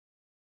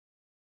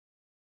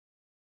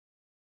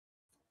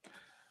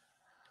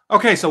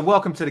Okay, so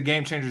welcome to the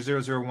Game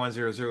Changer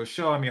 00100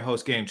 show. I'm your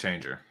host, Game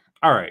Changer.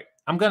 All right,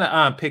 I'm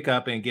gonna pick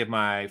up and give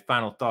my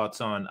final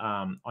thoughts on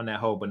that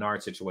whole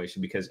Bernard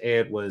situation because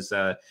Ed was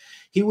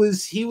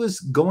he was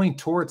going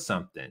towards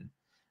something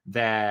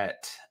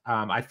that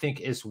I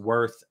think is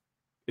worth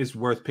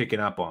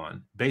picking up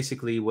on.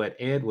 Basically, what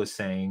Ed was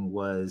saying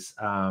was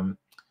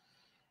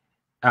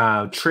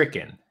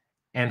tricking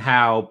and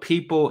how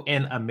people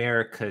in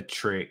America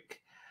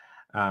trick.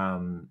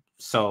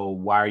 So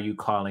why are you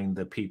calling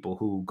the people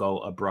who go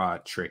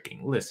abroad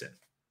tricking? Listen,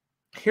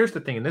 here's the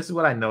thing, and this is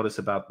what I noticed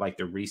about like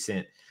the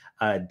recent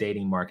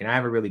dating market. I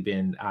haven't really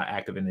been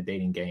active in the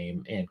dating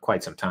game in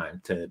quite some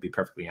time, to be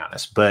perfectly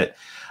honest. But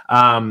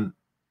um,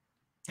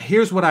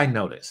 here's what I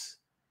notice: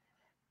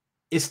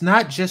 it's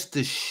not just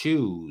the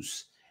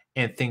shoes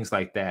and things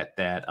like that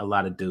that a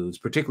lot of dudes,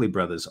 particularly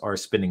brothers, are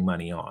spending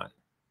money on.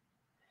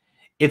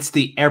 It's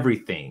the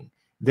everything.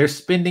 They're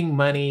spending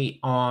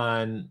money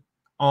on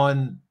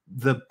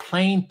the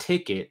plane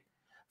ticket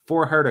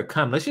for her to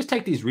come. Let's just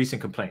take these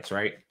recent complaints,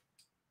 right?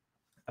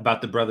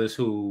 About the brothers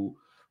who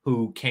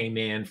came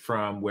in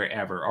from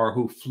wherever or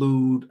who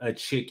flew a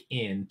chick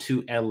in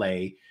to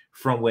LA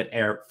from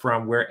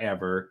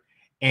wherever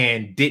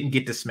and didn't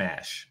get to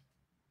smash.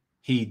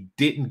 He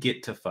didn't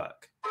get to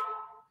fuck.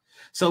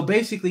 So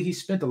basically he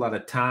spent a lot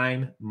of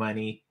time,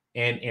 money,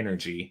 and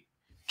energy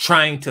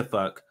trying to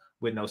fuck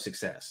with no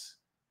success.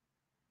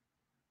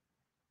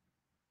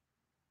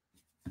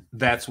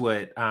 That's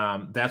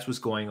what's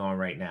going on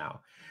right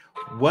now.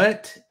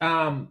 What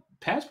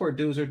passport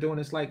dudes are doing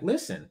is like,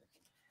 listen,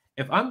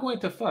 if I'm going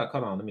to fuck,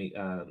 hold on, let me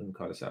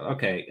call this out.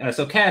 Okay,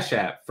 so Cash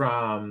App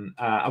from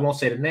I won't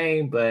say the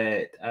name,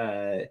 but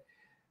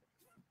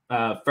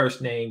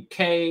first name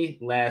K,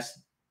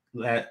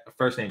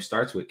 first name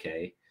starts with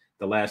K,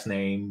 the last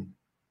name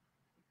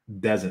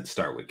doesn't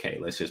start with K.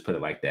 Let's just put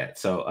it like that.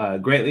 So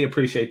greatly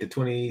appreciate the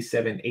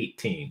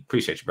 2718.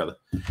 Appreciate you, brother.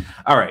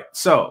 All right,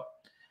 so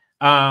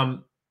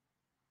um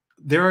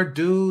there are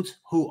dudes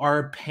who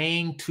are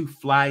paying to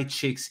fly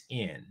chicks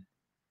in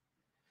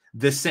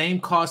the same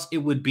cost it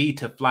would be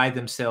to fly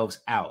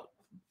themselves out.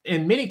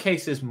 In many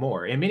cases,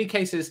 more. In many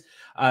cases,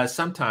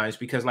 sometimes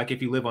because, like,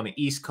 if you live on the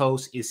East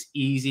Coast, it's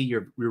easy.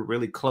 You're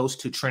really close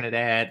to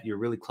Trinidad. You're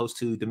really close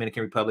to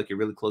Dominican Republic. You're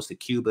really close to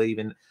Cuba.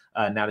 Even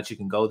now that you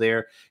can go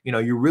there,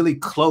 you're really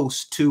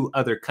close to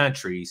other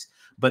countries.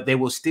 But they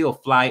will still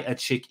fly a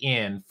chick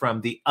in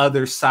from the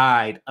other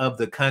side of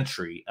the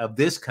country, of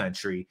this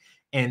country,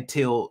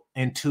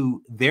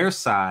 into their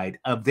side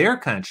of their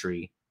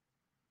country,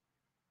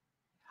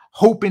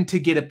 hoping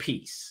to get a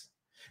piece,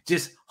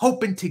 just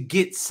hoping to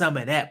get some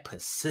of that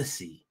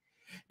pussy.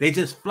 They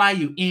just fly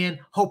you in,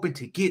 hoping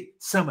to get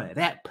some of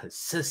that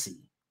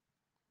pussy.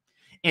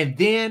 And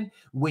then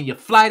when you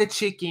fly the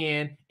chick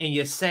in and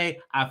you say,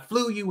 I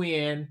flew you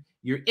in,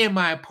 you're in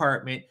my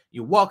apartment,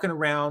 you're walking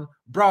around,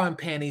 bra and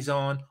panties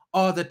on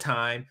all the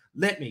time,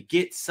 let me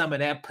get some of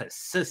that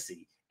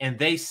pussy. And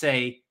they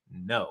say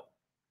no.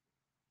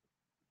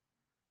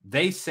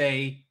 They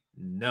say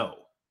no.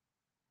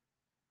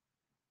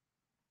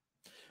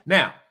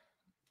 Now,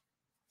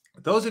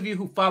 those of you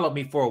who followed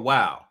me for a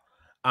while,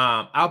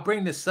 I'll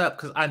bring this up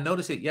because I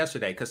noticed it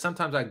yesterday. Because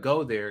sometimes I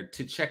go there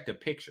to check the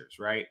pictures,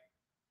 right?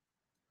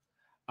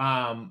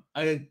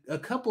 A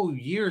couple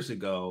years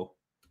ago,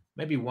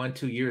 maybe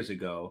 1-2 years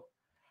ago,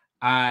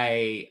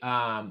 I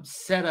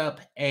set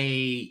up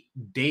a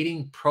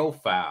dating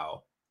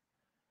profile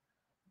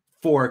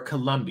for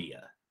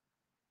Colombia,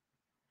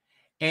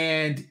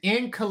 and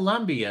in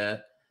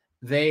Colombia,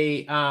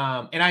 they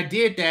and I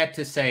did that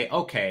to say,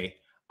 okay,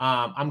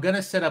 I'm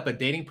gonna set up a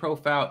dating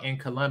profile in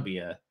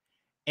Colombia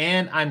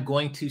and I'm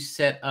going to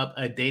set up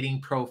a dating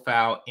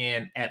profile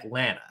in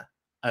Atlanta,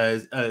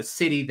 a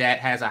city that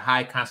has a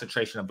high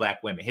concentration of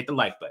Black women. Hit the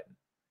like button.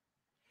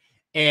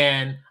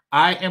 And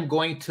I am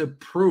going to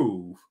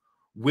prove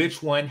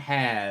which one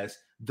has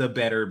the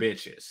better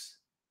bitches.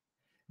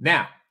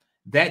 Now,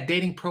 that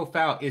dating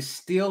profile is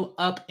still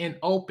up and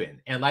open.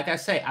 And like I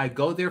say, I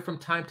go there from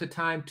time to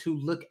time to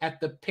look at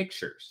the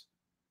pictures.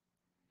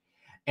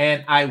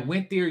 And I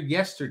went there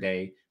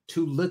yesterday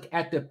to look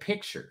at the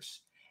pictures.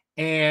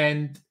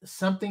 And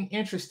something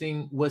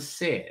interesting was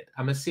said.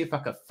 I'm going to see if I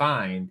could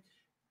find.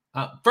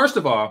 First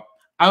of all,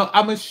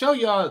 I'm going to show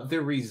y'all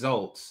the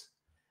results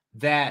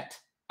that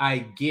I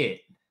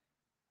get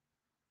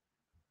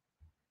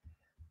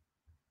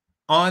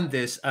on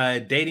this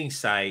dating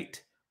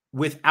site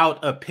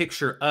without a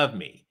picture of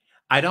me.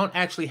 I don't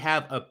actually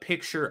have a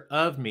picture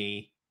of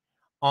me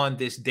on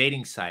this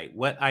dating site.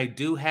 What I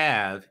do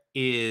have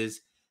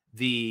is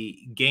the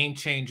Game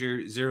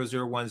Changer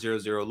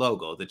 00100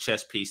 logo, the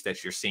chess piece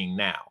that you're seeing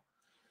now.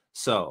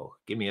 So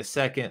give me a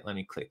second. Let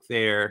me click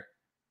there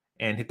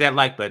and hit that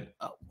like button.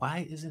 Oh,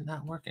 why is it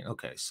not working?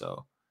 Okay,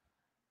 so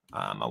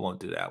I won't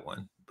do that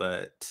one,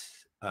 but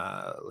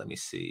let me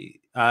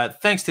see.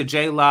 Thanks to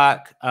J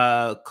Lock,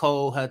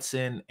 Cole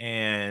Hudson,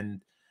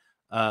 and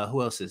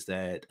who else is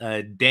that?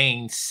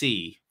 Dane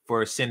C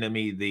for sending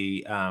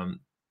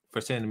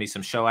me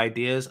some show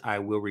ideas. I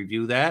will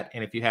review that,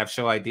 and if you have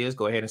show ideas,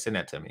 go ahead and send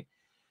that to me.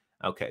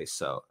 Okay,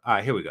 so all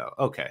right, here we go.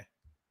 Okay.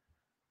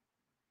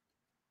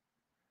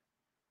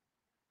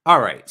 All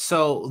right.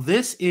 So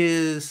this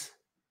is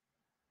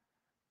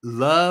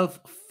Love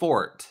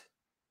Fort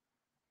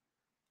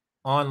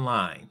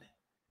online.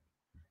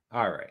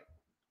 All right.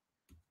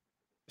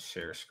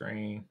 Share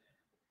screen.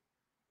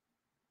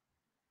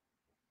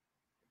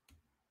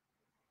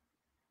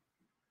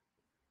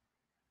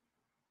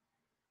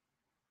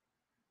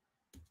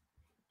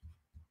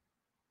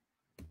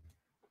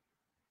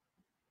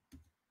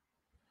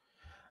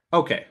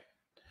 Okay.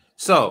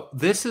 So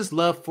this is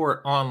Love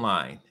Fort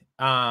online.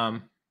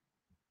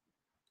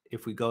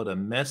 If we go to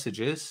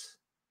messages,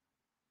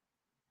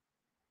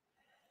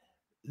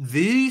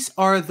 these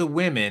are the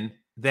women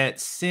that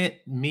sent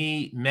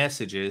me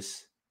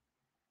messages.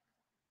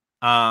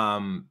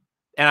 And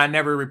I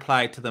never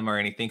replied to them or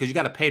anything because you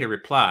got to pay to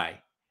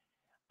reply.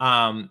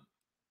 Um,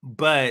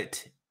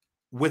 but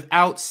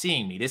without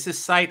seeing me, this is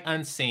sight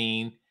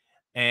unseen,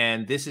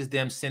 and this is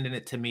them sending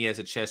it to me as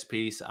a chess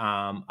piece.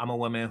 I'm a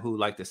woman who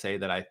like to say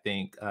that I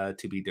think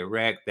to be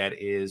direct. That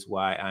is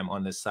why I'm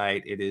on the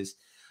site. It is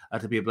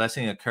to be a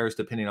blessing, a curse,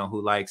 depending on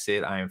who likes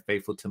it. I am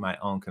faithful to my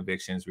own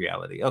convictions,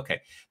 reality. Okay,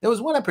 there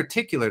was one in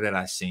particular that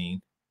I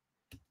seen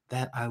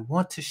that I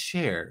want to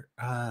share.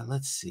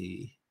 Let's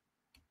see.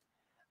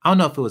 I don't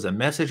know if it was a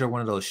message or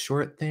one of those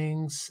short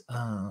things.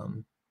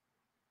 Do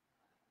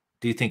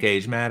you think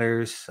age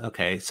matters?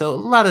 Okay, so a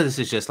lot of this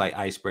is just like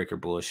icebreaker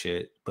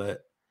bullshit,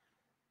 but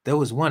there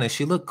was one and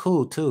she looked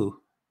cool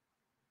too.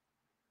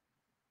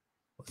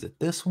 Was it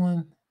this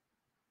one?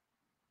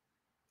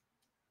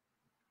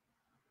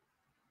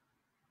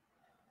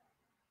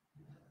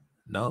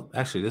 Nope,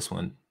 actually this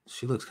one,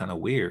 she looks kind of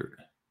weird.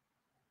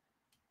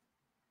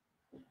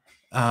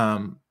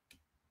 Um,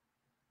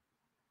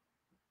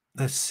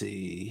 let's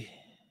see.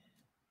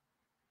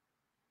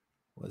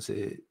 Was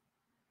it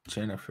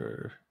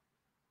Jennifer?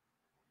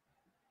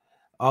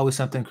 Always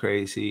something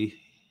crazy.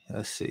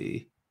 Let's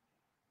see.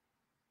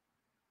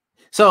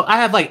 So I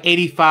have like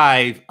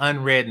 85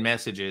 unread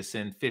messages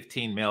and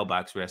 15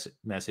 mailbox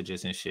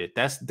messages and shit.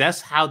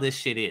 That's how this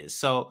shit is.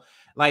 So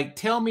like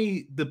tell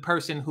me the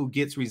person who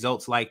gets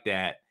results like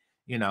that,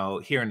 you know,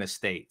 here in the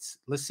States.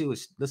 Let's see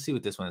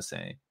what this one is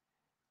saying.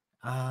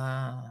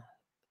 Uh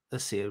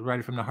let's see.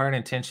 Writing from the heart,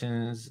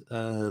 intentions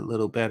a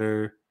little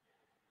better.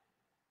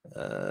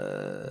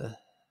 Uh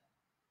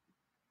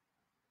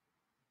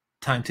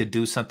Time to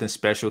do something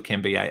special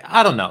can be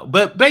I don't know,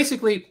 but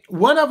basically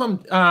one of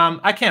them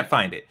I can't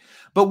find it,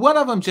 but one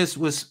of them just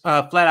was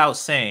flat out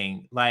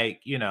saying like,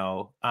 you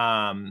know,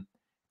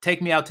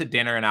 take me out to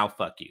dinner and I'll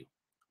fuck you.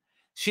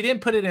 She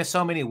didn't put it in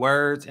so many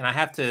words, and I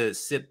have to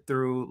sit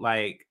through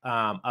like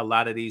a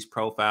lot of these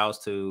profiles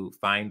to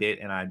find it,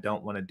 and I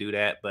don't want to do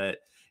that, but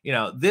you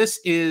know,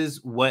 this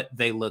is what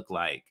they look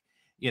like.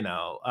 You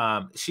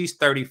know, she's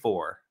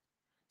 34,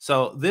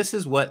 so this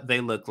is what they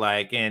look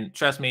like. And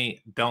trust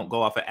me, don't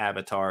go off of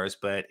avatars,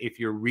 but if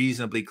you're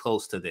reasonably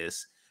close to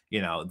this,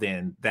 you know,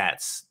 then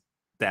that's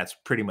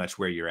pretty much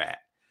where you're at.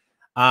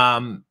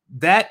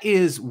 That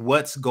is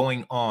what's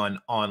going on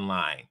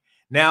online.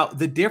 Now,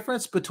 the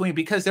difference between,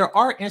 because there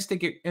are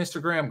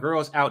Instagram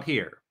girls out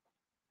here.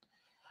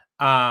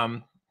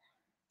 Um,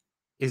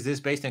 is this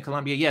based in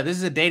Colombia? Yeah, this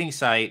is a dating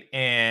site,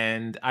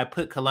 and I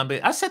put Colombia.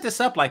 I set this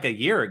up like a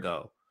year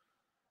ago,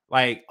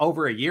 like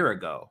over a year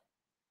ago.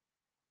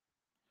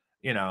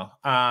 You know,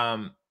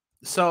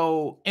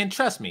 so and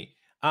trust me,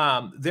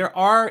 there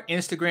are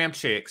Instagram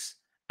chicks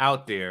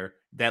out there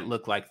that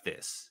look like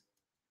this.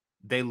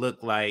 They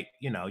look like,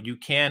 you know, you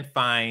can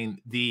find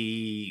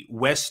the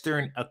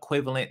Western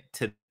equivalent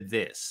to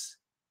this,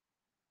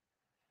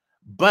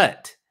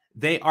 but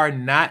they are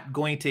not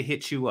going to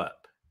hit you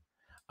up.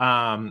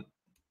 Um,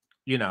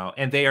 you know,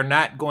 and they are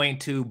not going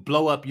to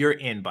blow up your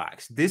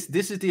inbox. This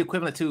is the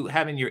equivalent to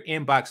having your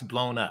inbox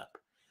blown up,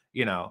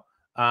 you know.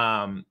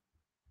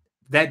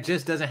 That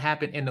just doesn't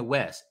happen in the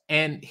West.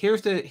 And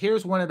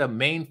here's one of the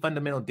main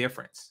fundamental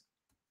difference.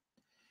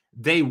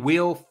 They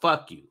will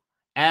fuck you.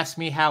 Ask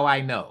me how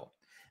I know.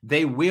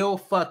 They will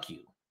fuck you.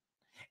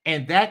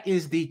 And that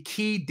is the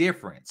key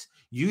difference.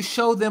 You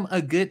show them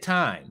a good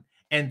time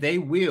and they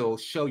will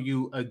show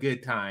you a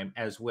good time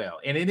as well.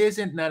 And it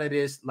isn't none of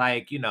this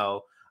like, you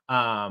know,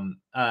 a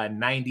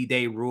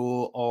 90-day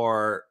rule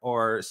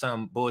or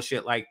some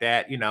bullshit like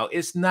that. You know,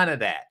 it's none of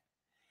that.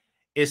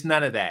 It's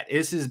none of that.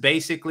 This is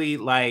basically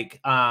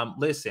like,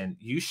 listen,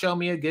 you show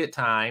me a good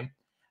time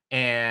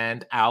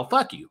and I'll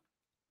fuck you.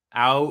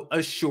 I'll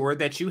assure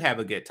that you have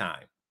a good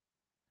time.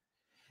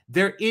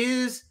 There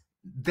is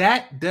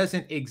that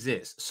doesn't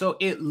exist. So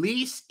at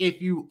least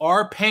if you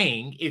are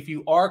paying, if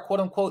you are quote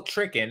unquote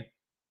tricking,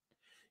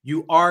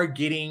 you are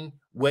getting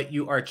what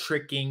you are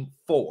tricking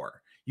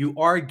for. You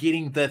are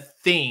getting the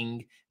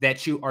thing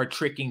that you are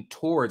tricking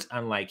towards,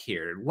 unlike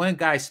here. One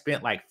guy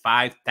spent like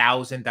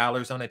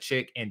 $5,000 on a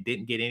chick and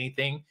didn't get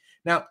anything.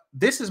 Now,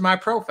 this is my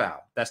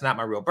profile. That's not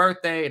my real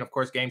birthday. And of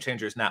course, Game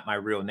Changer is not my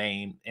real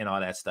name and all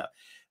that stuff.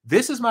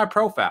 This is my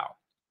profile.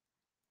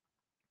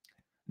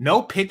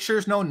 No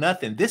pictures, no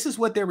nothing. This is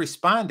what they're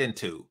responding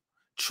to.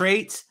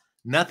 Traits,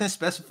 Nothing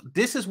special.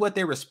 This is what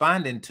they're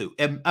responding to.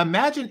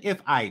 Imagine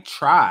if I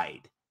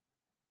tried.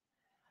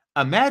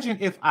 Imagine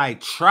if I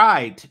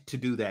tried to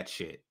do that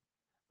shit.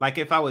 Like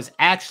if I was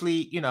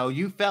actually,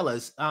 you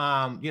fellas,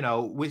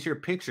 with your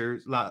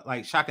pictures,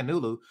 like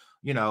Shakanulu,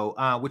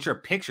 with your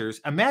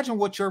pictures, imagine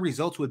what your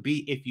results would be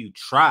if you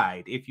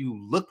tried, if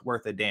you looked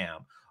worth a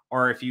damn,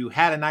 or if you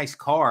had a nice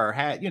car, or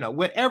had,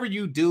 whatever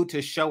you do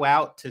to show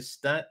out, to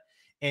stunt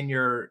in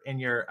your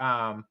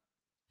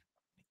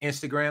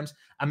Instagrams.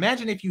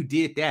 Imagine if you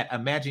did that.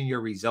 Imagine your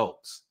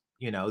results.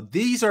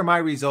 These are my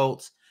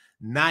results,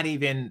 not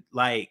even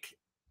like,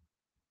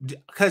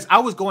 because I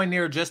was going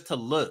there just to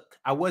look.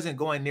 I wasn't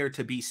going there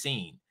to be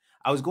seen.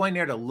 I was going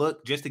there to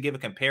look, just to give a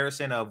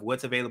comparison of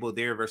what's available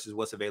there versus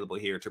what's available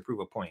here, to prove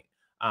a point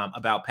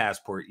about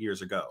Passport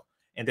years ago.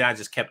 And then I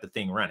just kept the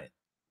thing running.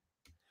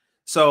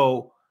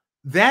 So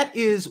that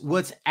is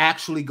what's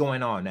actually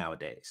going on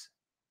nowadays.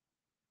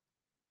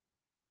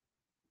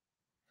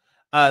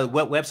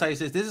 What website is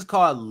this? This is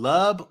called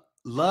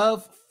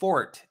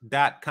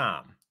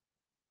lovefort.com.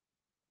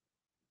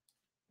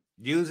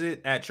 Use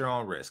it at your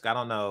own risk. I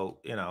don't know,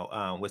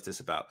 what's this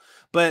about,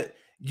 but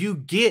you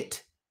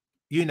get,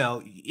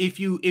 if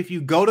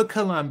you go to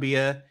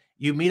Colombia,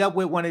 you meet up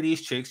with one of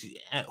these chicks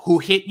who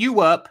hit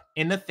you up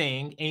in the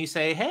thing, and you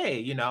say,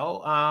 hey,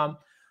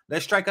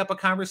 let's strike up a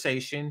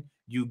conversation.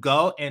 You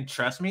go, and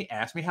trust me,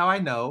 ask me how I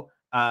know.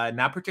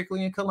 Not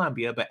particularly in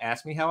Colombia, but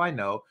ask me how I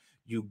know.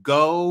 You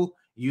go,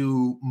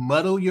 you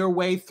muddle your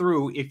way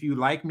through. If you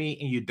like me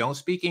and you don't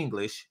speak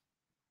English,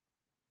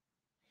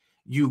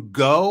 you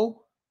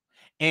go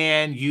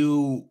and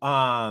you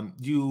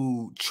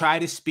try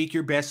to speak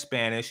your best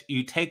Spanish.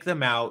 You take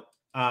them out.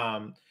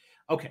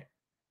 Okay,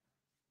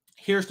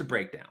 here's the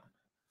breakdown.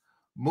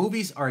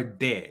 Movies are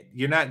dead.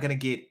 You're not gonna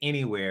get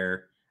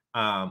anywhere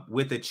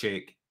with a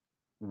chick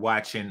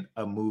watching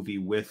a movie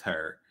with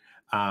her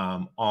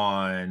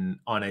on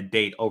a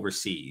date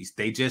overseas.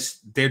 They're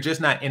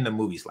just not in the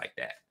movies like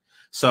that.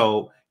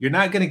 So you're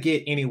not gonna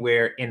get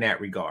anywhere in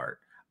that regard.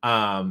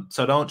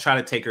 So don't try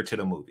to take her to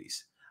the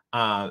movies.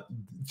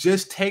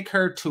 Just take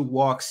her to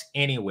walks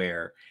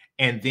anywhere.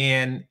 And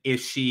then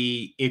if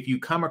you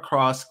come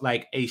across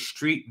like a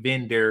street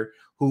vendor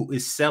who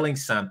is selling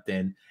something,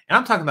 and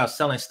I'm talking about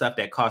selling stuff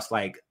that costs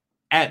like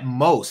at the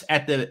most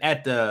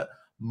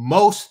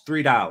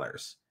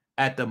 $3,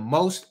 at the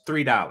most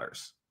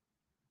 $3,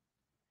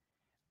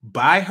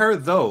 buy her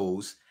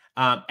those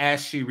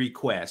as she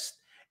requests,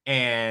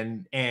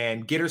 and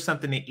get her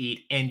something to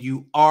eat, and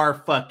you are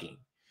fucking.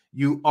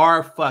 You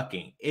are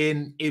fucking.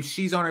 And if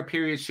she's on her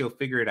period, she'll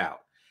figure it out.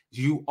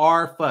 You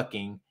are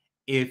fucking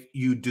if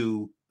you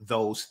do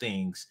those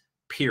things,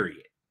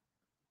 period.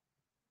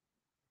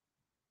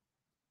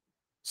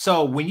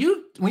 So when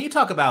you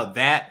talk about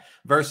that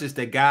versus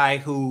the guy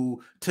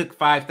who took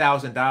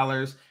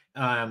 $5,000,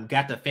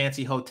 got the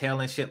fancy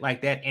hotel and shit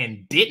like that,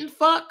 and didn't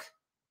fuck,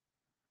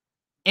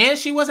 and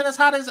she wasn't as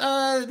hot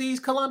as these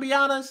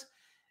Colombianas,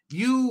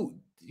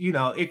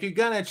 if you're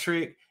gonna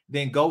trick,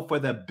 then go for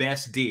the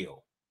best deal.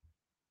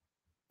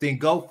 Then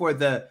go for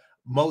the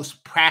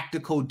most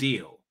practical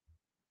deal.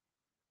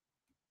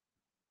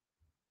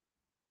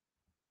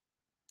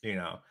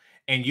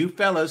 And you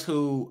fellas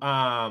who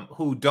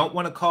don't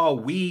want to call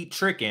weed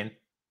tricking,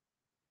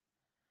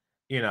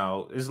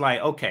 it's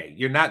like, okay,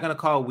 you're not going to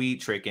call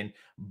weed tricking,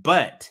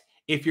 but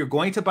if you're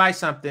going to buy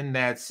something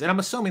and I'm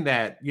assuming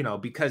that,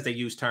 because they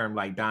use term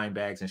like dime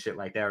bags and shit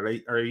like that, or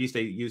at least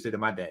they used it in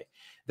my day,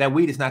 that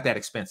weed is not that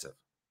expensive.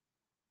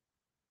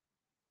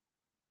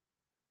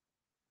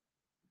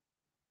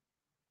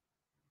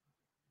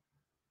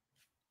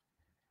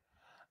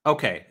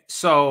 Okay,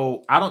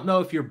 so I don't know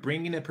if you're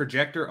bringing a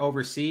projector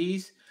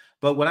overseas,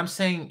 but what I'm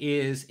saying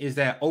is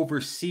that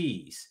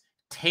overseas,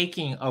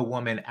 taking a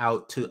woman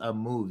out to a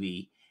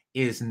movie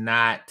is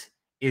not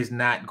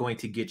going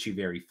to get you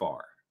very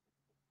far.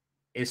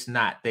 It's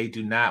not. They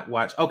do not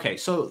watch. Okay,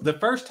 so the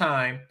first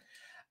time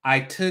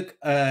I took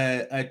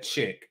a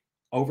chick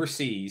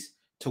overseas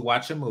to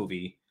watch a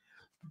movie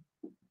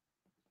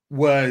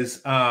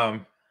was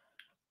the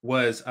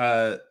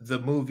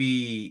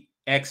movie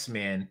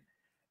X-Men,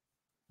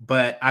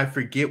 but I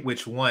forget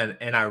which one,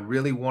 and I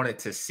really wanted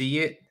to see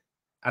it.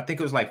 I think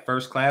it was like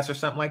First Class or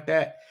something like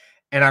that,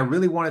 and I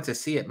really wanted to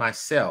see it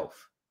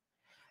myself.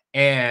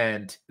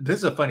 And this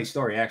is a funny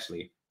story,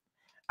 actually.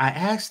 I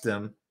asked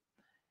them,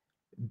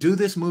 "Do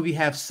this movie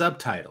have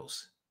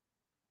subtitles?"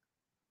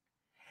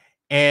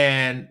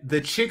 And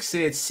the chick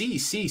said, "See,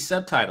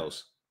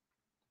 subtitles."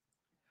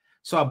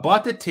 So I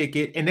bought the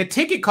ticket, and the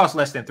ticket cost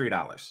less than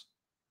 $3.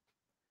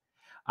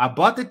 I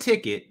bought the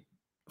ticket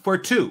for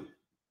two.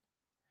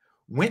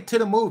 Went to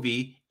the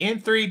movie in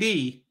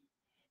 3D,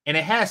 and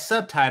it has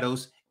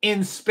subtitles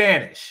in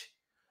Spanish.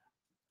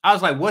 I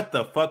was like, what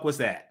the fuck was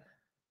that?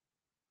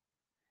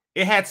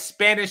 It had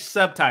Spanish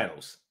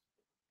subtitles.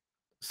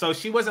 So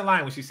she wasn't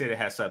lying when she said it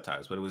had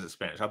subtitles, but it was in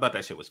Spanish. I thought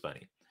that shit was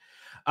funny.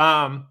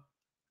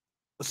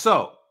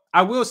 So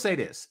I will say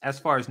this as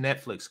far as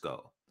Netflix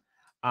go,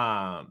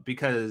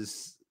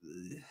 because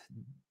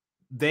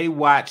they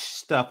watch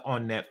stuff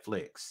on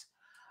Netflix.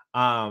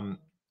 Um,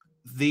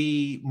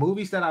 the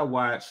movies that I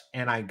watched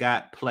and I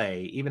got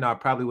Play, even though I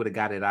probably would have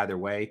got it either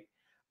way,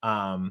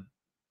 um,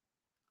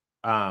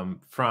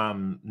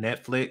 from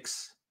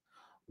Netflix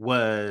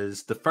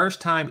was the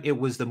first time it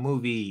was the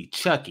movie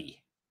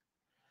Chucky.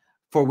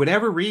 For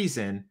whatever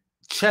reason,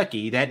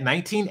 Chucky, that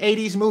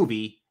 1980s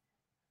movie,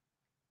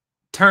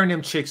 turned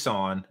them chicks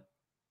on.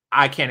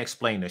 I can't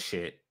explain the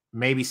shit.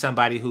 Maybe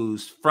somebody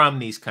who's from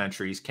these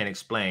countries can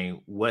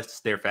explain what's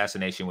their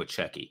fascination with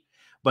Chucky.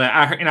 But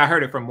I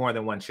heard it from more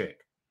than one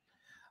chick.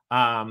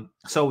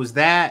 So was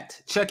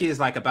that Chucky is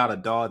like about a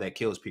doll that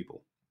kills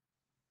people.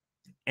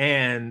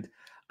 And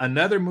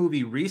another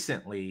movie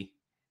recently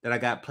that I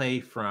got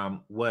played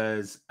from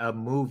was a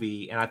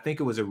movie, and I think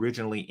it was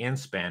originally in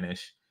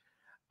Spanish,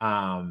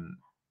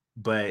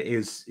 but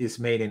it's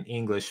made in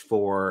English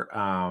for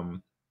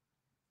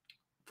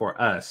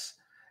us.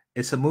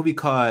 It's a movie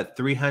called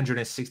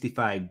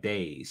 365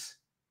 Days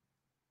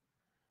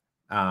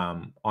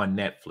on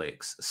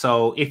Netflix.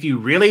 So if you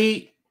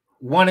really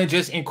want to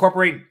just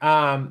incorporate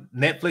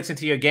Netflix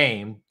into your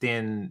game,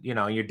 then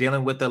you're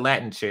dealing with the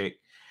Latin chick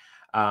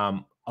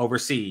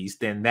overseas,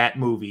 then that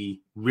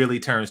movie really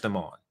turns them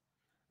on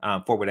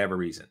for whatever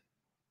reason.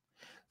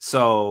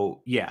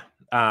 So yeah,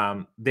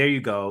 there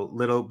you go.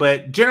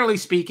 But generally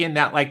speaking,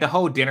 not like the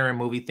whole dinner and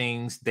movie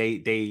things.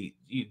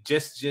 You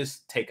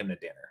just take them to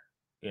dinner.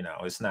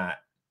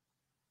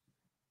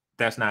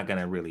 That's not going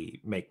to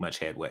really make much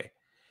headway.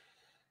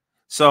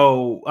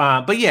 So,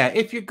 but yeah,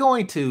 if you're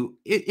going to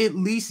at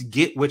least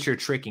get what you're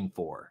tricking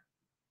for.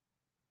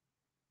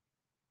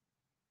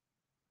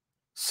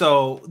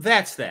 So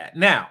that's that.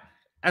 Now,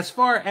 as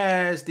far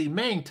as the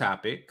main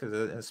topic,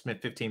 because I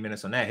spent 15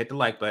 minutes on that, hit the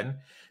like button.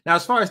 Now,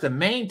 as far as the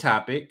main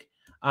topic,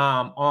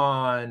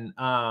 on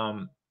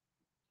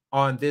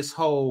this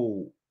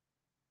whole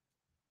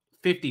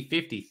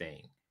 50-50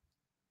 thing,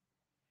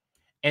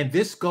 and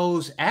this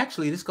goes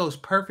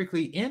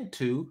perfectly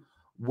into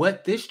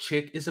what this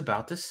chick is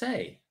about to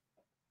say.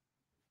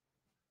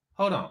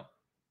 Hold on.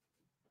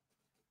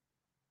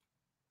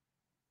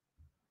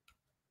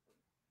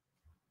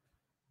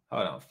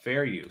 Hold on.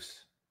 Fair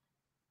use.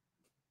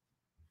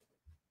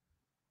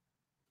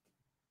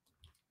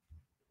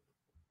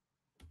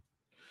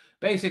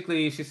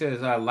 Basically, she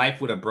says,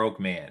 life with a broke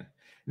man.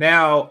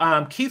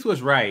 Now, Keith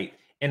was right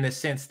in the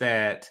sense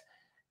that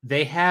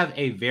they have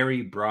a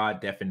very broad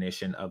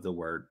definition of the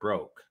word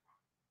broke.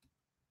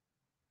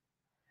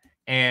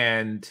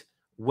 And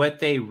what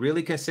they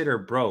really consider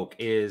broke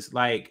is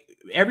like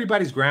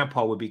everybody's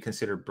grandpa would be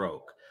considered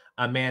broke.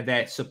 A man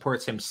that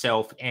supports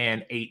himself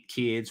and 8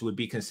 kids would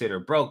be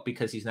considered broke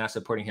because he's not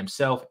supporting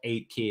himself,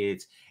 8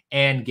 kids,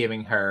 and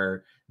giving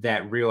her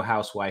that Real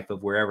Housewife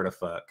of wherever the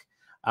fuck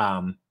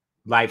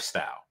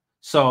lifestyle.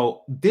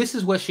 So this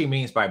is what she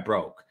means by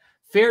broke.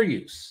 Fair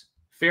use.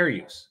 Fair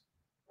use.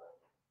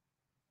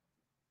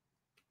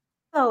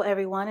 Hello,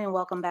 everyone, and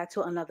welcome back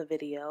to another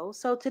video.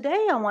 So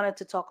today I wanted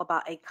to talk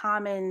about a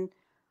common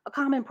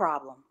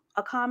problem,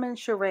 a common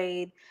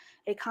charade,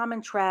 a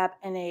common trap,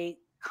 and a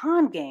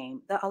con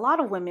game that a lot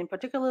of women,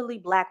 particularly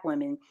Black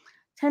women,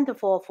 tend to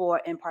fall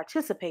for and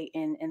participate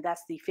in, and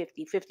that's the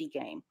 50-50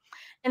 game.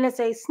 And it's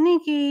a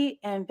sneaky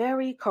and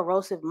very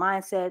corrosive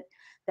mindset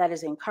that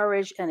is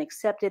encouraged and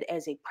accepted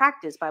as a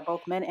practice by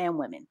both men and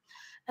women.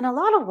 And a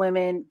lot of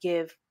women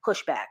give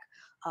pushback.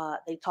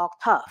 They talk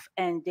tough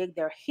and dig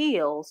their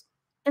heels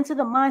into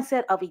the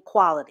mindset of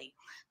equality.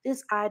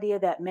 This idea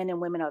that men and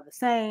women are the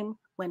same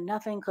when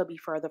nothing could be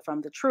further from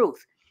the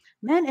truth.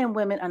 Men and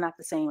women are not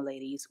the same,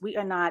 ladies. We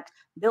are not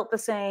built the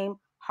same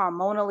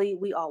hormonally.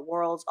 We are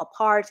worlds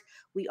apart.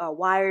 We are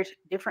wired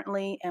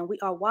differently, and we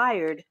are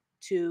wired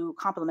to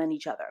complement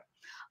each other.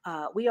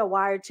 We are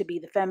wired to be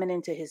the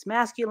feminine to his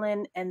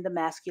masculine and the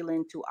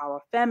masculine to our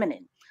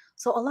feminine.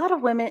 So a lot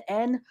of women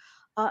and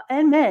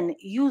men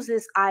use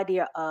this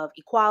idea of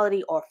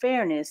equality or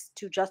fairness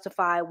to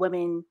justify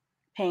women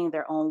paying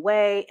their own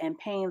way and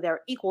paying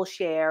their equal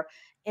share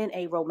in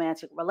a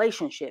romantic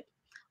relationship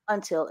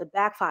until it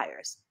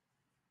backfires.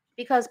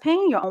 Because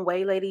paying your own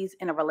way, ladies,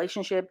 in a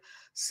relationship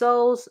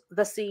sows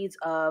the seeds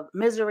of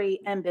misery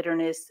and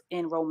bitterness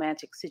in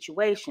romantic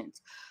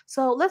situations.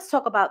 So let's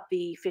talk about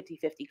the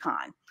 50-50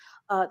 con.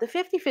 The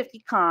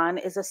 50-50 con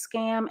is a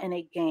scam and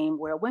a game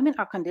where women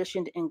are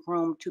conditioned and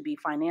groomed to be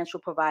financial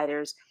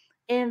providers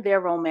in their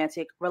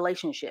romantic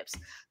relationships.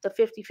 The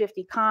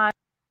 50-50 con.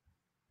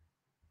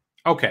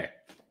 Okay.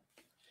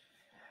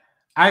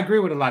 I agree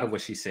with a lot of what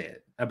she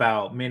said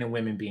about men and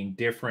women being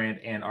different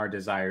and our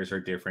desires are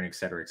different, et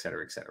cetera, et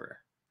cetera, et cetera.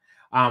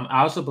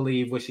 I also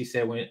believe what she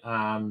said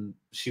when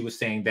she was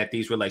saying that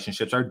these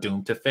relationships are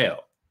doomed to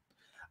fail.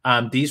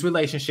 These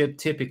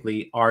relationships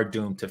typically are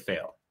doomed to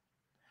fail.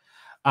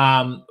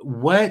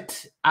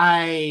 What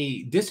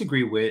I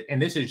disagree with, and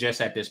this is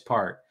just at this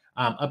part,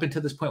 up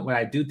until this point, what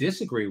I do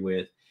disagree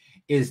with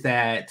is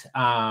that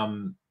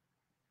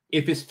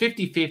if it's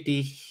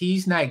 50-50,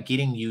 he's not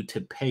getting you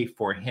to pay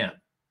for him.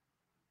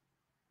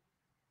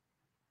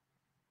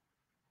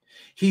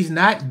 He's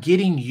not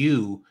getting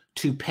you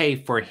to pay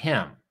for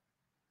him.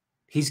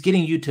 He's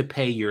getting you to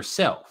pay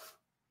yourself.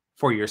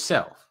 for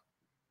yourself.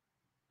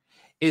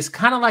 It's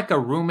kind of like a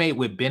roommate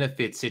with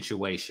benefit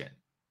situation.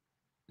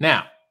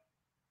 Now,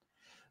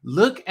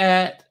 look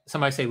at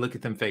somebody say, look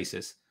at them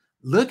faces.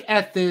 Look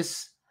at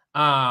this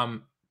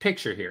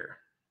picture here.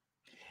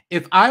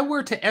 If I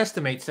were to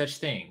estimate such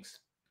things,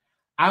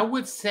 I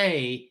would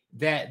say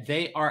that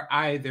they are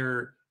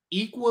either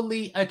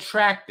equally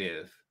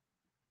attractive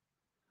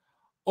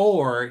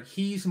or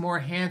he's more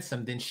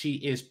handsome than she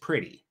is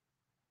pretty.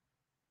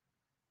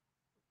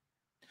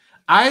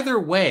 Either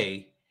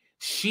way,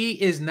 she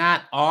is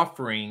not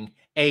offering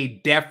a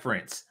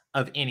deference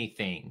of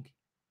anything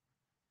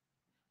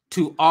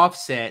to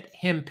offset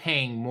him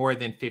paying more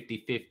than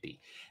 50-50.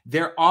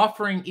 They're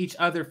offering each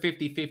other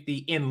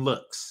 50-50 in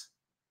looks.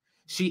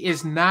 She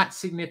is not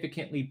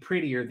significantly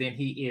prettier than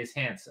he is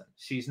handsome.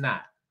 She's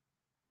not.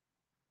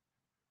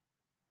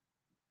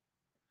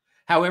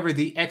 However,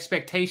 the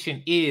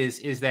expectation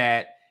is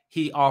that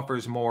he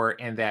offers more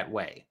in that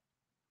way.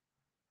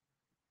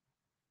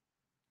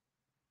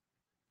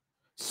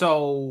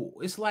 So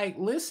it's like,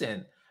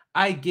 listen,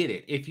 I get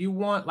it. If you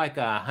want like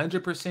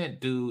 100%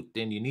 dude,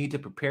 then you need to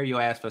prepare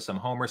your ass for some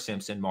Homer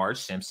Simpson, Marge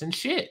Simpson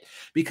shit,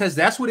 because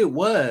that's what it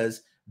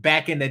was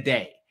back in the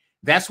day.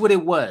 That's what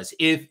it was.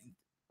 If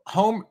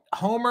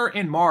Homer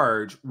and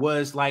Marge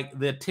was like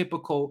the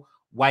typical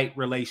white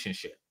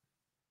relationship,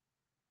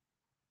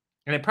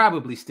 and it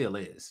probably still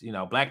is. You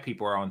know, black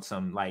people are on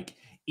some like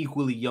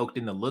equally yoked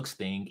in the looks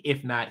thing.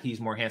 If not, he's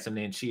more handsome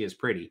than she is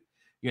pretty.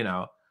 You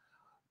know,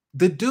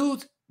 the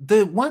dudes.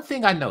 The one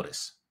thing I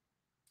notice,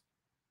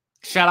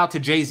 shout out to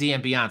Jay-Z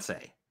and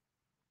Beyonce.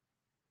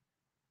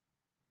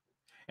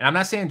 And I'm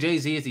not saying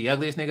Jay-Z is the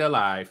ugliest nigga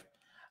alive.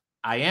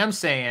 I am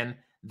saying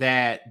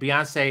that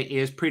Beyonce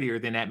is prettier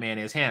than that man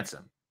is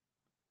handsome.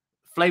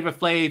 Flavor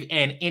Flav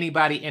and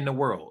anybody in the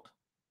world.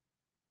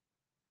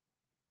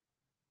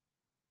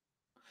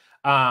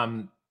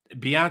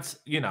 Beyonce,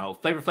 you know,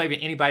 Flavor Flav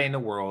and anybody in the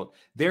world,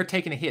 they're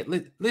taking a hit.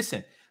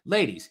 Listen,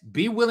 ladies,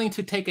 be willing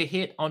to take a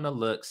hit on the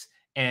looks.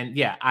 And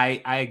yeah, I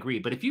agree.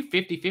 But if you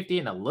 50-50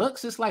 in the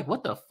looks, it's like,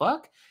 what the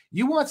fuck?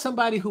 You want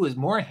somebody who is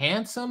more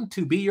handsome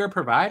to be your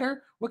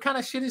provider? What kind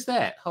of shit is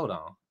that? Hold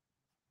on.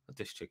 What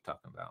this chick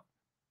talking about?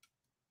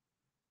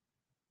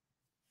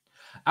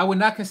 I would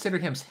not consider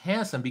him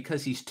handsome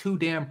because he's too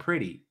damn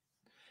pretty.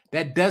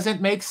 That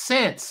doesn't make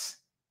sense.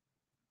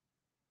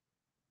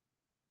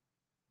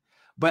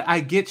 But I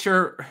get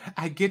your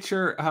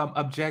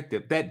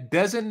objective. That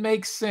doesn't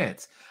make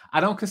sense. I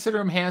don't consider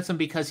him handsome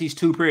because he's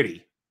too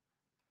pretty.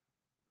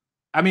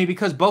 I mean,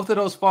 because both of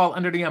those fall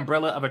under the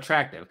umbrella of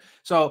attractive.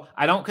 So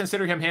I don't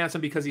consider him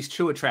handsome because he's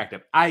too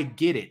attractive. I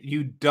get it.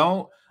 You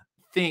don't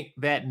think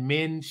that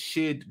men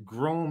should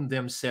groom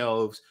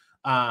themselves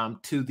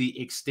to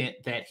the extent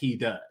that he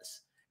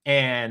does.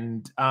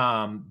 And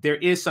there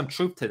is some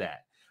truth to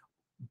that.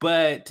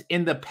 But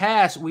in the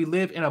past, we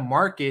live in a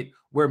market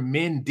where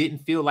men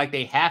didn't feel like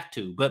they have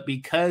to, but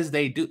because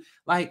they do,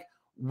 like,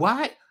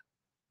 why?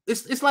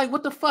 It's like,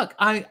 what the fuck?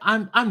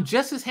 I'm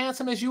just as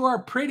handsome as you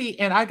are pretty,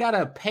 and I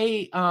gotta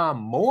pay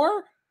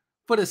more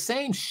for the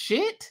same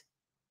shit?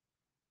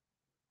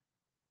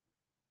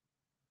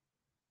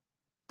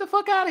 The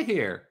fuck out of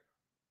here.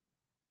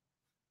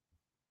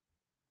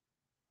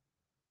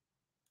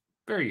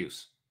 Fair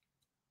use.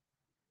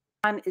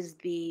 Is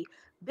the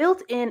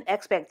built-in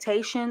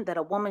expectation that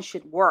a woman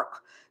should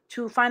work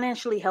to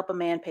financially help a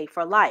man pay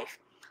for life.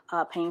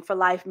 Paying for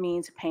life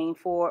means paying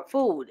for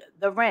food,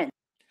 the rent.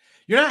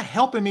 You're not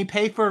helping me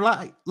pay for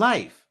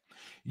life.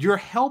 You're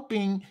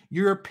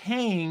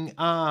paying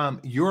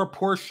your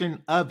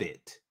portion of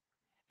it.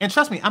 And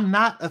trust me, I'm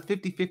not a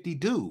 50-50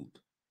 dude,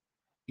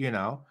 you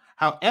know.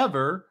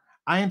 However,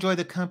 I enjoy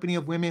the company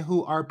of women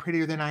who are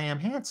prettier than I am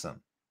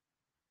handsome.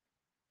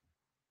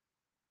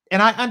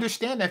 And I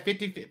understand that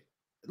 50-50.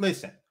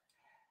 Listen,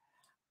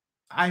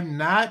 I'm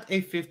not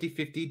a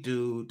 50-50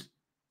 dude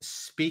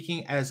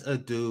speaking as a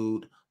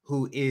dude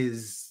who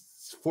is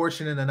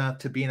fortunate enough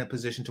to be in a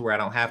position to where I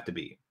don't have to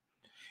be.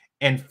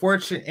 And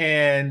fortunate,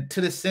 and to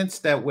the sense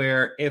that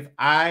where if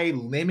I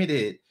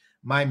limited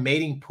my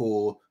mating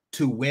pool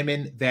to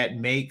women that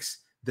makes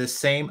the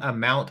same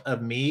amount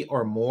of me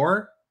or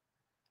more,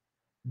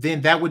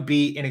 then that would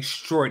be an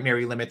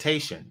extraordinary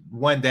limitation,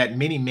 one that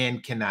many men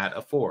cannot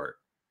afford.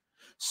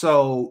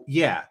 So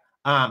yeah.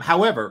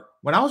 However,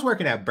 when I was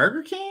working at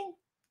Burger King,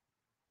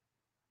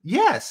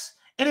 yes,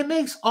 and it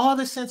makes all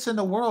the sense in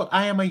the world.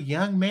 I am a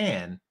young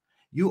man.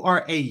 You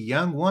are a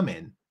young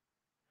woman.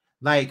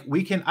 Like,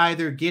 we can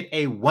either get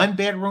a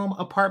 1-bedroom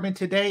apartment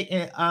today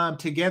and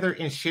together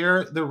and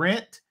share the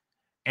rent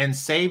and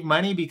save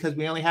money because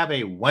we only have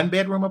a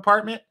 1-bedroom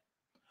apartment,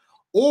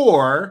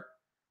 or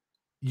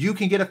you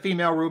can get a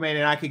female roommate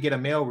and I could get a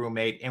male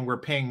roommate and we're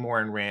paying more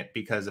in rent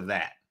because of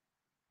that.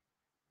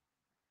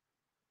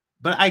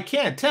 But I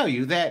can't tell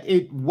you that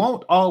it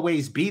won't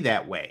always be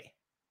that way.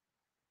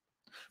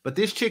 But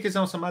this chick is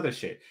on some other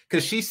shit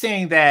because she's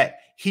saying that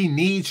he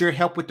needs your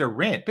help with the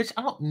rent. Bitch,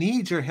 I don't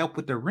need your help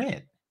with the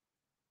rent.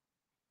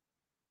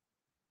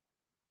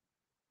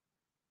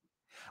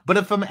 But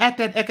if I'm at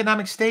that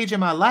economic stage in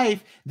my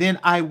life, then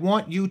I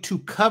want you to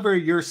cover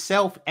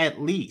yourself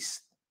at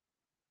least.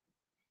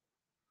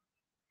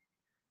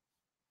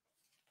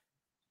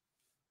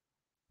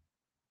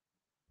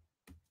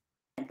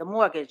 The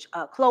mortgage,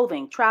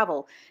 clothing,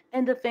 travel,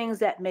 and the things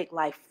that make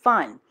life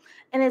fun.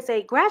 And it's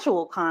a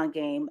gradual con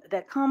game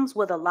that comes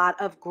with a lot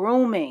of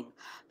grooming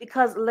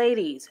because,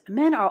 ladies,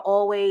 men are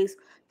always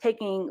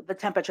taking the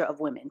temperature of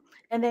women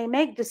and they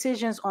make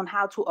decisions on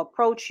how to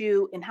approach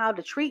you and how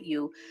to treat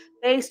you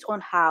based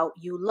on how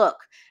you look.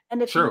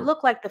 And if you True.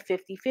 look like the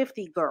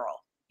 50-50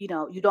 girl, you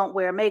don't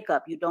wear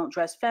makeup, you don't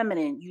dress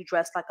feminine, you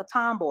dress like a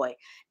tomboy.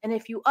 And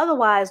if you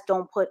otherwise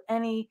don't put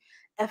any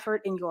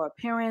effort in your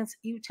appearance,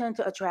 you tend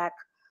to attract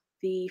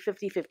the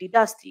 50-50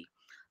 Dusty.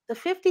 The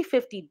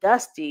 50-50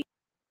 Dusty.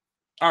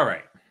 All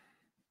right.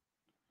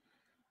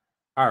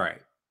 All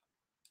right.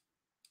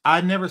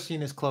 I've never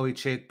seen this Chloe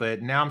chick,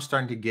 but now I'm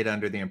starting to get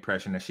under the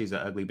impression that she's an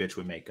ugly bitch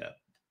with makeup.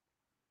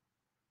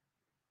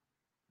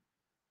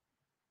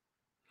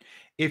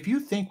 If you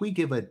think we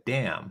give a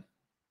damn,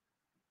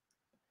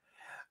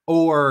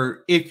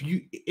 or if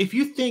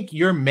you think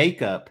your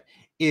makeup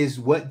is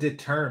what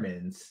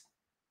determines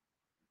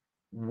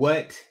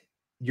what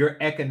your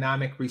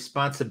economic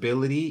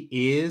responsibility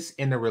is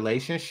in the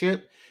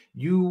relationship,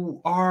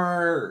 you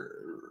are,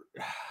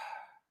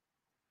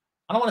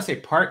 I don't want to say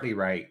partly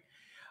right,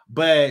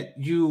 but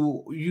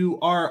you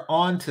are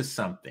onto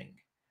something,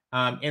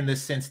 in the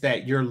sense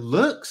that your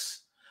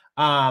looks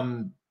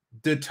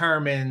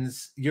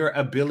determines your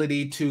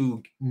ability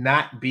to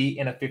not be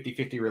in a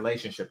 50-50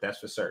 relationship. That's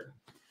for certain.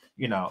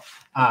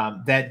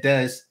 That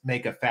does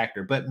make a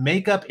factor, but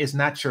makeup is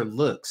not your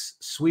looks,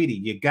 sweetie.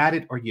 You got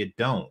it or you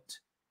don't.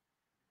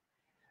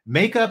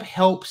 Makeup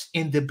helps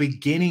in the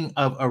beginning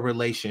of a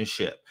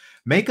relationship.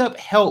 Makeup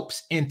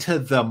helps into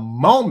the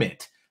moment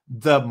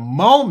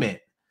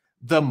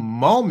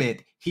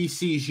he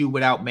sees you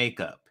without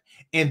makeup.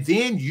 And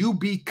then you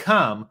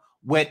become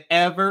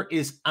whatever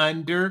is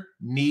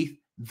underneath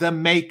the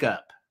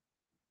makeup.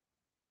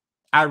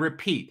 I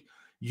repeat,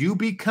 you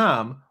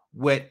become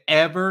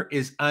whatever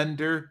is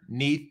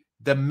underneath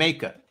the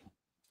makeup.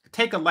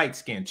 Take a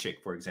light-skinned chick,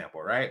 for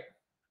example, right?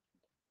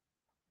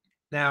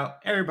 Now,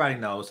 everybody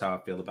knows how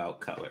I feel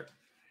about color.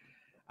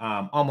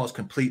 Almost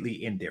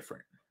completely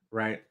indifferent,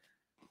 right?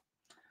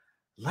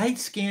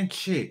 Light-skinned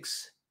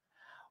chicks,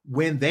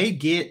 when they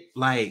get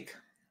like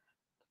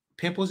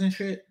pimples and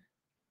shit,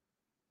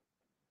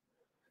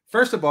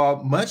 first of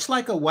all, much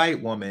like a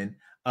white woman,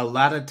 a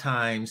lot of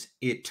times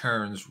it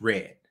turns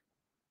red.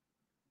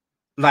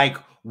 Like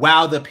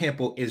while the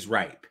pimple is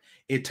ripe,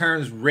 it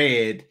turns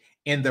red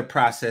in the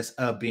process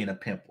of being a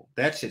pimple.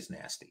 That shit's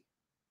nasty.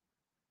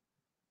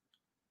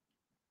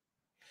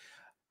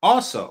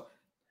 Also,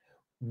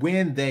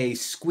 when they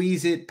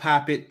squeeze it,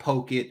 pop it,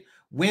 poke it,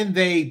 when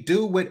they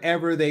do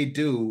whatever they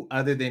do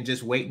other than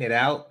just waiting it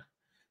out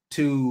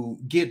to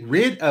get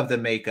rid of the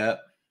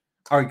makeup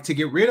or to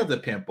get rid of the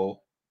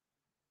pimple,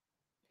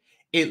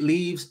 it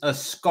leaves a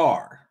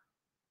scar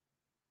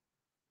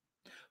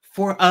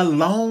for a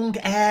long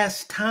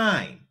ass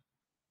time.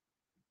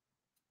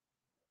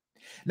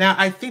 Now,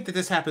 I think that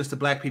this happens to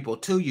black people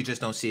too. You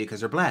just don't see it because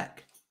they're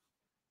black.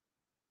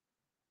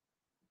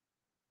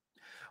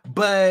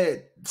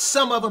 But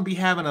some of them be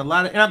having a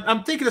lot of, and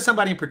I'm thinking of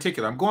somebody in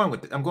particular. I'm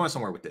going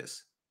somewhere with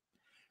this.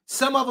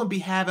 Some of them be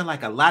having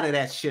like a lot of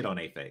that shit on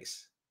their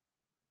face.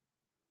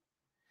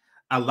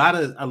 A lot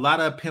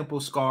of pimple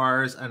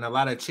scars and a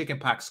lot of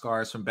chickenpox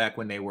scars from back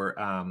when they were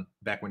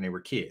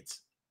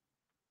kids.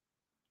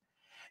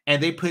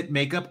 And they put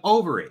makeup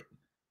over it.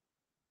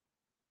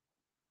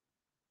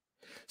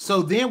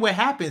 So then what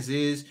happens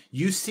is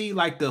you see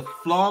like the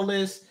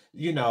flawless,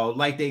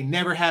 like they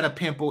never had a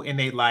pimple in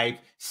their life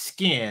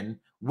skin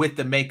with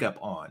the makeup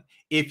on.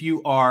 If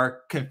you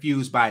are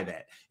confused by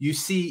that, you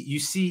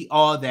see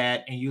all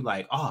that and you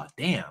like, oh,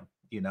 damn,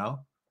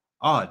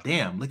 oh,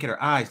 damn, look at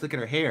her eyes, look at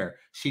her hair.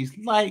 She's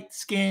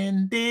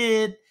light-skinned.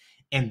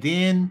 And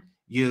then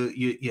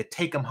you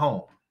take them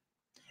home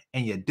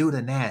and you do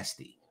the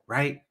nasty,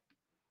 right?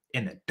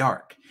 In the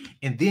dark.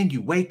 And then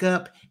you wake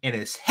up and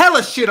it's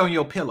hella shit on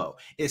your pillow.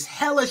 It's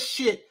hella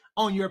shit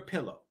on your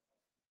pillow.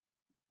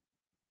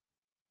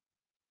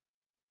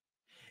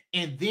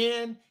 And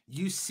then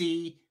you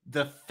see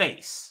the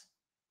face.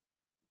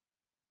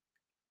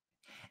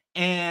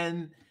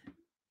 And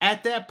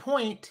at that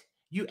point,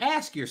 you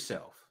ask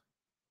yourself,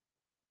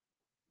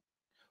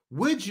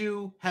 would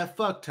you have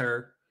fucked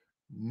her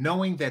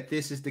knowing that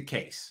this is the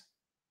case?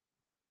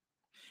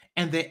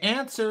 And the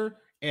answer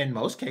in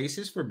most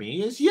cases for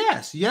me is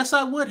yes. Yes,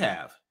 I would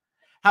have.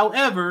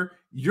 However,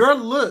 your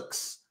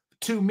looks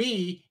to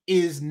me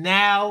is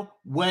now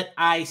what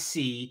I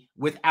see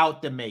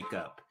without the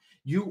makeup.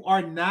 You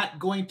are not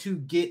going to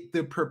get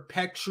the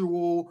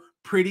perpetual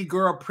pretty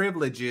girl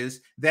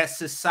privileges that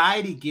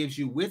society gives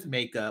you with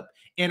makeup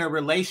in a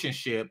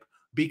relationship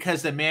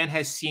because the man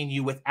has seen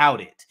you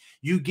without it.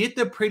 You get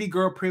the pretty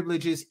girl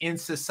privileges in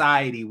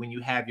society when you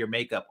have your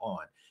makeup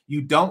on.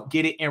 You don't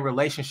get it in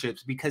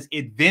relationships because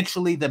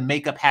eventually the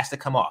makeup has to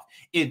come off.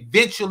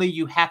 Eventually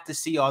you have to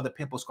see all the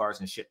pimple scars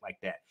and shit like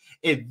that.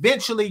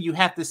 Eventually you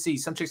have to see,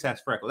 some chicks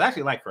has freckles. I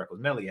actually like freckles.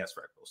 Melly has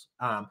freckles.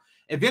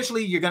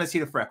 Eventually you're going to see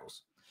the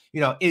freckles.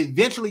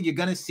 Eventually you're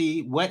going to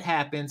see what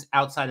happens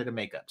outside of the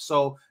makeup.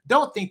 So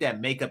don't think that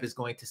makeup is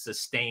going to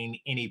sustain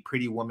any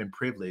pretty woman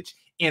privilege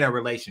in a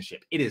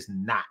relationship. It is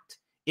not.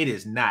 It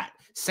is not.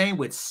 Same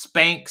with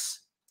Spanx.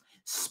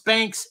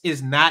 Spanx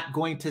is not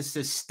going to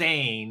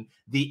sustain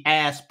the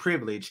ass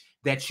privilege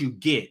that you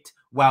get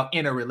while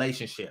in a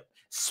relationship.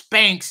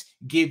 Spanx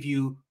give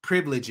you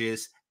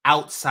privileges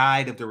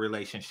outside of the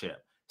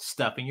relationship.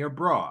 Stuffing your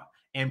bra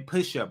and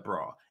push-up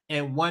bra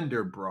and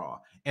wonder bra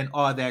and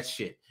all that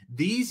shit.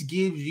 These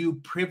give you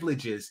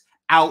privileges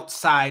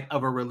outside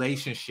of a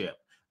relationship.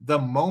 The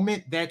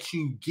moment that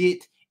you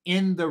get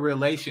in the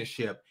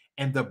relationship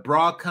and the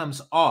bra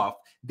comes off,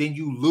 then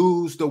you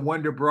lose the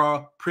wonder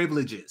bra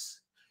privileges.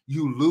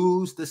 You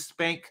lose the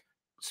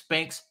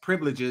Spanx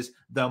privileges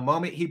the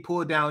moment he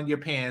pulled down your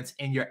pants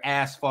and your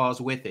ass falls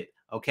with it.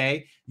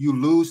 Okay, you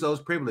lose those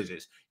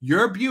privileges.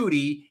 Your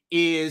beauty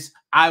is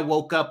I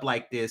woke up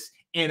like this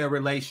in a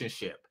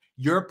relationship.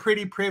 Your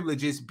pretty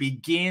privileges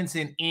begins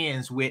and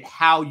ends with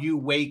how you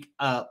wake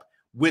up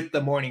with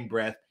the morning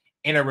breath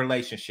in a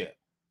relationship.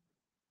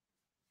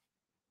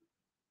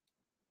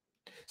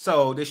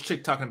 So this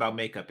chick talking about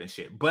makeup and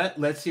shit, but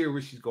let's hear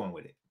where she's going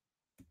with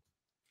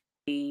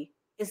it.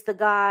 It's the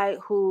guy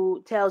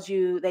who tells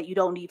you that you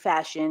don't need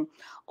fashion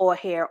or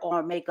hair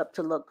or makeup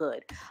to look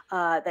good,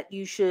 that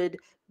you should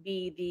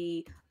be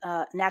the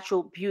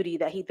natural beauty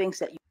that he thinks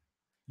that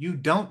you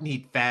don't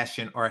need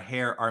fashion or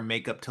hair or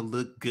makeup to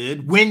look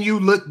good when you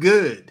look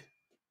good.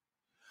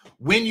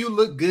 When you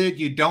look good,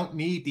 you don't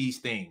need these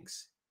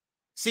things.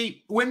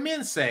 See, when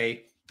men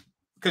say,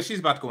 because she's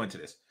about to go into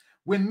this,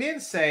 when men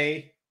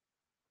say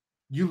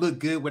you look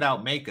good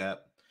without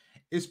makeup,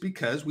 it's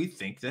because we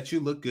think that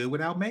you look good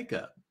without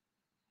makeup.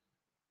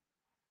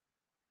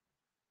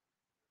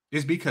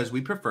 It's because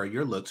we prefer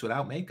your looks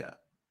without makeup.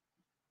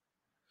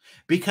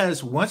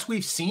 Because once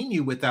we've seen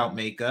you without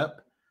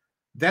makeup,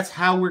 that's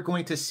how we're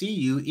going to see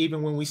you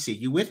even when we see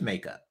you with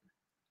makeup.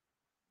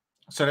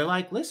 So they're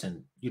like,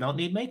 listen, you don't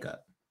need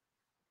makeup.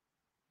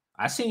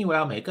 I seen you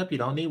without makeup. You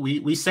don't need,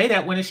 we say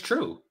that when it's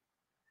true.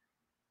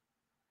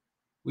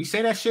 We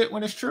say that shit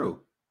when it's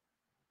true.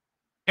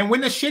 And when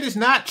the shit is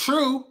not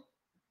true,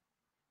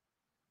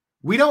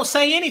 we don't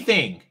say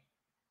anything.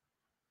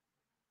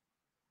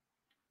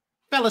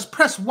 Fellas,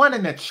 press 1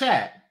 in the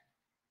chat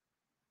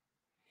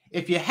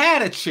if you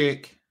had a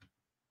chick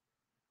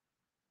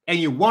and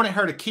you wanted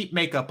her to keep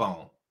makeup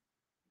on.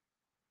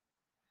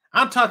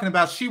 I'm talking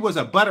about she was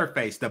a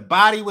butterface. The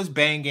body was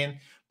banging,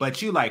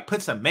 but you like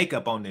put some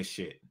makeup on this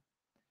shit.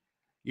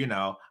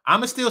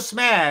 I'ma still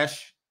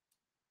smash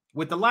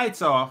with the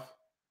lights off.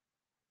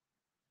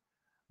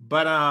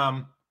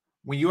 But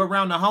when you're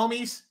around the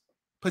homies,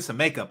 put some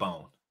makeup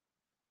on.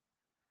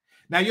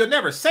 Now you'll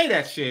never say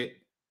that shit,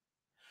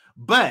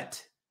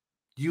 but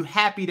you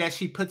happy that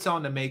she puts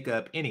on the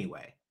makeup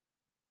anyway.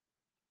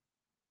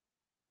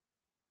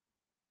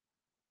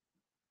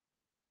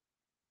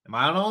 Am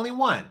I the only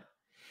one?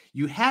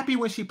 You happy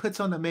when she puts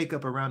on the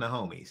makeup around the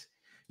homies.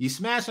 You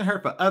smashing her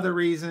for other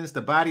reasons.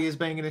 The body is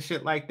banging and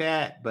shit like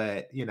that.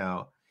 But,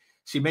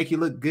 she make you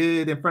look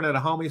good in front of the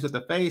homies with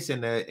the face.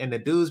 And the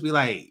dudes be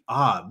like,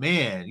 oh,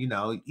 man,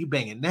 you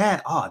banging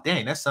that. Oh,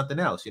 dang, that's something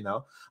else,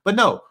 But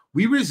no,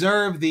 we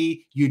reserve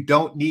the you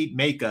don't need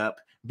makeup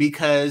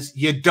because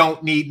you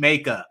don't need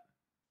makeup.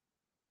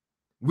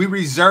 We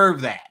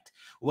reserve that.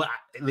 Well,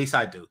 at least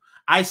I do.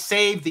 I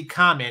save the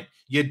comment,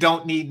 you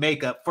don't need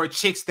makeup, for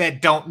chicks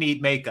that don't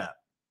need makeup.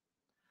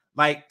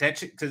 Like that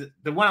chick, because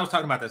the one I was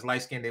talking about that's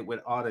light-skinned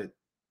with all the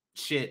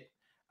shit,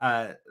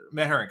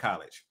 met her in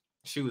college.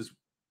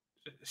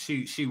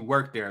 She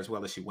worked there as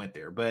well as she went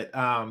there. But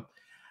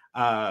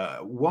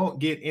won't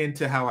get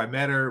into how I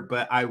met her,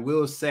 but I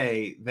will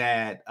say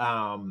that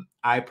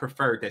I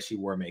preferred that she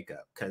wore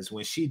makeup because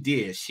when she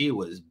did, she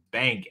was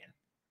banging.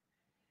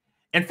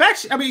 In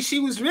fact, she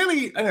was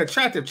really an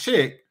attractive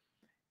chick.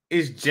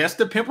 It's just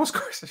the pimple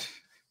scars.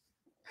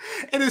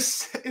 And it's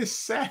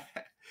sad.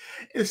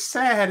 It's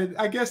sad.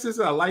 I guess it's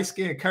a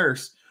light-skinned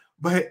curse,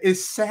 but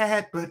it's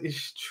sad, but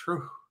it's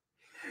true.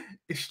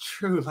 It's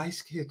true.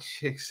 Light-skinned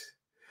chicks,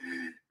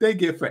 they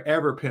get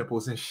forever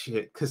pimples and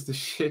shit because the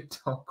shit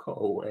don't go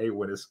away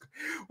when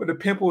the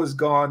pimple is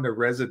gone, the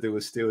residue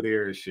is still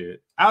there and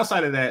shit.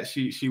 Outside of that,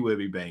 she would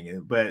be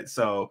banging. But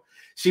so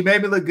she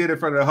made me look good in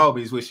front of the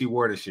homies when she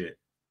wore the shit.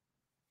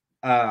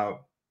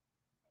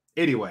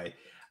 Anyway,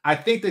 I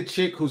think the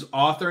chick who's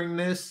authoring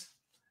this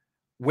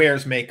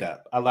wears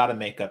makeup, a lot of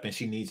makeup, and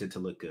she needs it to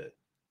look good.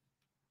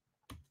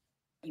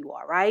 You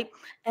are, right?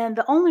 And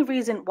the only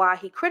reason why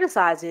he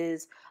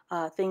criticizes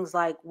things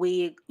like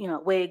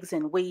wigs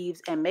and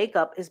weaves and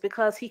makeup is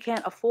because he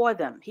can't afford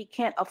them. He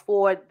can't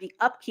afford the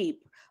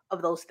upkeep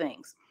of those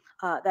things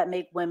that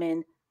make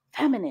women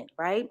feminine,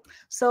 right?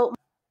 So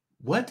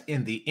what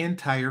in the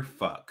entire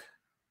fuck?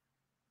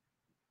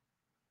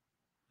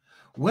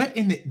 What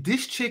in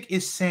this chick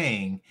is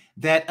saying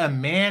that a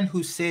man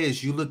who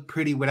says you look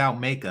pretty without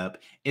makeup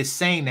is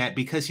saying that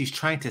because he's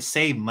trying to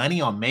save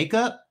money on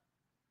makeup?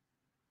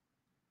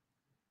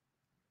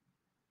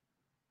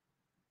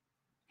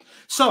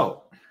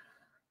 So,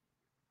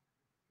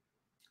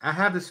 I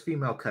have this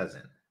female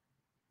cousin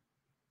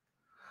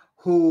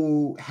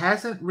who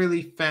hasn't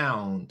really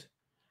found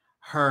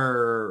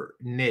her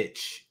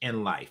niche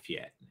in life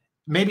yet.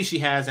 Maybe she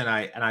has, and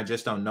I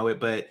just don't know it.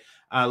 But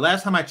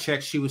last time I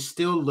checked, she was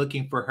still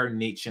looking for her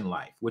niche in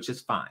life, which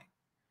is fine.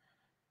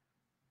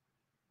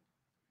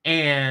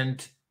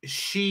 And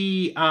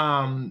she,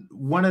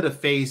 one of the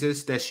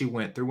phases that she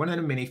went through, one of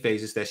the many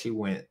phases that she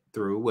went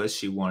through was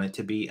she wanted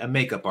to be a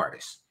makeup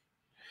artist.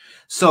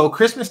 So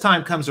Christmas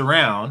time comes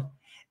around,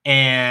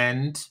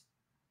 and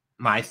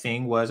my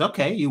thing was,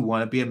 okay, you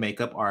want to be a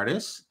makeup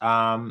artist.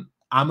 I'm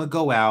gonna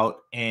go out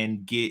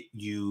and get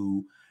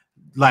you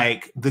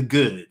like the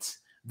goods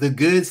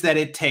that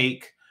it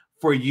take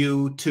for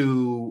you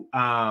to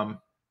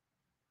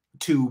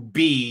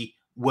be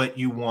what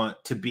you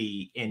want to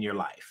be in your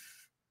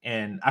life.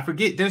 And I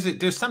forget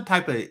there's some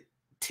type of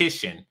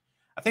titian.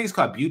 I think it's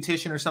called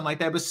beautician or something like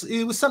that. But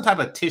it was some type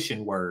of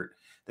titian word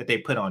that they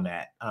put on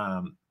that.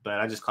 But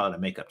I just call it a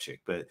makeup chick.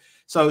 But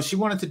so she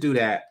wanted to do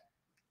that,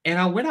 and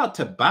I went out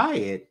to buy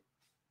it,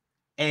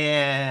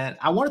 and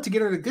I wanted to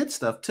get her the good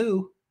stuff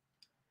too.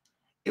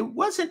 It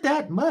wasn't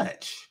that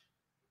much.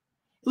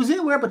 It was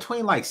anywhere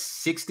between like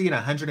 60 and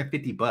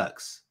 150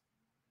 bucks.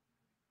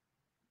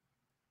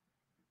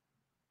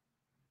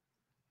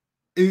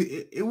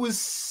 It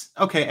was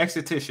okay,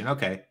 esthetician.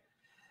 Okay.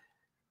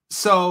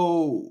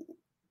 So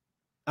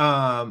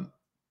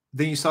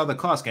then you saw the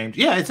cost games.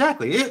 Yeah,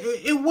 exactly.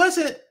 It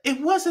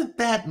wasn't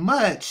that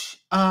much.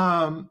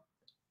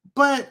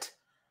 But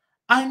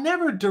I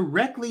never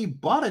directly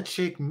bought a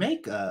chick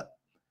makeup.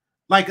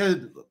 Like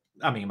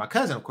I mean my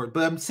cousin, of course,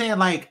 but I'm saying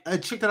like a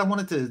chick that I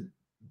wanted to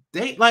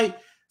date, like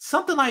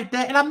something like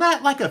that. And I'm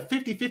not like a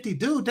 50-50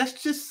 dude.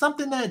 That's just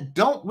something that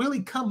don't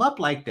really come up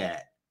like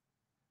that.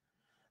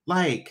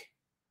 Like,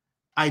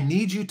 I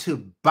need you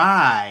to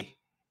buy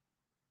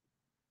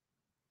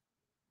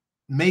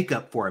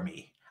makeup for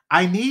me.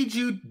 I need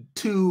you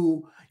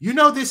to,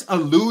 this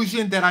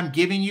illusion that I'm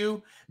giving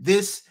you,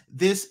 this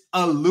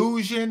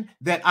illusion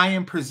that I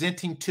am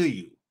presenting to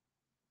you.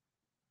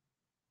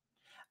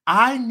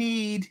 I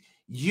need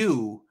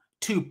you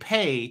to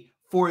pay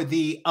for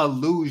the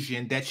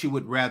illusion that you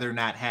would rather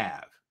not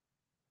have.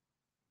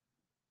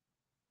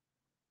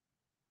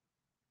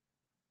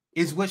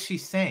 Is what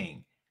she's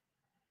saying.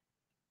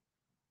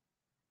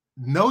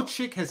 No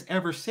chick has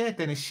ever said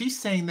that, and she's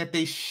saying that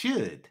they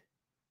should.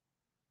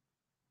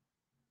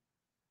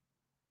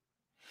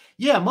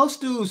 Yeah,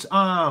 most dudes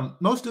aren't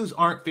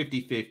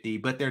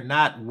 50-50, but they're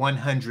not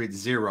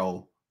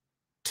 100-0-2.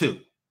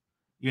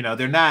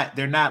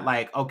 They're not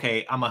like,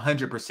 okay, I'm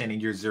 100%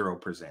 and you're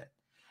 0%.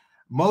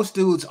 Most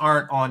dudes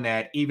aren't on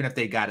that, even if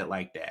they got it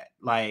like that.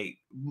 Like,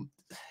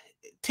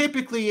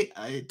 typically,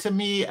 to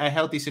me, a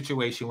healthy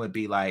situation would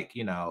be like,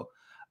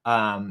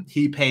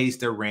 he pays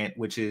the rent,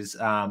 which is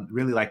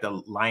really like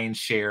the lion's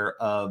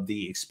share of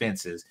the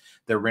expenses,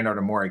 the rent or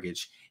the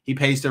mortgage. He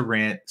pays the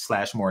rent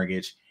slash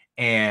mortgage,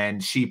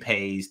 and she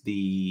pays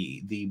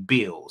the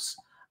bills,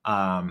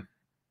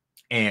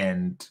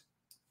 and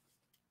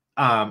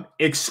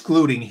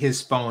excluding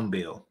his phone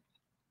bill.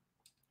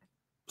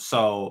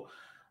 So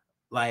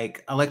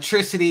like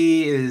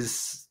electricity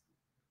is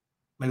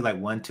maybe like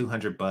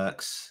 100-200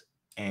 bucks,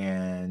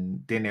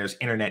 and then there's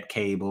internet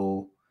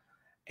cable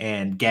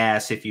and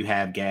gas if you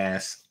have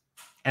gas,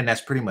 and that's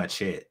pretty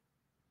much it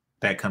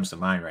that comes to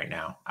mind right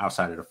now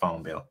outside of the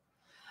phone bill.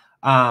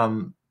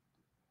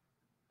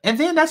 And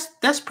then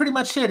that's pretty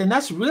much it, and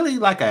that's really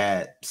like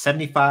a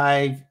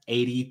 75,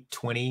 80,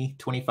 20,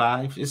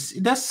 25.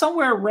 That's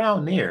somewhere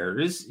around there,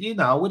 is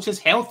which is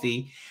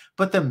healthy,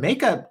 but the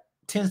makeup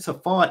tends to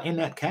fall in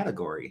that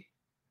category.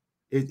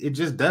 It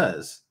just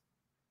does.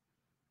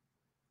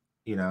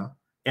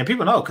 And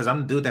people know, because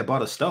I'm the dude that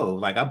bought a stove.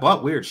 Like, I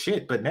bought weird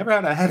shit, but never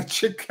had I had a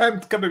chick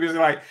come to me and be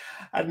like,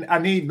 I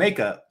need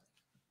makeup.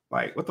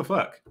 Like, what the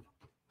fuck?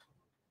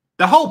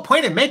 The whole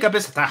point of makeup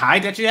is to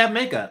hide that you have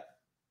makeup.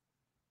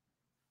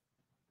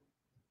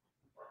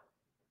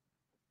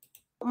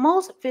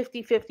 Most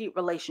 50-50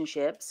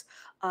 relationships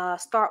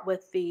start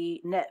with the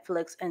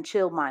Netflix and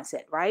chill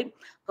mindset, right?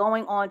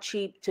 Going on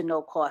cheap to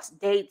no cost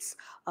dates,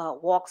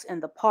 walks in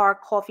the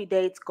park, coffee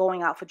dates,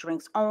 going out for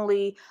drinks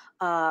only,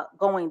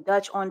 going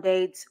Dutch on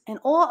dates, and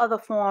all other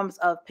forms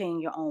of paying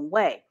your own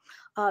way.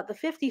 The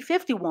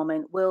 50-50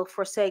 woman will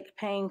forsake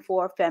paying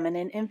for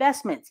feminine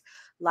investments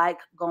like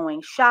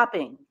going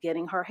shopping,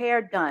 getting her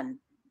hair done,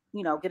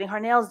 getting her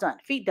nails done,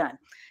 feet done,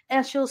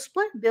 and she'll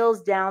split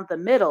bills down the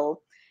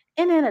middle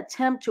in an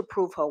attempt to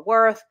prove her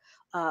worth,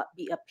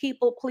 be a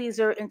people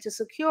pleaser, and to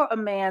secure a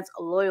man's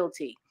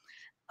loyalty.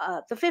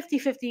 The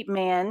 50-50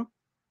 man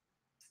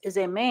is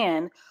a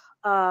man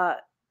uh,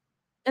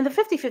 And the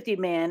 50-50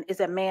 man is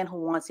a man who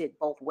wants it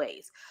both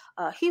ways.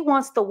 He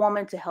wants the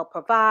woman to help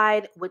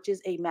provide, which is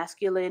a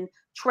masculine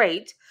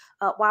trait,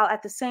 while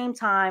at the same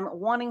time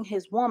wanting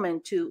his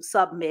woman to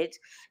submit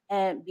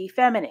and be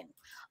feminine.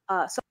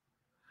 So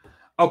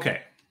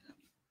Okay,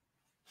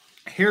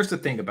 here's the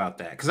thing about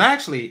that, because I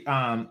actually,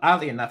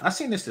 oddly enough, I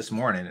seen this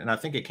morning, and I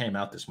think it came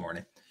out this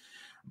morning.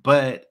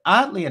 But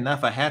oddly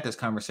enough, I had this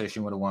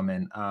conversation with a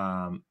woman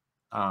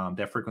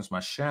that frequents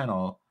my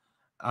channel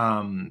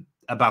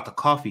about the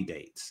coffee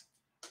dates,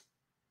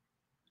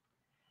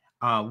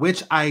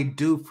 which I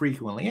do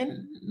frequently,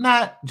 and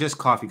not just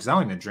coffee, because I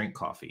don't even drink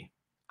coffee.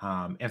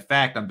 In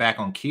fact, I'm back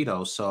on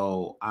keto,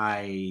 so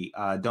I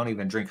don't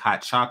even drink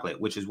hot chocolate,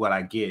 which is what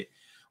I get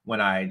when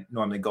I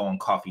normally go on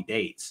coffee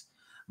dates.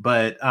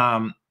 But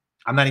I'm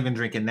not even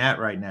drinking that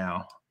right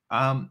now.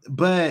 And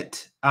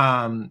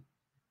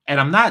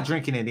I'm not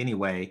drinking it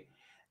anyway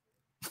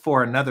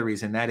for another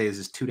reason. That is,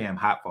 it's too damn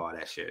hot for all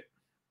that shit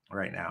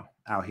right now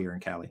out here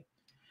in Cali.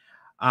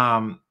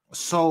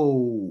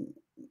 So,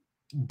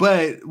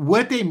 but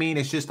what they mean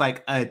is just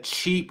like a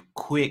cheap,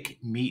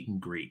 quick meet and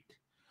greet,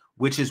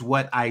 which is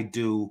what I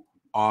do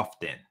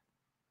often.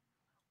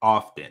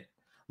 Often.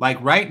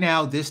 Like right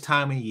now, this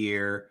time of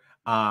year,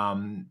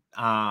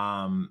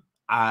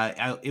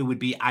 it would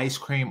be ice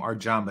cream or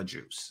Jamba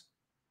Juice.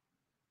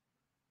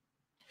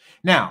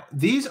 Now,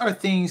 these are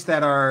things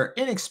that are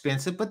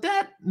inexpensive, but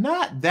that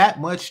not that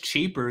much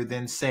cheaper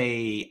than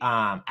say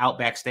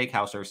Outback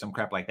Steakhouse or some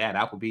crap like that,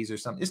 Applebee's or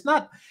something. It's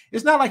not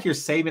like you're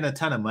saving a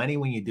ton of money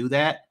when you do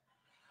that.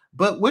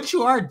 But what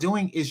you are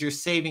doing is you're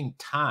saving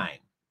time.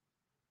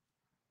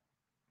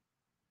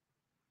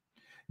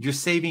 You're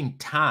saving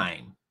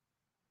time,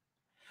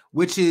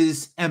 which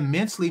is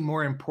immensely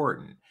more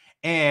important.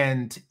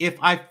 And if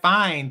I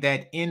find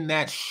that in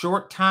that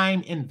short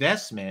time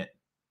investment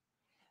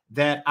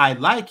that I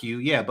like you,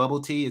 yeah,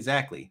 bubble tea,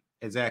 exactly,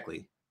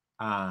 exactly.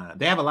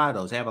 They have a lot of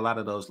those. They have a lot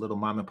of those little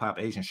mom and pop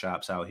Asian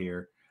shops out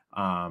here,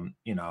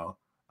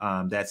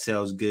 that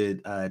sells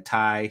good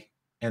Thai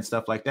and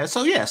stuff like that.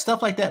 So yeah,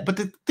 stuff like that. But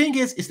the thing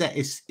is that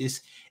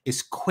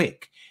it's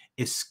quick.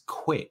 It's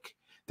quick.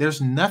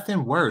 There's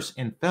nothing worse.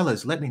 And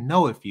fellas, let me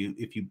know if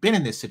you've been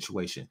in this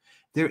situation.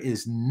 There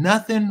is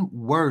nothing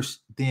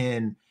worse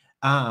than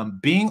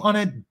being on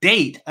a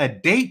date,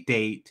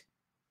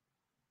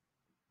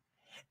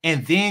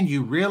 and then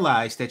you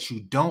realize that you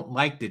don't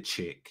like the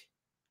chick,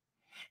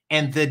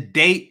 and the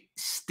date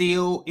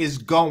still is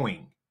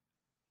going.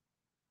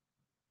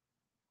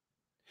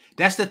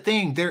 That's the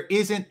thing. There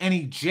isn't an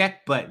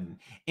eject button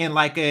in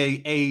like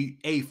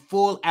a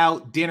full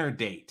out dinner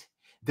date.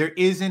 There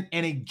isn't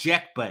an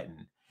eject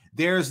button.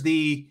 There's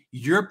the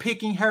you're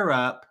picking her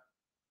up.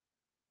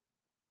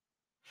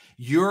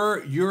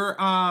 You're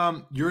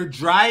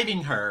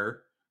driving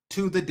her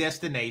to the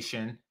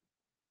destination,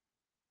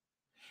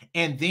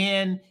 and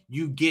then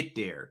you get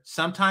there.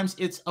 Sometimes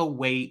it's a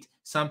wait.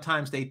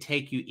 Sometimes they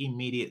take you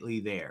immediately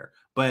there,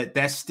 but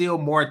that's still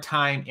more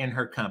time in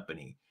her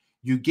company.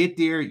 You get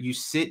there, you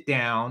sit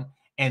down,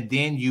 and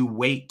then you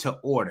wait to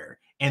order.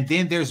 And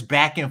then there's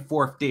back and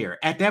forth there.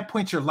 At that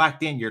point, you're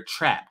locked in, you're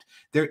trapped.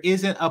 There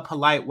isn't a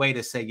polite way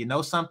to say, you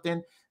know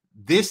something?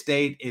 This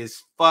date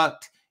is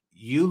fucked.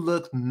 You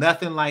look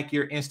nothing like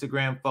your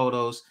Instagram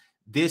photos.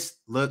 This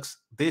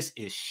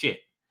is shit.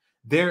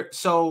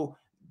 So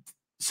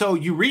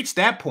you reach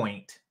that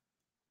point,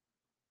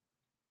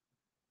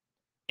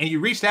 and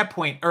you reach that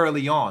point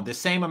early on. The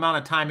same amount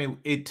of time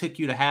it took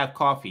you to have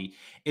coffee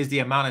is the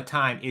amount of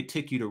time it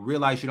took you to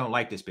realize you don't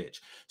like this bitch.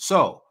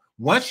 So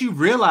once you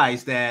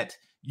realize that,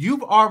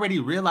 you've already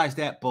realized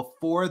that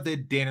before the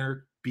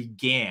dinner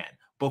began,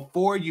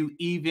 before you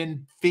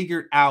even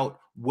figured out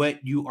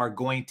what you are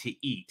going to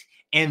eat.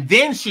 And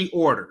then she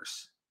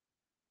orders.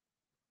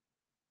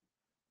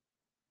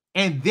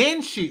 And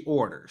then she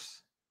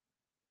orders.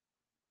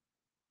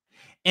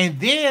 And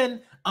then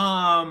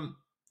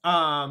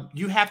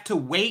you have to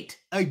wait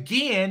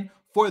again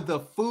for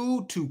the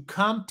food to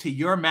come to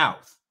your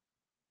mouth.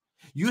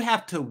 You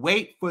have to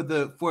wait for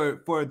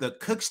the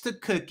cooks to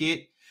cook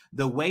it,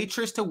 the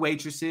waitress to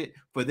waitress it,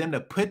 for them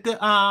to put the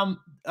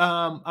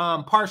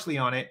parsley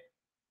on it.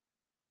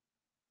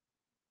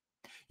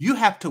 You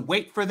have to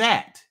wait for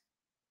that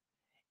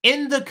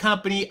in the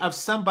company of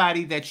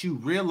somebody that you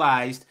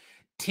realized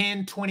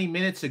 10, 20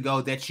 minutes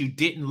ago that you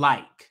didn't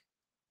like.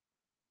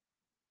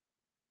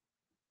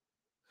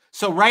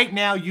 So right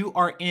now you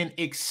are in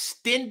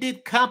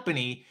extended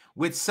company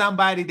with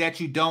somebody that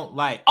you don't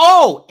like.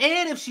 Oh,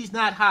 and if she's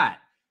not hot.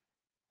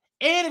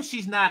 And if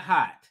she's not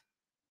hot.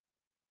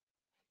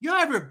 You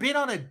ever been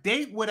on a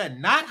date with a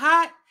not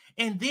hot,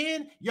 and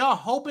then y'all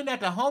hoping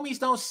that the homies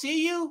don't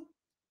see you?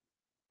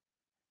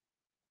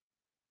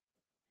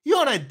 You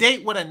on a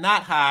date with a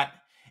not hot,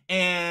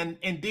 and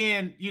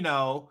then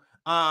the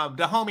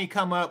homie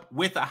come up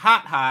with a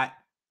hot,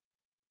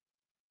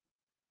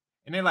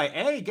 and they're like,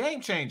 "Hey, game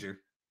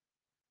changer.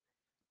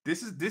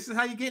 This is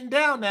how you getting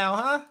down now,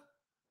 huh?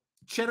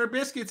 Cheddar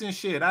biscuits and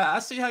shit. I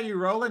see how you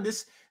rolling.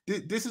 This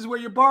is where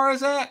your bar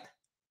is at,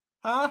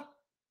 huh?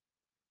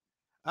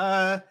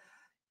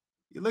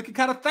 You're looking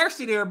kind of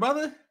thirsty there,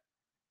 brother.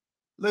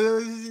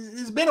 Look,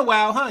 it's been a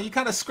while, huh? You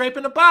kind of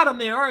scraping the bottom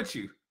there, aren't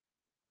you?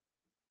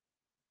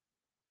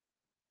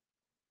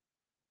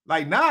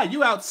 Like, nah,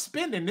 you out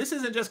spending. This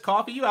isn't just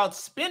coffee. You out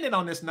spending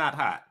on this not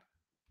hot.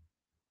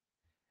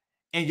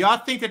 And y'all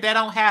think that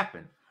don't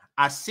happen.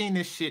 I seen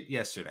this shit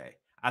yesterday.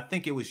 I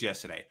think it was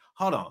yesterday.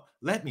 Hold on.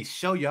 Let me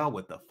show y'all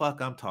what the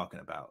fuck I'm talking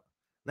about.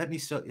 Let me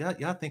show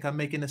y'all think I'm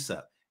making this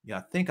up.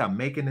 Y'all think I'm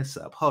making this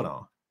up. Hold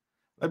on.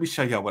 Let me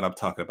show y'all what I'm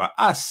talking about.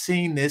 I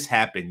seen this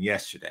happen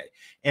yesterday.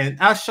 And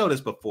I showed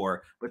this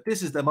before, but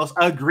this is the most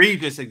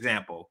egregious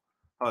example.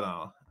 Hold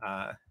on.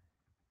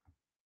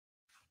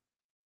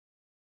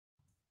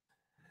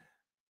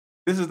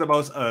 This is the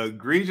most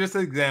egregious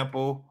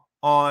example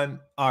on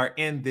or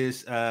in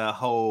this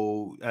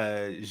whole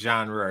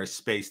genre or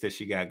space that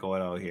she got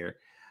going on here.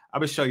 I'm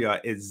gonna show y'all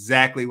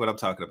exactly what I'm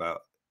talking about.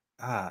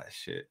 Ah,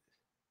 shit.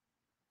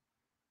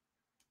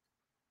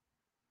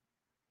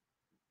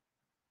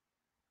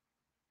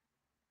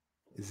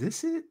 Is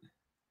this it?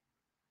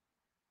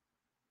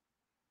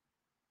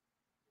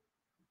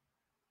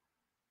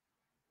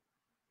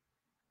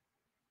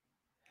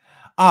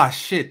 Ah,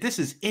 shit. This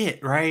is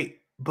it, right?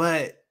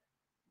 But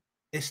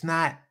it's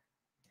not.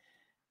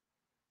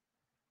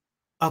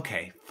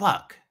 Okay,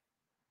 fuck.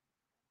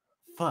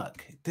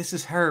 Fuck. This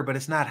is her, but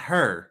it's not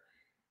her.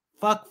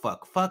 Fuck,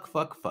 fuck, fuck,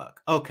 fuck,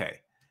 fuck. Okay.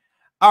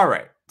 All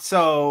right.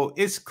 So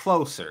it's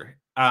closer.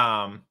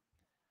 But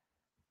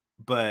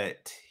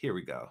here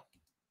we go.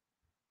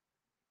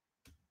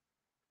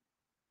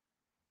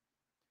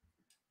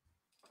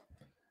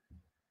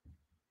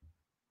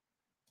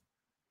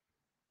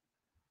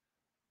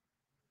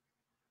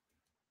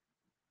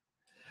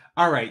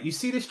 All right. You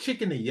see this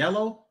chick in the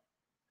yellow?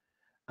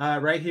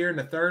 Right here in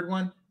the third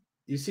one.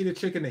 You see the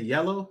chick in the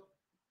yellow?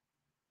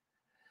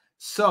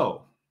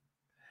 So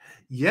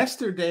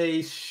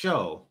yesterday's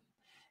show,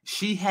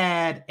 she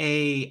had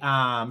a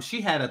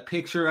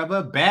picture of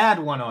a bad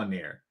one on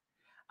there.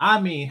 I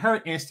mean,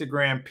 her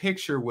Instagram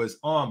picture was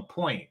on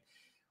point.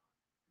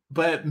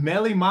 But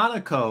Melly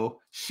Monaco,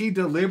 she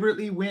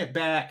deliberately went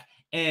back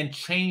and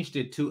changed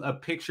it to a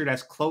picture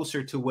that's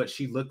closer to what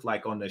she looked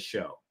like on the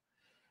show.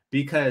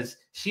 Because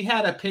she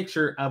had a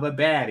picture of a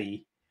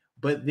baddie,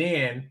 but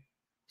then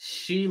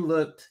she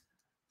looked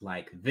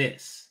like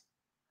this.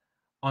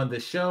 On the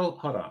show,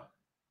 hold on.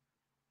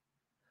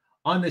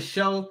 On the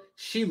show,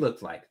 she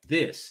looked like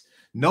this.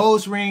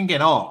 Nose ring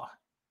and all.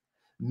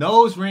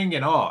 Nose ring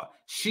and all.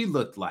 She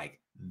looked like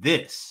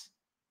this.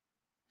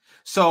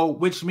 So,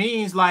 which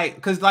means like,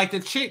 because like the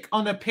chick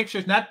on the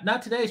pictures,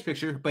 not today's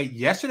picture, but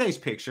yesterday's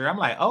picture, I'm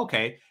like,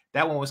 okay,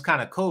 that one was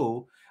kind of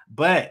cool.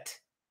 But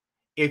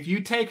if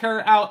you take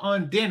her out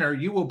on dinner,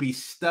 you will be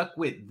stuck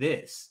with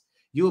this.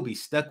 You will be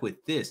stuck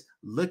with this.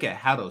 Look at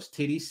how those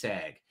titties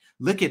sag.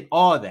 Look at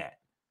all that.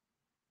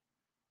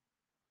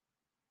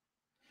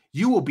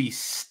 You will be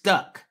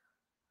stuck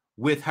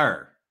with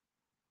her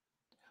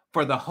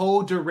for the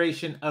whole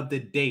duration of the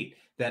date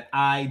that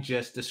I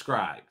just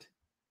described.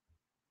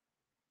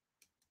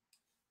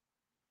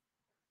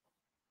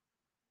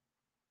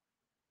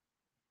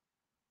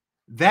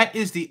 That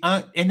is the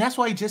and that's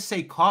why you just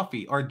say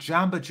coffee or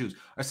Jamba Juice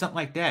or something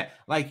like that.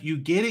 Like you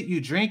get it, you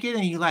drink it,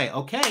 and you're like,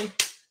 okay,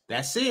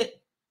 that's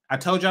it. I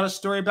told y'all a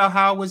story about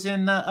how I was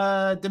in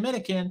the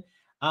Dominican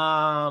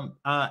at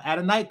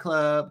a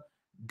nightclub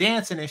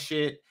dancing and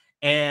shit.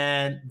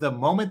 And the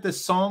moment the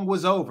song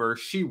was over,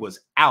 she was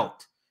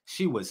out.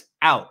 She was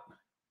out.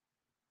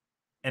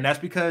 And that's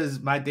because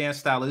my dance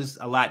style is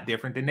a lot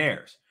different than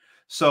theirs.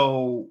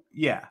 So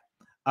yeah.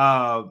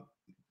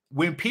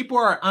 When people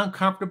are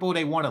uncomfortable,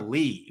 they want to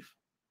leave.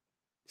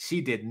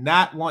 She did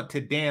not want to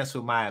dance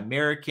with my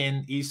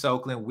American East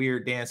Oakland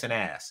weird dancing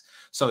ass.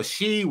 So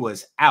she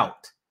was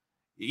out.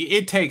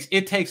 It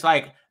takes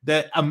like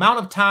the amount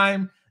of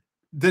time,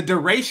 the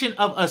duration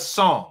of a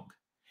song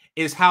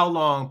is how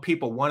long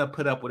people want to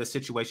put up with a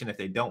situation that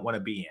they don't want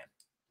to be in.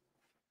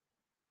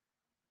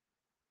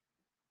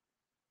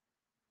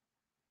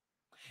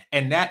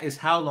 And that is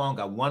how long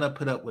I want to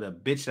put up with a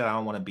bitch that I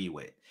don't want to be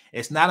with.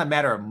 It's not a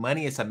matter of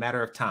money, it's a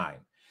matter of time.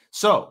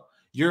 So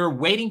you're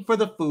waiting for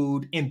the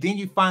food, and then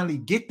you finally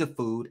get the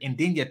food, and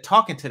then you're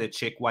talking to the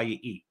chick while you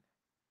eat.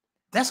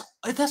 That's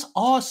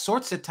all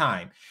sorts of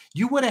time.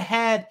 You would have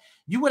had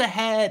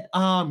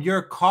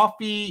your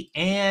coffee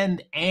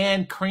and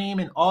cream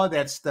and all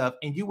that stuff,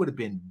 and you would have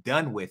been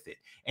done with it.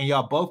 And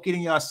y'all both get in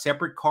y'all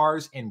separate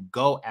cars and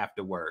go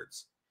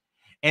afterwards.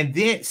 And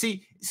then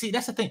see,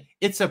 that's the thing.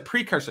 It's a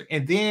precursor.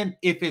 And then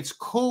if it's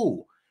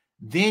cool,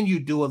 then you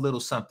do a little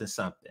something.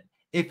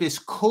 If it's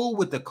cool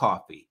with the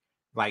coffee,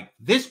 like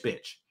this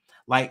bitch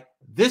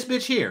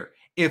here.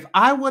 If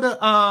I would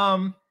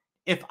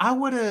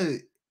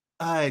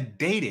have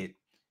dated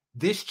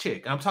this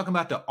chick, I'm talking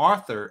about the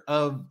author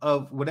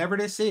of whatever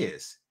this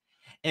is,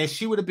 and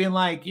she would have been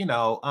like,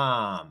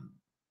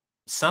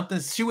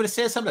 something, she would have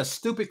said some of the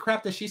stupid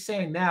crap that she's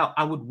saying now,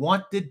 I would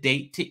want the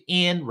date to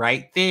end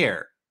right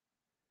there.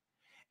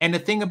 And the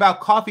thing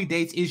about coffee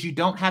dates is you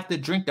don't have to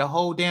drink the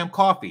whole damn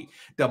coffee.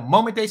 The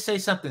moment they say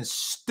something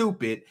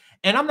stupid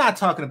And I'm not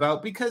talking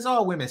about because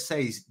all women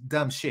say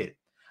dumb shit.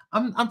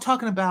 I'm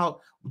talking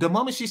about the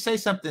moment she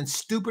says something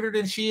stupider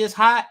than she is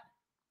hot,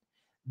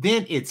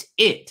 then it's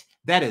it.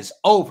 That is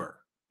over.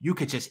 You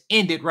could just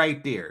end it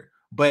right there.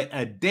 But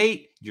a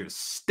date, you're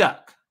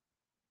stuck.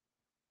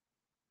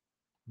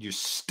 You're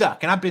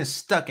stuck. And I've been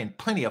stuck in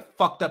plenty of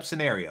fucked up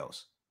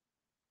scenarios.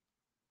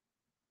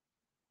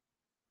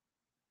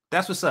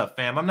 That's what's up,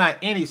 fam. I'm not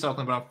in East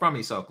Oakland, but I'm from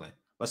East Oakland.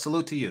 But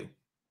salute to you.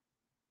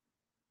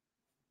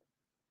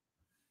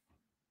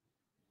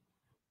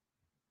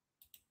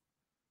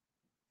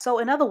 So,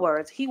 in other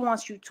words, he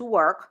wants you to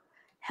work,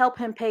 help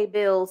him pay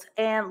bills,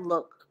 and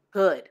look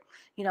good.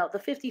 You know, the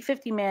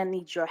 50-50 man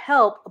needs your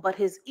help, but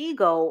his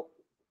ego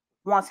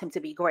wants him to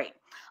be great.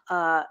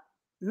 Uh,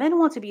 Men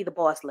want to be the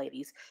boss,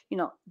 ladies. You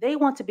know, they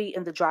want to be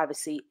in the driver's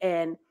seat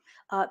and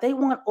they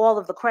want all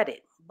of the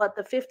credit. But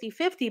the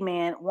 50-50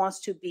 man wants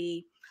to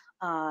be,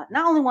 not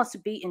only wants to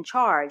be in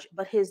charge,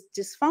 but his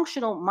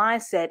dysfunctional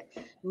mindset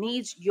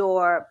needs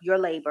your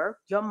labor,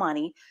 your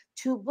money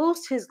to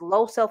boost his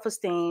low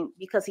self-esteem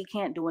because he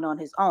can't do it on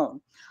his own.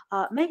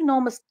 Make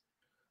no mistake.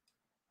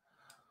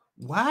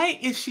 Why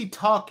is she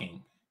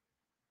talking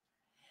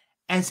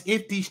as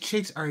if these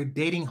chicks are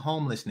dating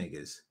homeless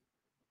niggas?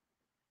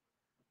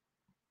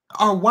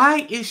 Or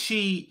why is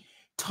she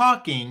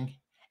talking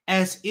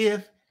as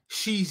if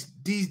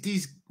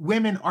these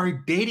women are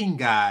dating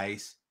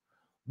guys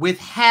with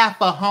half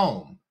a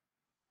home?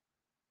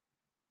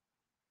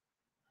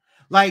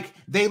 Like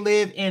they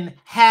live in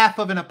half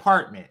of an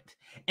apartment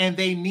and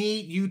they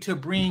need you to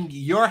bring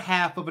your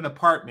half of an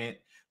apartment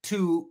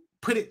to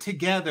put it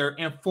together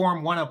and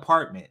form one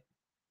apartment.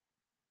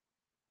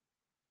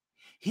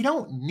 He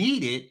don't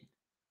need it,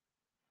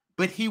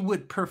 but he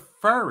would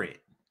prefer it.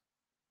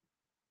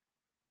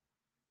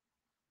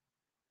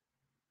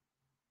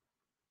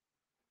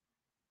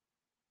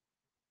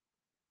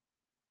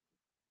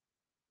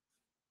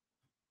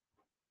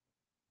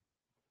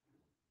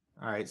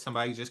 All right,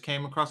 somebody just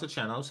came across the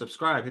channel.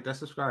 Subscribe. Hit that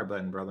subscribe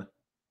button, brother.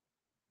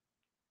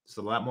 There's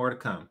a lot more to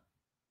come.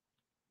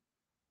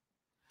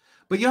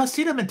 But y'all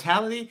see the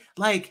mentality?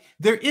 Like,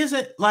 there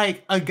isn't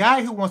like a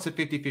guy who wants a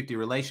 50-50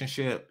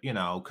 relationship, you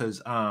know,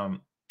 because I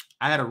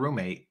had a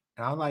roommate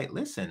and I was like,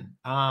 listen,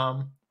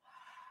 when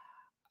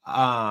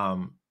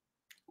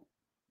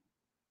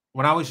I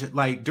was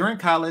like during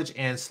college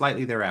and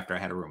slightly thereafter, I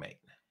had a roommate.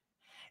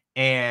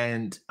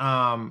 And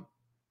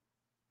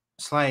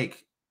it's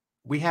like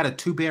we had a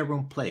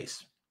 2-bedroom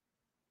place.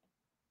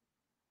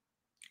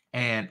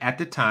 And at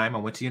the time, I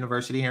went to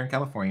university here in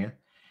California.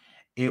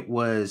 It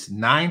was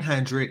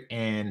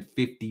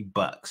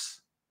 $950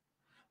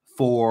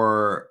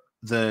 for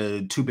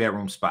the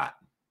 2-bedroom spot.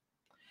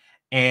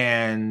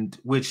 And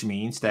which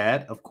means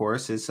that, of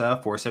course, it's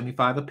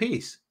 $475 a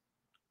piece.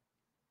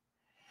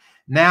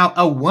 Now,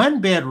 a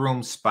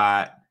 1-bedroom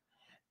spot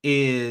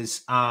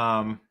is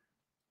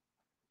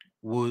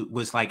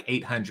was like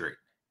 $800.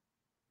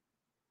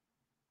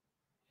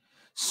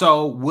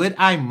 So would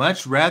I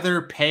much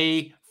rather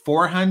pay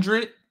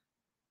 $400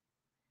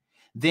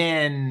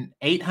 than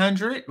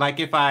 $800? Like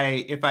if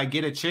I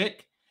get a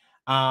chick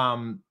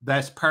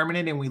that's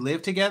permanent and we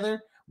live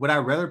together, would I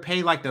rather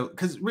pay like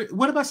because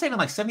what am I saving,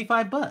 like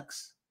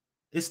 $75?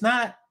 It's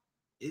not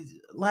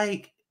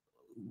like,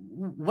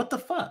 what the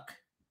fuck?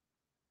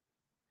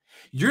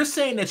 You're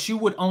saying that you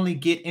would only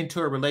get into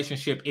a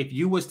relationship if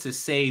you was to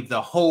save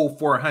the whole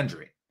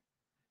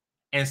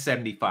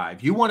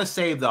 475. You want to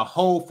save the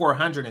whole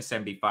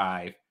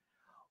 475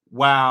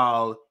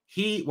 while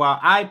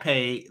I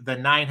pay the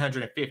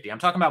 950. I'm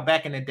talking about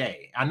back in the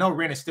day. I know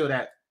rent is still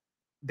that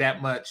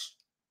much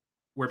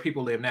where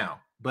people live now,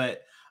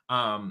 but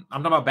I'm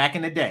talking about back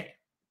in the day.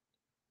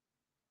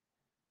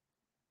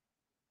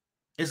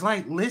 It's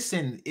like,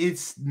 listen,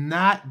 it's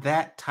not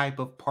that type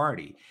of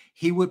party.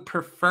 He would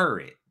prefer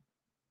it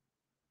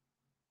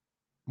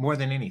more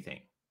than anything.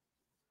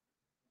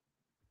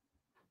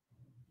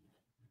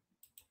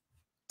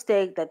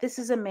 That this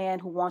is a man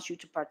who wants you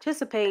to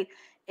participate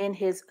in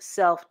his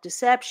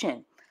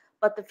self-deception.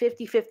 But the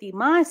 50-50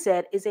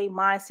 mindset is a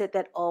mindset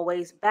that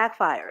always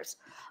backfires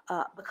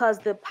because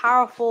the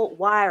powerful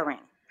wiring,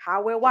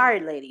 how we're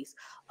wired, ladies,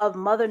 of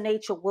Mother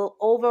Nature will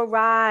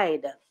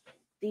override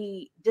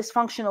the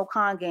dysfunctional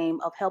con game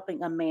of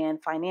helping a man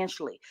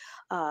financially.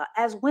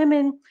 As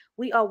women,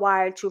 we are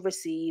wired to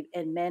receive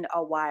and men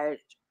are wired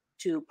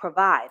to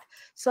provide.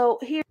 So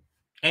here,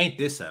 ain't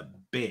this a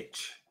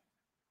bitch?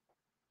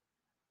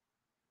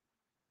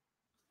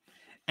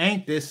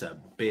 Ain't this a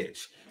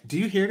bitch? Do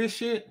you hear this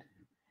shit?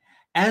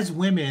 As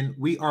women,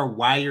 we are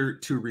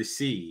wired to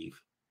receive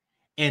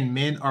and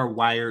men are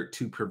wired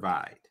to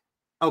provide.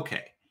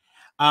 Okay.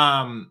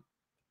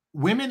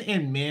 Women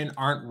and men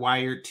aren't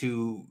wired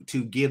to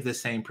give the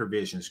same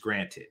provisions,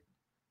 granted.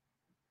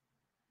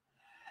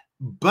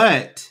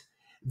 But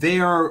they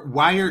are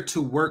wired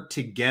to work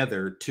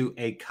together to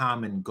a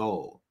common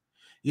goal.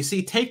 You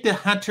see, take the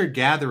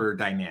hunter-gatherer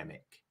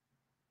dynamic.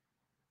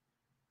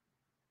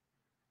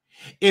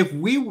 If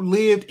we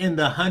lived in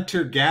the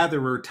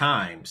hunter-gatherer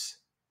times,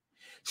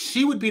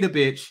 she would be the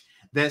bitch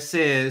that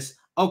says,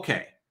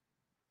 okay,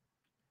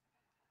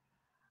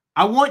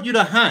 I want you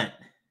to hunt,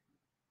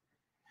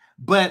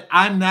 but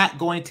I'm not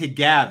going to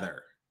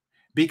gather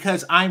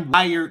because I'm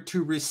wired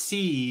to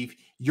receive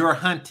your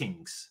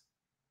huntings.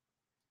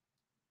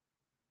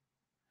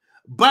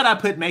 But I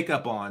put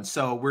makeup on,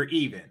 so we're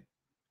even.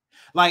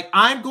 Like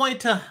I'm going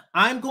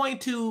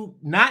to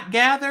not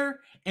gather,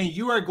 and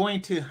you are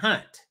going to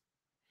hunt.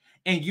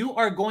 And you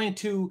are going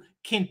to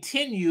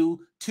continue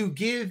to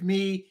give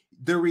me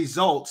the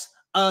results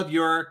of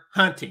your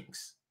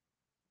huntings.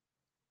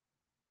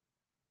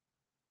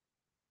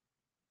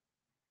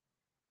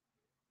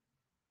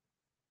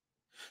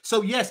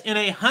 So yes, in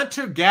a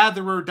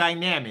hunter-gatherer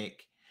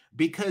dynamic,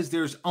 because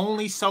there's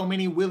only so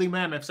many woolly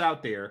mammoths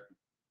out there.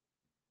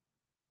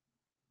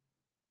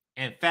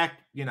 In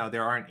fact,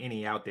 there aren't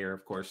any out there,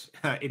 of course,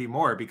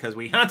 anymore because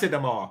we hunted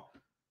them all.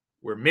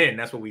 We're men.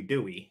 That's what we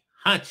do. We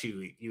hunt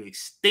you. You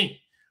extinct.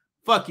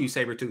 Fuck you,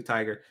 saber-tooth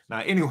tiger. Now,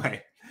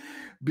 anyway,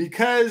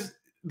 because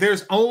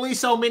there's only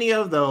so many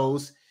of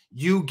those,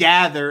 you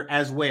gather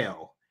as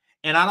well.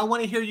 And I don't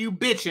want to hear you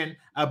bitching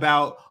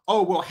about,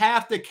 oh, well,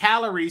 half the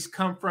calories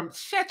come from,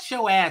 shut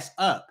your ass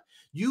up.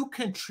 You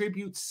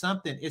contribute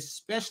something,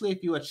 especially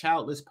if you're a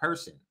childless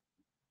person.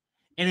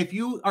 And if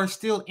you are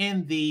still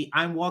in the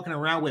I'm walking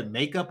around with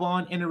makeup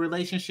on in a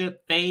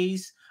relationship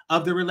phase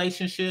of the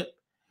relationship,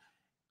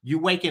 you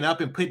waking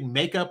up and putting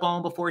makeup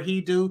on before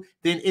he do,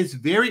 then it's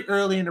very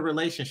early in the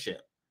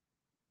relationship.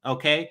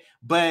 Okay,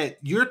 but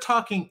you're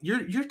talking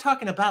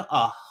about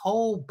a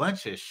whole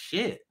bunch of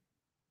shit.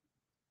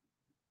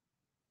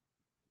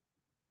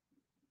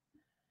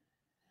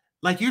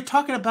 Like you're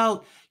talking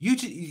about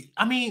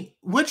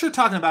what you're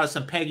talking about is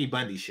some Peggy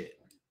Bundy shit.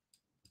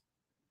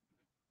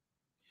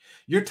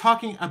 You're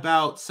talking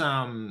about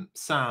some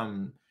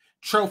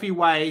trophy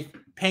wife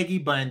Peggy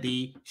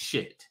Bundy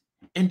shit.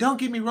 And don't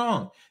get me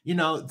wrong,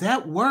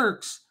 that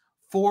works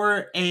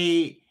for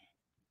the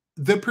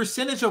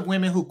percentage of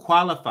women who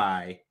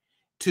qualify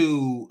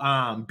to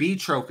be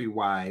trophy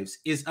wives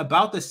is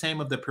about the same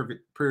of the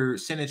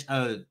percentage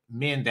of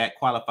men that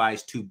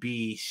qualifies to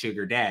be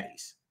sugar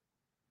daddies.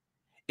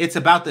 It's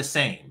about the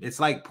same. It's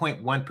like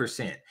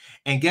 0.1%.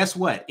 And guess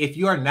what? If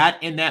you are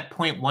not in that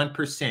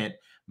 0.1%,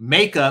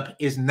 makeup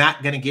is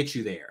not going to get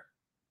you there.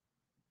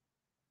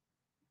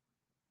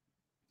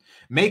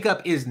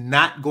 Makeup is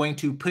not going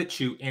to put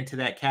you into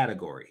that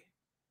category.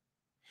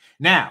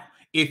 Now,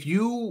 if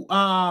you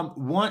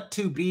want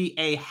to be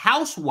a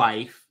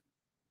housewife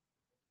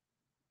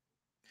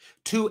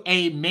to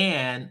a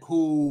man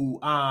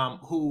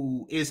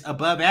who is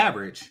above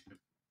average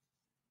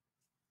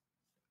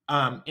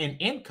in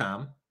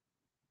income,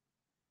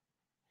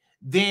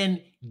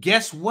 then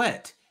guess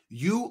what?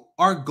 You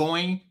are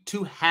going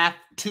to have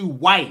to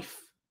wife.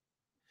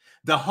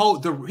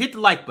 Hit the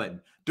like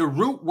button. The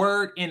root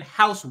word in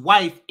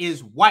housewife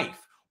is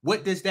wife.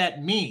 What does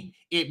that mean?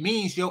 It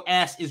means your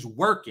ass is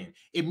working.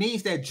 It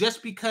means that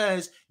just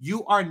because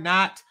you are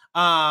not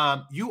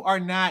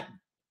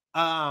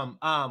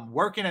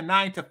working a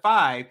 9 to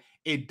 5,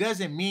 it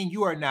doesn't mean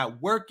you are not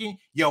working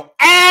your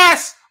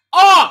ass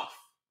off.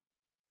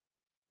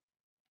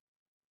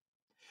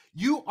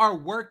 You are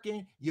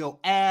working your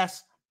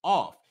ass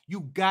off.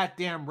 You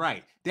goddamn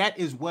right. That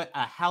is what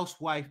a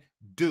housewife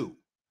do.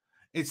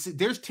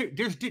 There's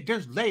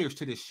layers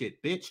to this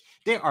shit, bitch.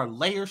 There are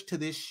layers to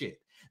this shit.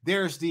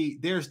 There's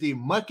the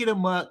muck it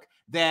amuck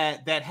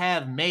that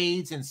have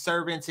maids and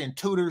servants and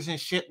tutors and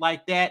shit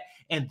like that.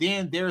 And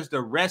then there's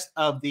the rest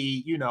of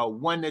the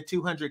 1 to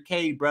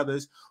 200K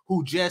brothers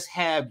who just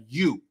have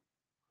you.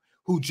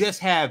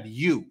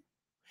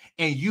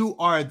 And you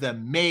are the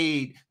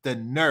maid, the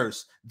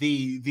nurse,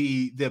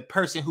 the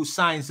person who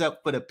signs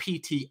up for the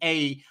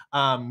PTA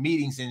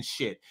meetings and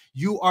shit.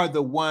 You are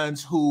the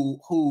ones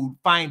who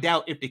find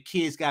out if the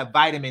kids got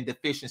vitamin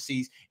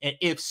deficiencies, and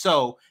if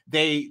so,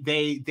 they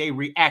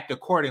react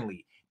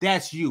accordingly.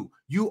 That's you.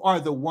 You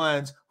are the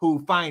ones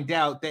who find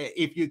out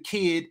that if your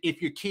kid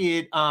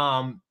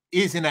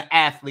isn't an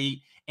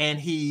athlete and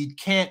he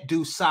can't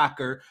do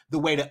soccer the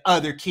way the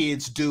other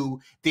kids do,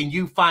 then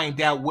you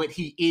find out what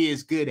he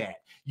is good at.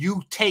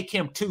 You take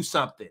him to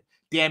something.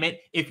 Damn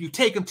it. If you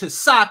take him to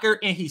soccer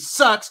and he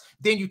sucks,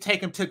 then you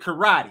take him to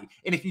karate.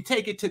 And if you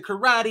take it to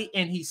karate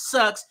and he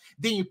sucks,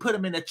 then you put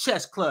him in a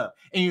chess club.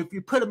 And if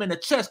you put him in a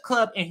chess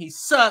club and he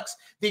sucks,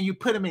 then you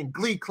put him in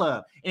glee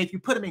club. And if you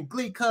put him in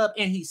glee club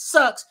and he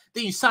sucks,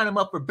 then you sign him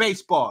up for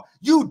baseball.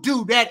 You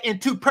do that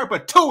into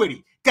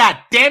perpetuity. God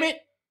damn it.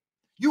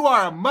 You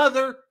are a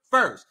mother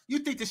first. You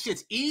think this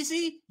shit's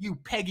easy? You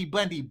Peggy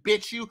Bundy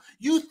bitch,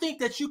 you think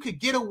that you could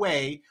get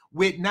away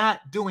with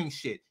not doing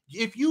shit.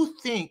 If you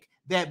think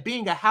that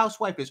being a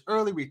housewife is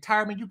early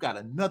retirement, you got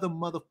another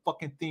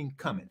motherfucking thing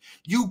coming.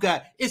 You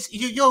got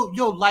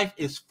your life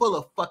is full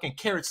of fucking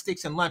carrot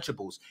sticks and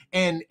Lunchables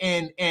and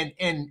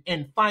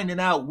finding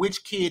out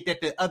which kid that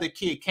the other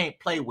kid can't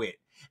play with.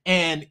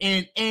 And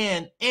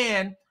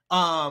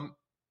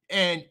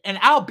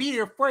I'll be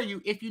there for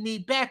you if you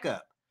need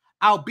backup.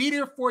 I'll be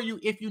there for you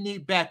if you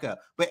need backup.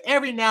 But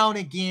every now and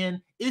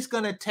again,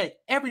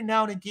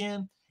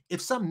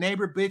 if some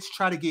neighbor bitch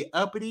try to get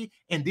uppity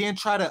and then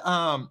try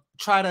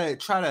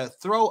to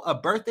throw a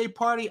birthday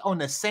party on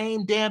the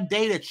same damn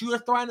day that you are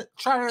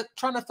trying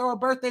to throw a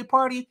birthday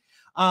party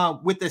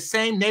with the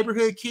same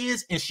neighborhood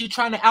kids, and she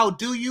trying to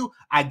outdo you,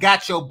 I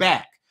got your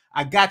back.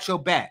 I got your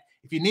back.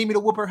 If you need me to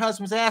whoop her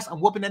husband's ass,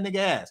 I'm whooping that nigga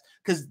ass.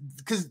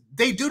 Because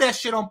they do that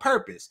shit on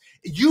purpose.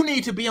 You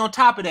need to be on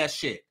top of that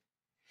shit.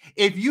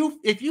 If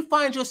you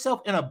find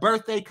yourself in a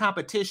birthday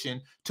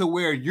competition to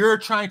where you're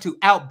trying to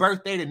out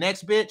birthday the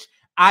next bitch,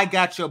 I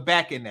got your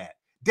back in that.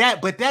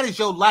 But that is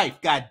your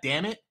life, god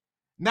damn it.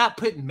 Not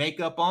putting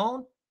makeup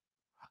on.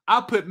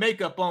 I'll put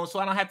makeup on so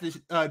I don't have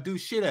to do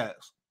shit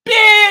else.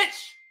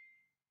 Bitch!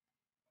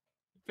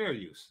 Fair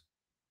use.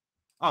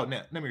 Oh,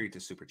 no, let me read the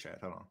super chat.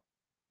 Hold on.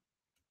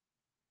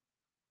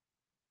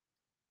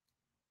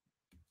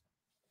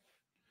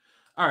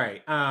 All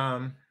right.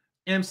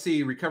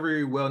 MC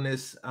Recovery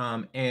Wellness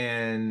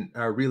and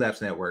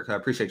Relapse Network. I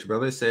appreciate you,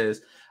 brother. It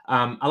says,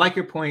 I like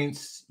your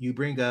points you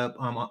bring up.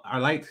 I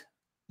like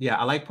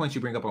points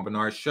you bring up on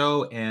Bernard's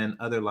show and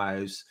other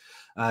lives.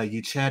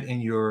 You chat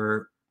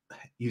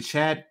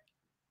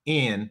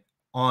in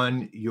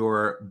on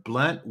your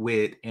blunt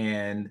wit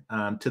and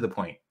to the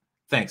point.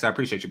 Thanks. I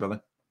appreciate you,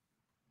 brother.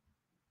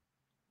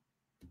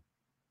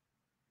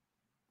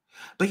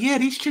 But yeah,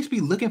 these chicks be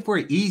looking for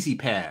an easy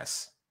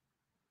pass.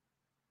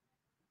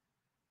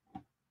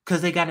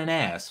 Because they got an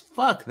ass.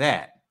 Fuck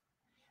that.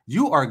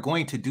 You are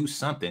going to do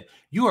something.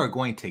 You are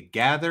going to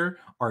gather,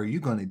 or you're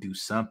going to do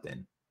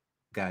something.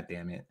 God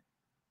damn it.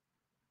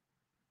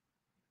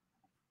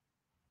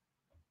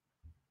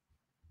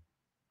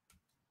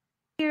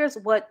 Here's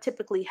what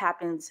typically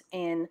happens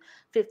in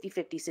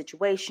 50-50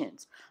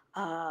 situations.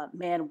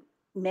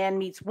 Man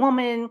meets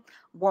woman.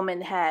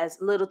 Woman has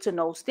little to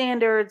no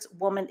standards.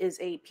 Woman is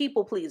a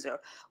people pleaser.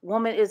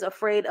 Woman is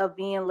afraid of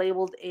being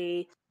labeled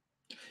a...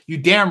 You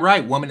damn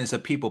right, woman is a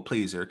people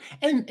pleaser.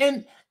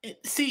 And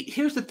see,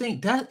 here's the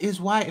thing. That is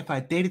why if I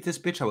dated this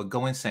bitch, I would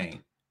go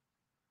insane.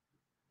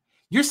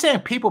 You're saying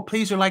people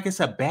pleaser like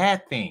it's a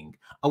bad thing.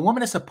 A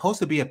woman is supposed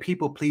to be a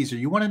people pleaser.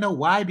 You want to know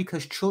why?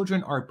 Because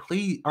children are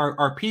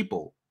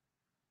people.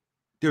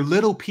 They're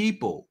little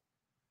people.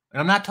 And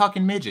I'm not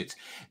talking midgets.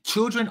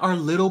 Children are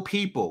little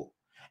people,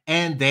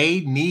 and they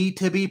need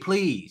to be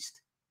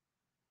pleased.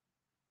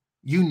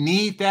 You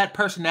need that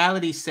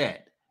personality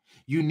set.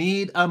 You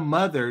need a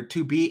mother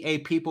to be a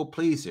people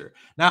pleaser.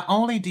 Not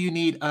only do you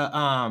need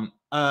a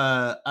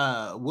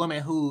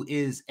woman who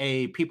is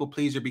a people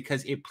pleaser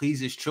because it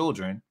pleases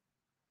children.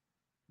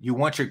 You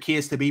want your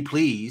kids to be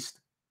pleased.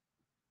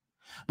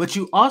 But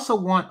you also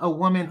want a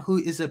woman who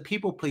is a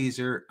people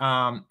pleaser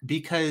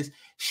because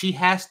she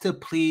has to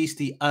please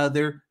the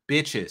other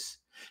bitches.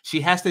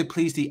 She has to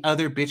please the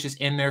other bitches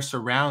in their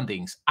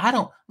surroundings.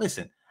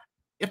 Listen,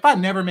 if I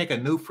never make a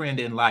new friend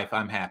in life,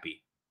 I'm happy.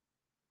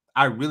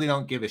 I really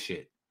don't give a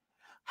shit.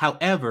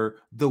 However,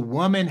 the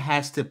woman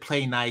has to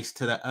play nice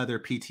to the other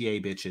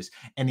PTA bitches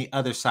and the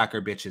other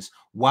soccer bitches.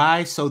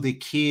 Why? So the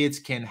kids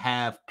can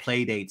have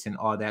play dates and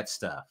all that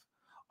stuff.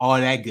 All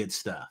that good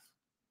stuff.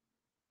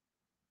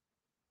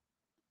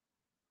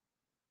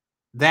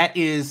 That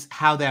is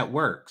how that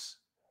works.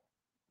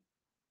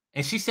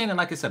 And she's saying it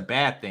like it's a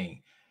bad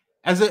thing.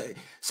 And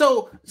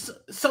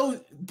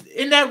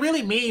that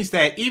really means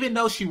that even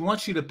though she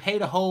wants you to pay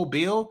the whole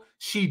bill,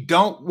 she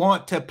don't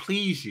want to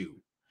please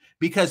you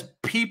because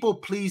people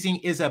pleasing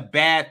is a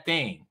bad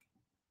thing.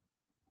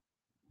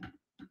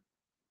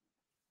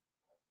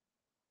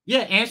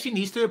 Yeah, and she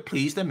needs to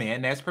please the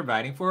man that's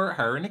providing for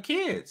her and the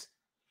kids.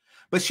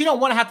 But she don't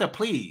want to have to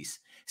please.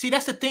 See,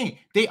 that's the thing.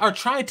 They are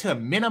trying to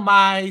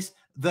minimize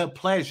the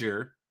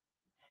pleasure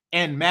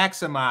and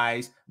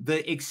maximize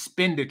the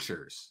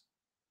expenditures.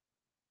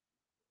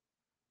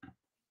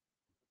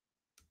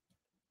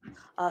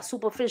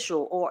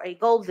 Superficial or a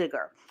gold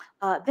digger.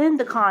 Then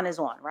the con is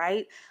on,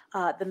 right?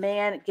 The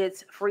man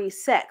gets free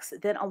sex.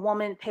 Then a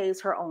woman pays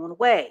her own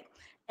way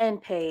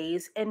and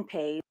pays and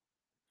pays.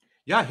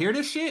 Y'all hear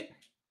this shit?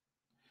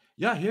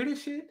 Y'all hear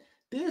this shit?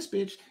 This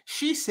bitch,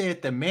 she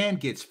said the man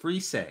gets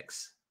free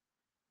sex.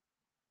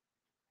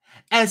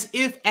 As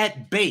if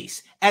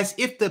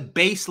the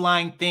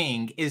baseline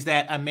thing is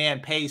that a man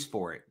pays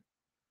for it.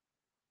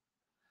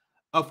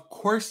 Of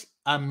course,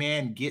 a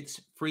man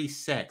gets free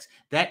sex.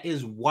 That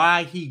is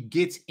why he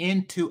gets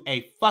into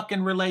a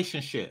fucking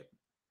relationship.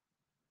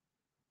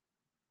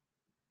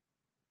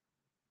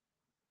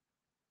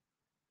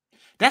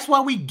 That's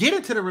why we get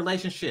into the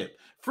relationship.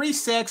 Free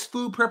sex,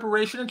 food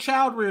preparation, and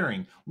child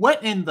rearing.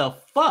 What in the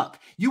fuck?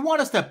 You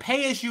want us to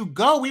pay as you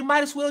go? We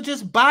might as well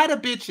just buy the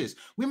bitches.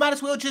 We might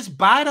as well just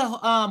buy the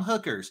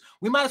hookers.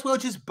 We might as well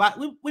just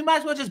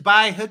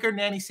buy hooker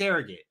nanny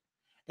surrogate.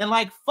 And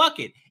like,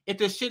 fuck it. If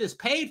the shit is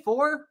paid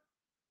for,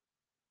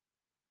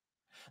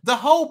 the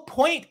whole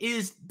point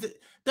is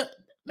the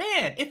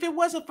man, if it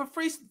wasn't for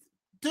free,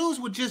 dudes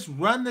would just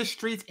run the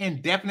streets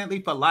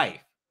indefinitely for life.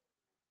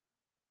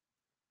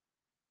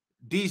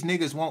 These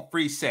niggas want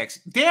free sex.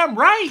 Damn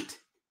right.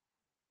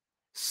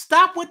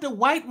 Stop with the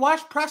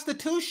whitewash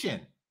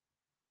prostitution.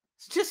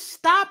 Just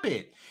stop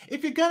it.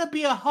 If you're gonna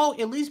be a hoe,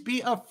 at least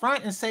be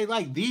upfront and say,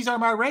 like, these are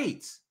my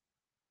rates.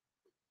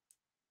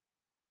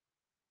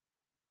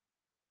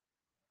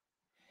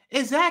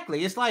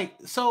 Exactly. It's like,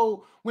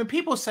 so when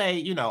people say,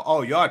 you know,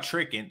 oh, y'all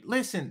tricking,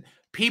 listen,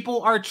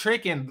 people are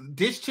tricking.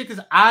 This chick is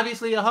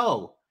obviously a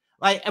hoe.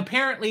 Like,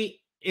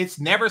 apparently, it's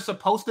never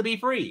supposed to be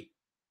free.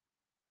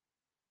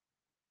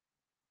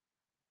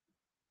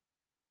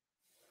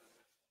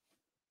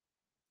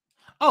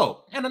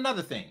 Oh, and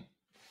another thing.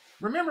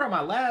 Remember on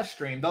my last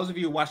stream, those of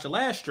you who watched the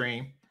last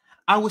stream,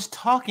 I was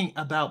talking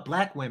about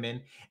black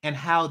women and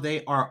how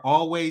they are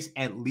always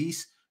at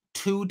least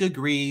 2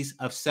 degrees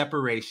of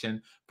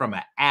separation from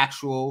an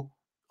actual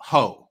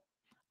hoe,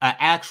 an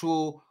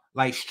actual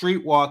like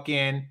street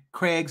walk-in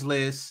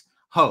Craigslist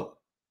hoe.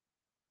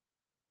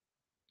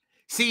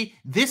 See,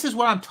 this is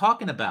what I'm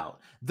talking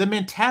about. The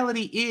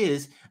mentality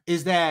is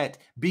that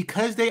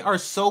because they are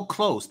so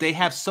close, they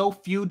have so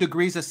few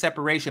degrees of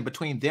separation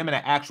between them and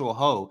an actual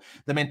hoe.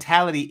 The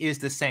mentality is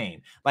the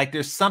same. Like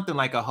there's something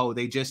like a hoe,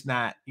 they just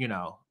not, you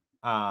know,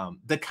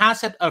 the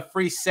concept of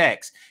free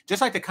sex,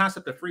 just like the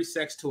concept of free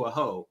sex to a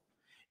hoe,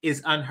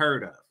 is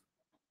unheard of.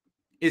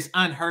 It's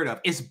unheard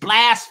of. It's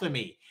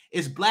blasphemy.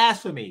 It's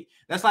blasphemy.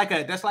 That's like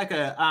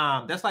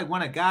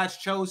one of God's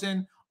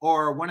chosen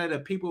or one of the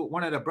people,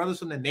 one of the brothers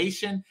from the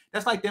nation.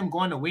 That's like them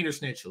going to Wiener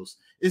Schnitzel's.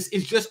 It's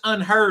just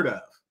unheard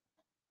of.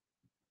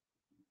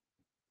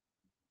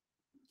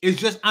 It's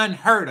just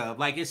unheard of.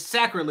 Like it's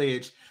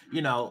sacrilege,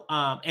 you know.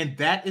 And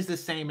that is the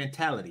same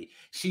mentality.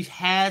 She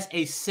has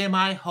a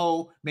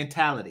semi-hoe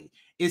mentality.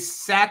 It's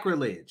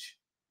sacrilege.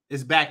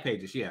 It's back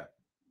pages, yeah.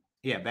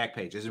 Yeah, back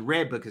pages.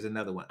 Red Book is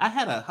another one. I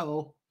had a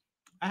hoe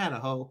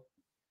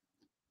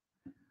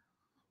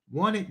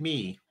wanted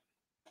me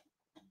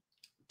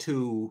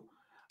to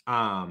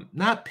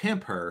not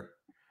pimp her,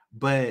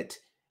 but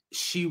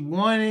she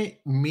wanted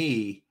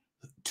me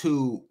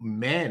to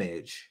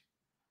manage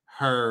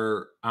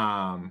her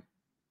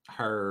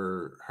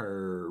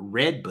her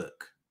Red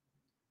Book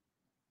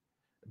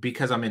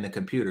because I'm in the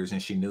computers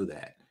and she knew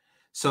that.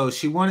 So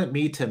she wanted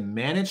me to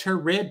manage her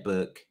Red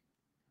Book,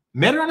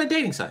 met her on a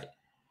dating site.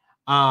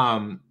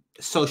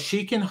 So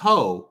she can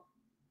hoe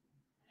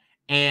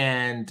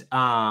and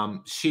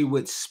she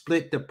would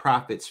split the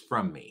profits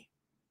from me.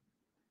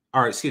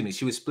 Or excuse me,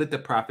 she would split the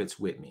profits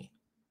with me.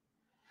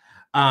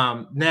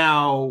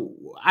 Now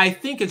I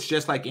think it's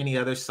just like any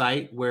other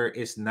site where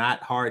it's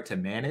not hard to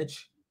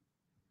manage.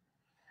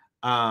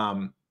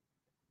 Um,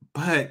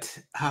 but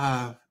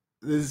and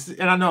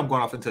I know I'm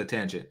going off into a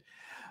tangent,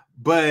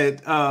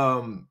 but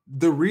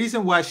the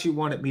reason why she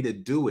wanted me to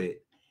do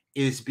it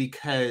is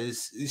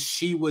because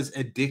she was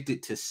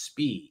addicted to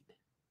speed,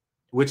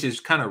 which is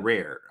kind of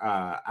rare.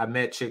 I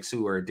met chicks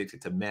who are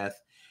addicted to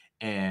meth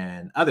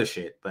and other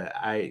shit, but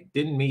I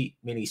didn't meet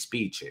many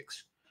speed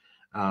chicks.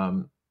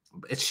 Um,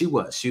 she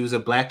was a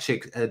black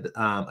chick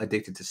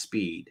addicted to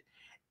speed,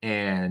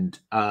 and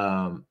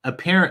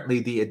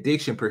apparently the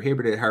addiction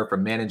prohibited her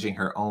from managing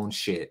her own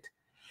shit.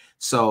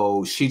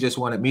 So she just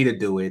wanted me to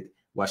do it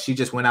while she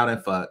just went out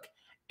and fuck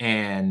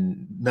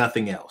and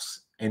nothing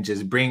else, and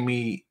just bring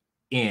me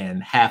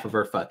in half of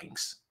her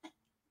fuckings.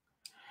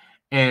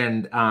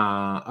 And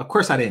of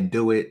course, I didn't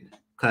do it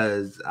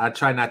because I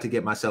try not to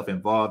get myself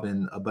involved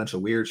in a bunch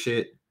of weird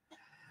shit.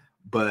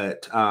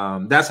 But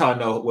that's how I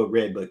know what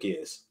Red Book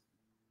is.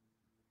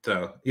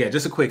 So yeah,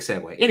 just a quick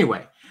segue.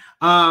 Anyway,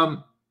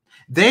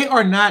 they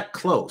are not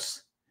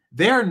close.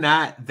 They're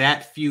not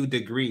that few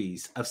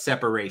degrees of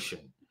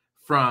separation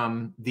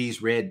from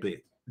these Red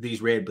Book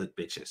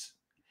bitches,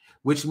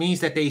 which means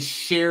that they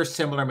share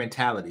similar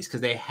mentalities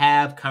because they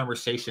have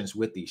conversations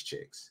with these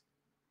chicks.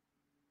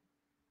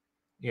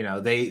 You know,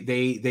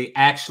 they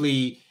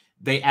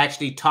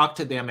actually talk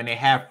to them and they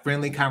have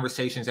friendly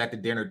conversations at the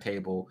dinner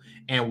table.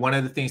 And one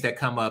of the things that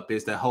come up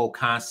is the whole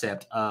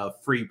concept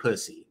of free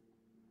pussy.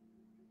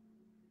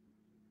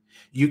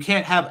 You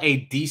can't have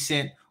a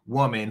decent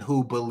woman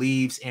who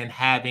believes in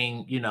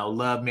having, you know,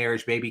 love,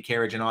 marriage, baby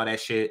carriage, and all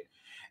that shit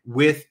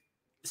with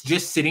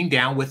just sitting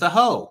down with a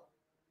hoe.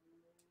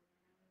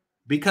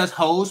 Because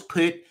hoes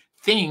put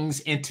things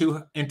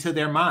into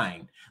their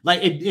mind.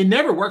 Like it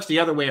never works the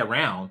other way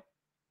around.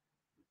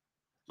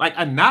 Like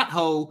a not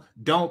hoe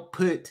don't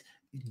put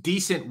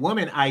decent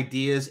woman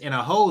ideas in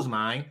a hoe's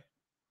mind.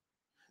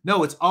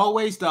 No, it's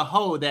always the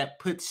hoe that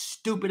puts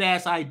stupid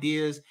ass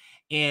ideas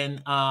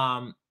in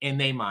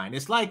their mind.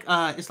 It's like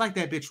that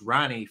bitch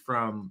Ronnie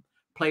from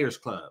Players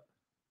Club.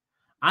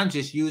 I'm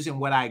just using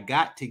what I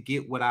got to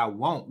get what I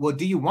want. Well,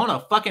 do you want a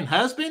fucking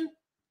husband?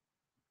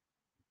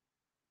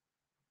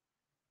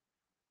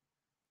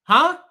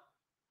 Huh?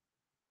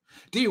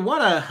 Do you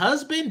want a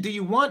husband? Do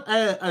you want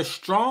a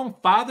strong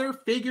father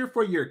figure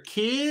for your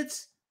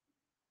kids?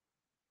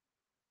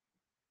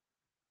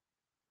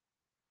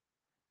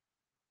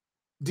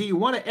 Do you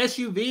want an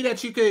SUV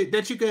that you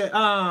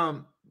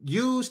could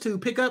use to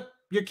pick up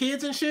your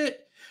kids and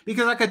shit?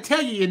 Because I could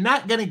tell you, you're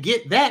not gonna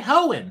get that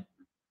hoeing.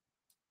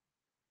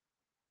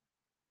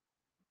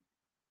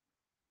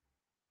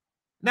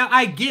 Now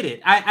I get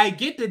it. I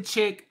get the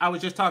chick I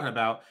was just talking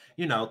about.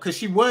 you know, because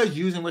she was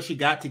using what she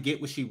got to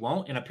get what she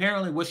want, and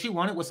apparently what she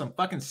wanted was some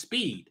fucking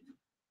speed.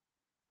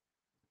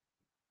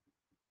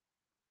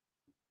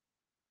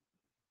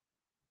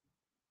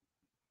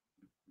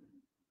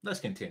 Let's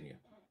continue.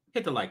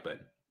 Hit the like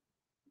button.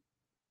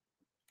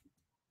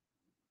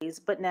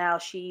 But now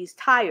she's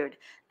tired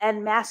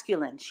and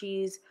masculine.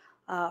 She's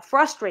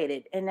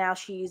frustrated, and now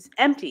she's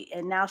empty,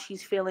 and now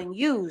she's feeling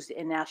used,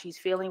 and now she's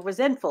feeling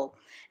resentful.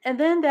 And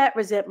then that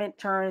resentment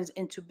turns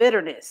into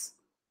bitterness.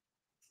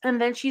 And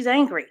then she's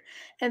angry.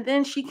 And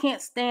then she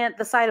can't stand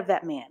the sight of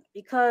that man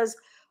because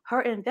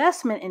her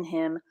investment in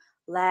him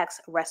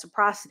lacks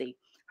reciprocity.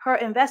 Her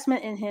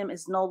investment in him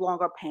is no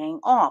longer paying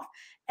off.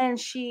 And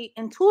she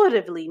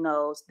intuitively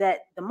knows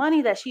that the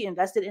money that she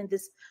invested in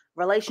this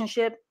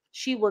relationship,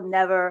 she will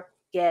never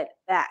get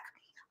back.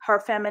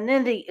 Her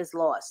femininity is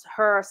lost.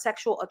 Her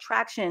sexual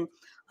attraction.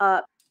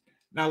 Now,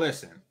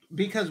 listen,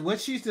 because what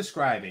she's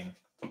describing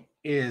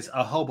is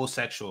a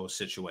homosexual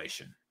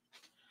situation.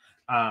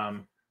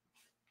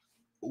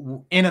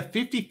 In a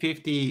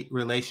 50-50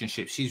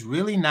 relationship, she's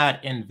really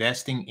not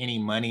investing any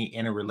money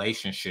in a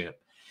relationship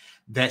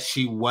that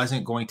she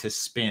wasn't going to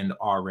spend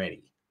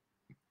already,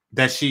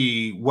 that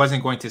she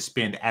wasn't going to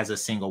spend as a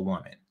single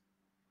woman.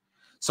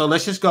 So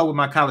let's just go with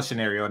my college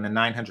scenario and the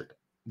 $900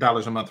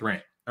 a month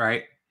rent, all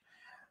right?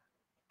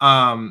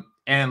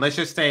 And let's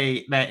just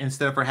say that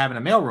instead of her having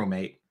a male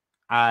roommate,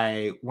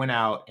 I went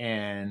out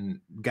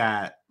and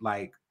got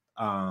like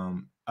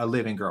a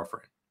living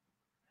girlfriend.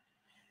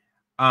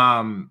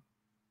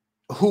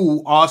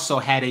 Who also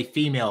had a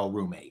female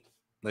roommate.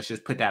 Let's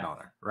just put that on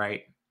her,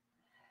 right?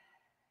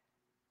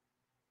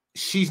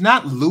 She's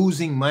not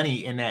losing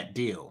money in that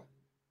deal.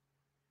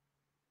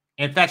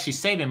 In fact, she's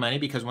saving money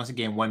because, once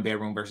again, 1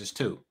 bedroom versus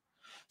 2.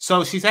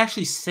 So she's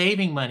actually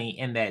saving money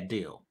in that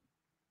deal.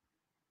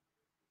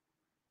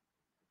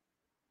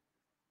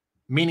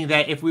 Meaning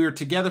that if we were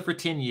together for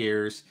 10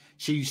 years,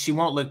 she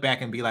won't look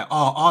back and be like,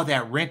 oh, all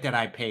that rent that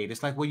I paid.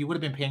 It's like, well, you would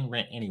have been paying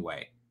rent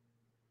anyway.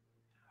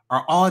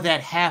 Or all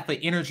that half an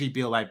energy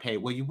bill I paid.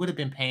 Well, you would have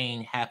been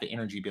paying half an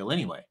energy bill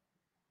anyway.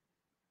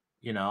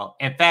 You know,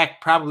 in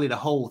fact, probably the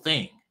whole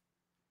thing.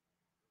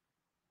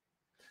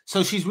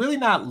 So she's really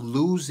not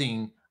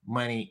losing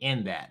money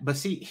in that. But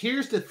see,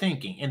 here's the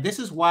thinking. And this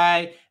is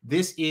why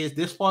this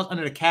falls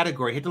under the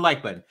category. Hit the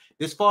like button.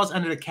 This falls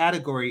under the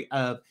category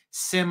of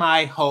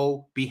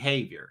semi-hoe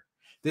behavior.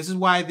 This is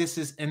why this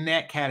is in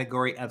that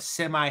category of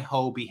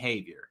semi-hoe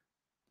behavior.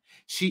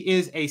 She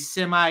is a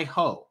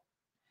semi-hoe.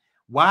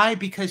 Why?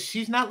 Because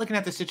she's not looking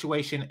at the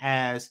situation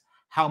as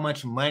how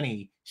much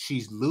money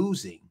she's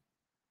losing.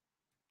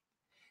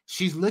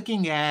 She's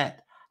looking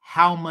at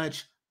how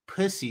much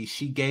pussy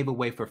she gave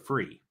away for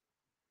free.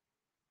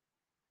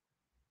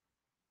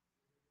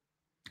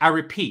 I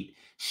repeat,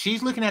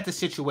 she's looking at the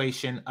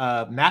situation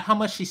of not how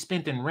much she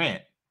spent in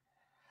rent,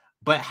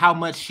 but how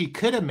much she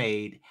could have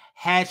made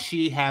had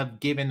she have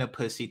given the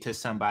pussy to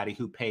somebody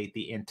who paid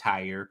the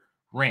entire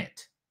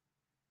rent.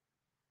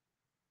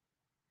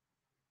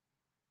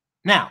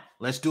 Now,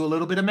 let's do a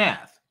little bit of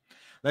math.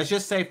 Let's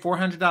just say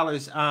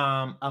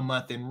 $400 a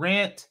month in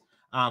rent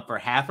for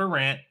half a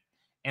rent.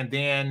 And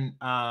then,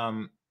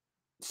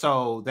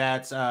 so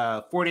that's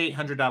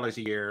 $4,800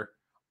 a year.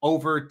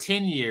 Over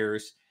 10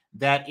 years,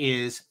 that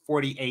is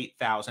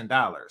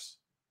 $48,000.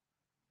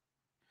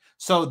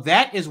 So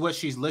that is what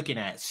she's looking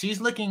at.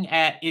 She's looking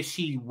at if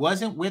she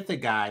wasn't with a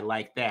guy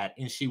like that,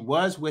 and she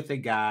was with a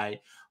guy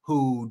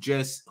who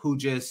just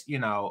you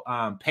know,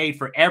 paid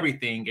for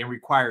everything and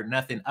required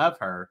nothing of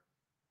her,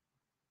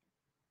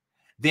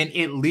 then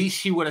at least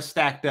she would have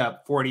stacked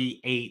up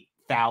 $48,000.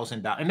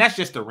 And that's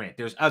just the rent.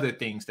 There's other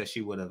things that she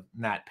would have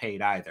not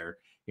paid either,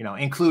 you know,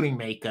 including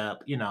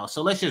makeup, you know.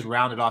 So let's just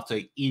round it off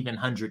to even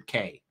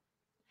 100K.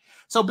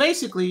 So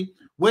basically,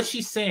 what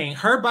she's saying,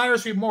 her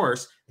buyer's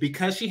remorse,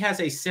 because she has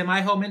a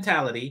semi-hoe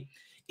mentality,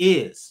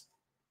 is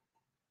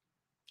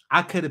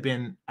I could have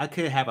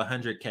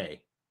 100K,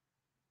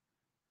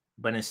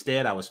 but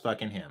instead I was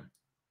fucking him.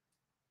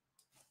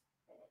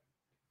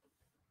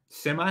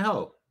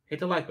 Semi-hoe. Hit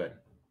the like button.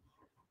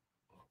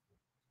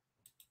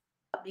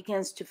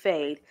 Begins to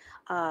fade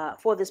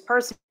for this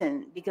person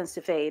begins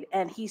to fade,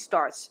 and he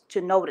starts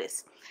to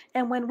notice.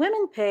 And when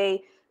women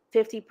pay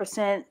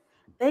 50%,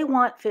 they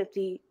want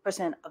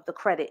 50% of the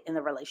credit in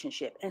the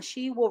relationship, and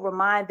she will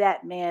remind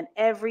that man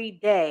every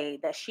day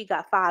that she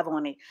got 5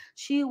 on it.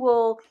 She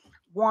will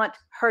want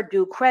her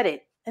due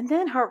credit, and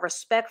then her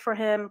respect for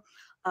him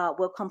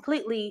will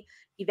completely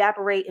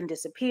evaporate and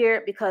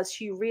disappear because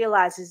she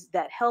realizes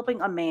that helping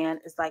a man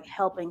is like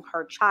helping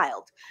her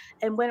child.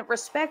 And when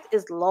respect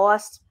is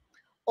lost,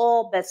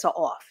 all bets are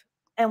off.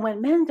 And when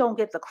men don't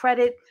get the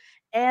credit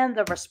and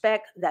the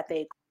respect that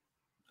they...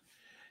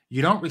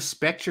 You don't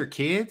respect your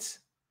kids?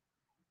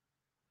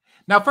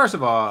 Now, first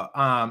of all,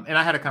 and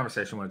I had a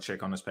conversation with a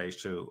chick on this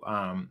page too,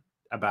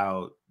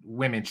 about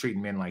women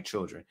treating men like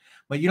children,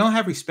 but you don't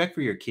have respect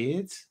for your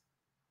kids?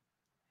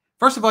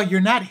 First of all, you're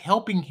not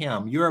helping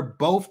him. You're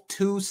both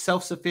two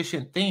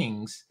self-sufficient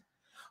things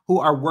who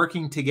are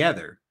working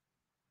together,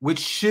 which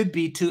should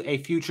be to a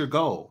future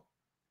goal.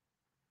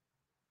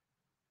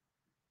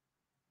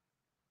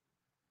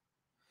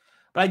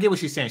 But I get what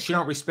she's saying. She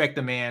don't respect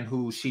the man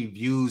who she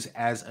views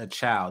as a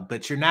child,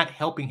 but you're not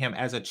helping him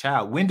as a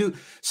child.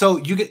 So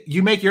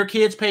you make your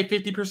kids pay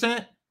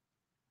 50%?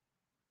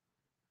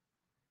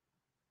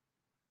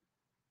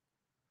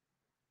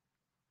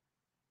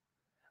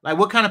 Like,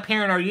 what kind of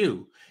parent are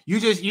you? You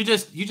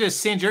just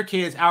send your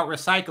kids out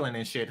recycling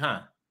and shit,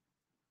 huh?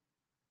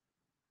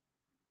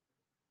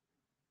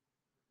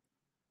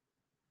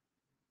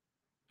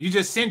 You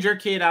just send your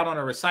kid out on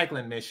a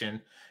recycling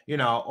mission,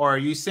 or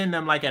you send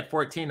them like at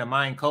 14 to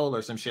mine coal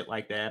or some shit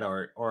like that,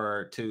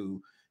 or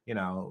to,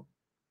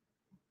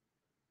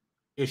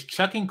 is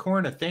chucking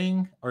corn a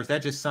thing, or is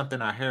that just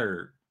something I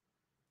heard?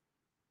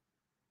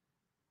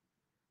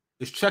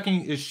 Is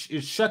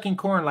shucking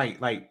corn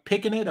like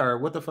picking it, or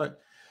what the fuck?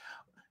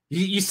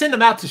 You send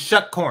them out to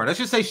shuck corn. Let's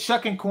just say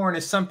shucking corn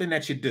is something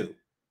that you do.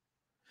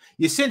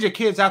 You send your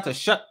kids out to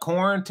shuck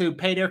corn to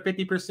pay their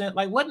 50%.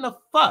 Like, what in the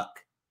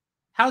fuck?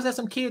 How's that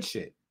some kid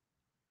shit?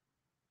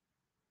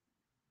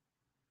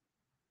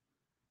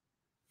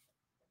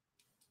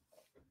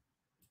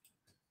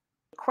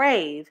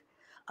 Crave,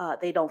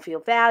 they don't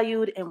feel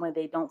valued. And when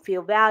they don't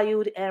feel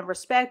valued and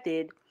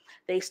respected,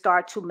 they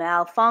start to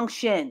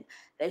malfunction.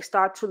 They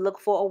start to look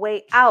for a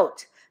way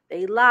out.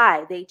 They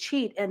lie, they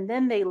cheat, and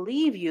then they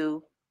leave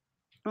you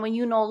when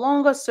you no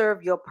longer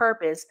serve your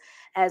purpose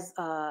as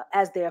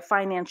their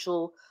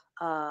financial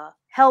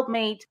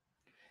helpmate.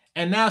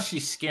 And now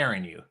she's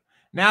scaring you.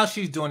 Now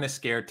she's doing the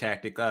scare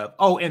tactic of,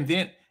 oh, and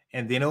then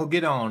it'll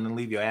get on and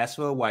leave your ass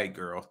for a white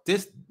girl.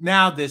 This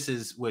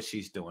is what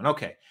she's doing.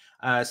 Okay.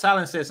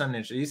 Silence says something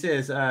interesting. He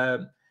says,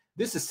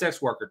 this is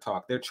sex worker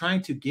talk. They're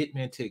trying to get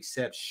men to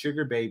accept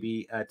sugar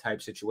baby type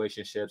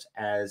situationships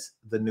as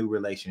the new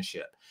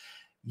relationship.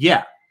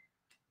 Yeah.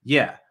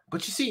 Yeah.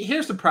 But you see,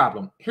 here's the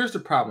problem. Here's the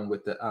problem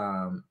with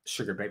the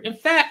sugar baby. In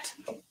fact,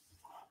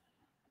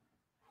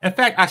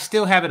 I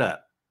still have it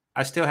up.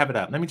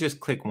 Let me just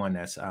click one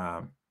that's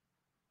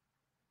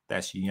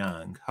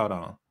young. Hold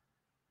on.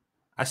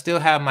 I still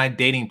have my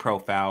dating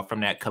profile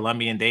from that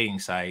Colombian dating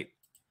site.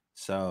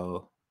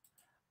 So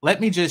let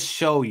me just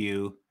show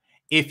you,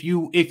 if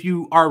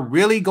you are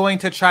really going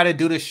to try to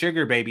do the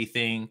sugar baby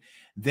thing,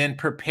 then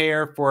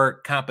prepare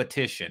for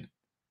competition.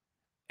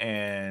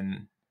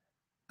 And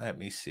let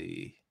me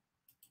see.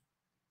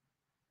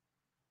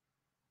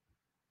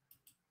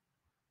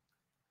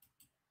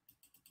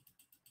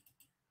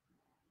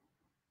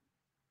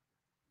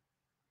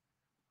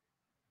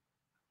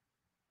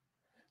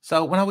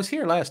 So when I was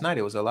here last night,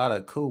 it was a lot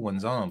of cool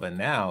ones on, but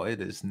now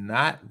it is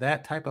not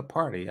that type of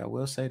party. I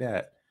will say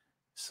that.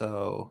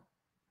 So,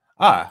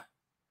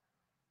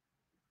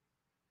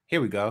 here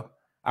we go.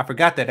 I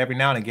forgot that every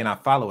now and again I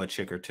follow a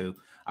chick or two.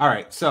 All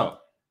right, so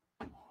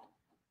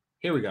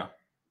here we go.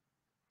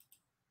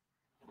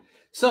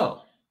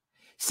 So,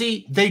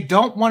 see, they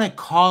don't want to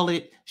call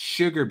it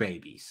sugar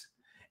babies.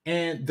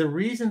 And the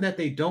reason that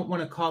they don't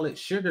want to call it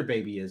sugar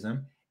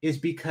babyism is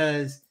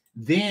because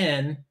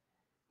then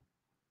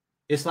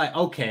it's like,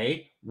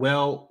 okay,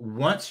 well,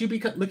 once you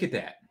become, look at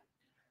that.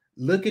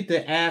 Look at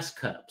the ass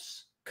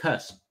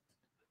cusp.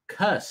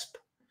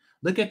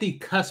 Look at the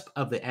cusp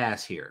of the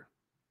ass here.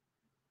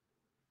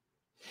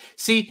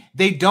 See,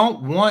 they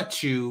don't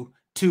want you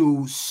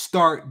to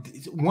start.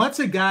 Once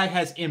a guy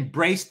has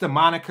embraced the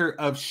moniker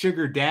of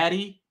sugar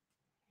daddy,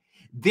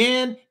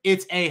 then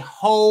it's a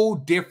whole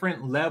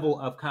different level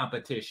of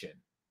competition.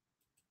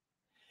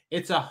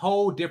 It's a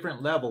whole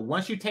different level.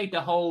 Once you take the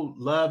whole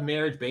love,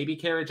 marriage, baby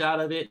carriage out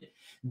of it,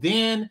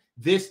 then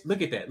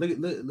look at that.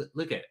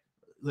 Look at it.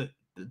 Look,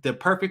 the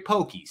perfect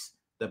pokies.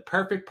 The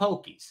perfect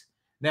pokies.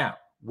 Now,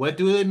 what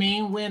do it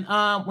mean when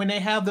they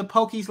have the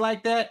pokies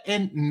like that?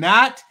 And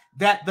not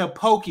that the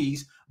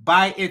pokies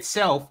by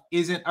itself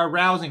isn't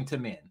arousing to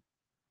men.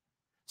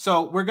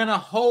 So we're going to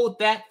hold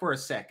that for a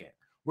second.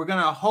 We're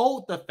going to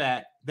hold the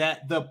fact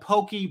that the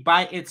pokey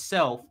by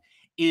itself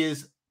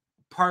is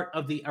part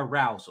of the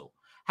arousal.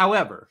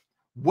 However,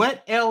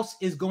 what else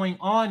is going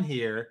on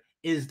here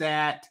is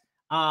that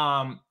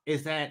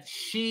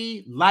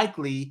she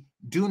likely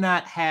do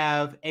not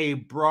have a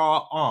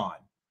bra on,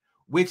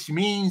 which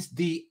means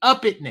the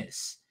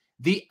uppitness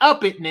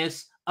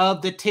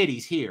of the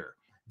titties here.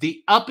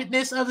 The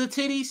uppitness of the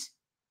titties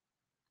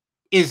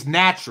is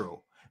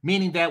natural,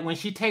 meaning that when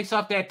she takes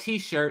off that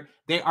t-shirt,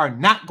 they are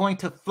not going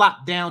to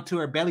flop down to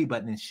her belly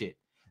button and shit.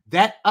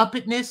 That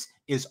uppitness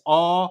is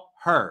all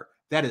her.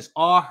 That is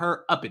all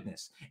her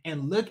uppitness.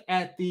 And look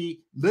at the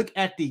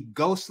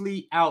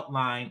ghostly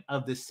outline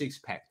of the six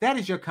pack. That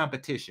is your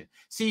competition.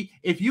 See,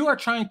 if you are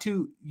trying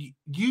to,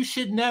 you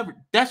should never.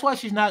 That's why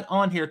she's not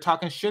on here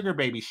talking sugar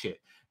baby shit.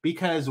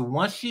 Because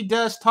once she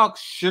does talk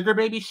sugar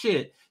baby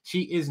shit,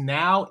 she is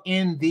now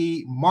in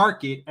the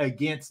market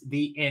against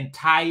the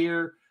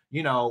entire,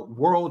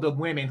 world of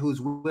women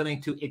who's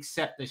willing to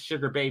accept the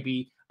sugar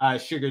baby,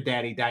 sugar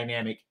daddy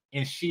dynamic.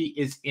 And she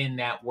is in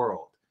that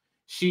world.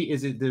 She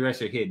is, the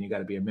rest are hidden. You got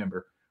to be a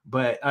member.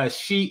 But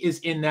she is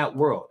in that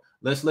world.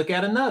 Let's look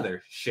at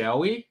another, shall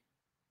we?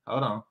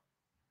 Hold on.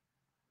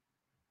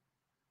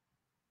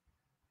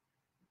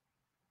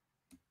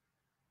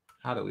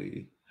 How do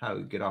how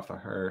we get off of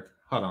her.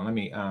 Hold on, let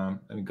me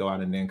go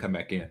out and then come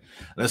back in.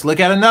 Let's look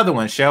at another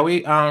one, shall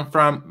we?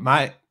 From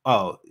my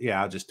oh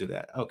yeah, I'll just do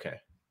that. Okay.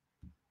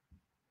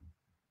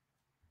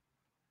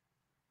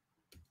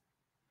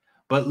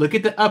 But look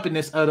at the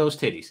uppiness of those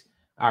titties.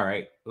 All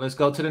right, let's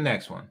go to the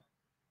next one.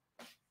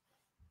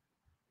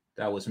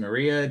 That was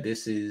Maria.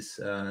 This is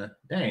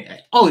dang.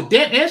 Oh,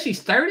 damn, and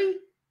she's 30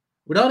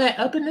 with all that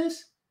uppiness.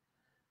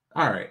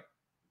 All right.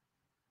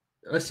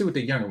 Let's see what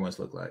the younger ones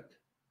look like.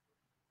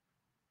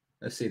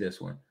 Let's see this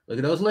one. Look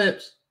at those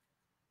lips.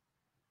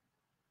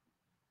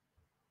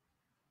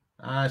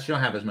 She don't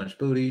have as much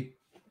booty.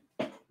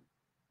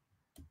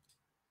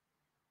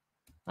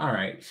 All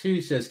right.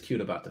 She's just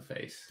cute about the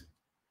face.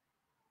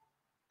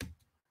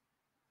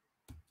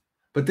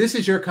 But this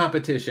is your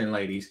competition,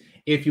 ladies,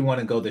 if you want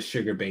to go the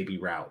sugar baby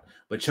route.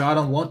 But y'all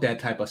don't want that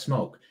type of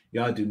smoke.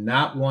 Y'all do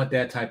not want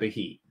that type of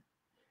heat.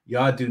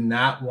 Y'all do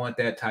not want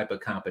that type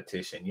of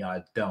competition.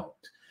 Y'all don't.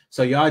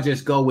 So y'all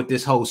just go with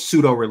this whole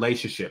pseudo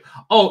relationship.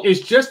 Oh,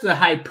 it's just a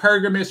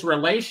hypergamous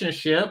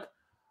relationship.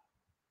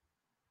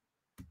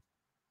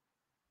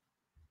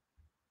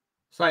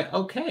 It's like,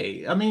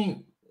 okay. I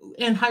mean,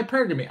 in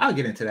hypergamy, I'll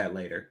get into that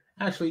later.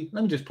 Actually,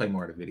 let me just play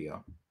more of the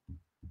video.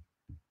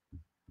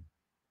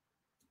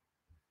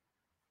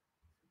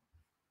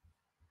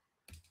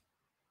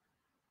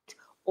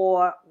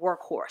 Or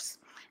workhorse.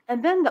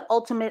 And then the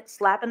ultimate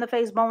slap in the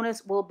face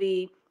bonus will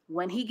be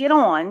when he get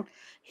on,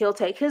 he'll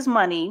take his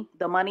money,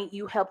 the money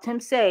you helped him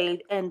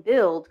save and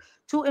build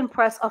to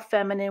impress a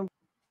feminine.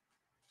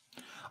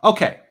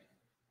 Okay.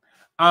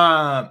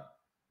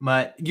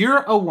 But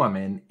you're a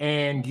woman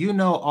and you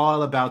know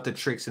all about the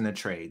tricks in the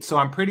trade. So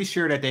I'm pretty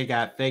sure that they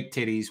got fake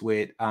titties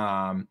with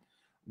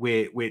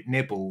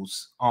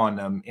nipples on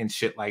them and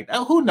shit like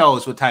that. Who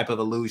knows what type of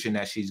illusion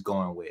that she's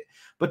going with.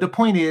 But the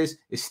point is,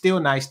 it's still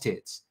nice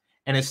tits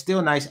and it's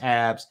still nice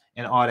abs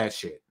and all that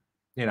shit.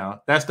 You know,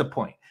 that's the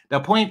point. The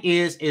point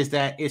is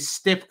that it's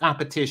stiff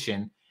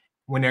competition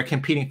when they're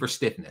competing for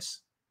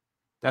stiffness.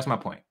 That's my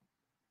point.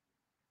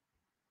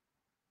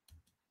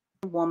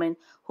 Woman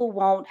who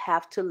won't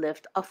have to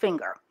lift a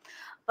finger.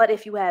 But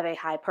if you have a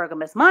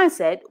hypergamous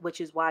mindset,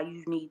 which is why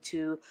you need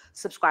to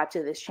subscribe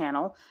to this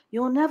channel,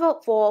 you'll never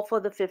fall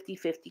for the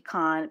 50-50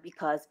 con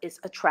because it's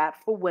a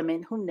trap for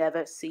women who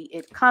never see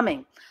it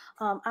coming.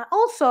 I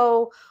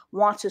also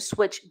want to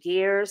switch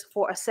gears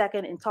for a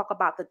second and talk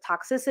about the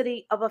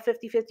toxicity of a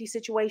 50-50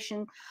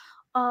 situation.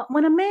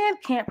 When a man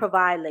can't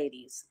provide,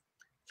 ladies,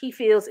 he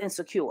feels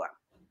insecure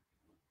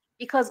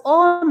because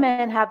all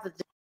men have the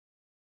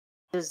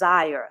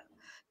desire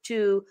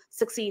to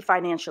succeed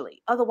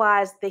financially.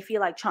 Otherwise, they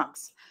feel like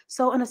chumps.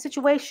 So in a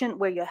situation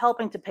where you're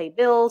helping to pay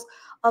bills,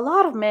 a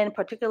lot of men,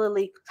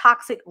 particularly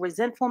toxic,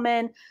 resentful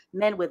men,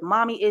 men with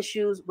mommy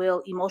issues,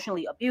 will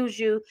emotionally abuse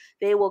you.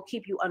 They will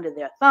keep you under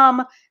their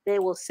thumb. They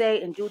will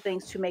say and do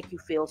things to make you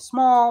feel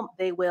small.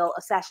 They will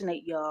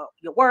assassinate your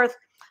worth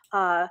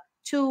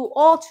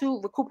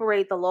to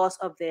recuperate the loss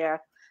of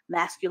their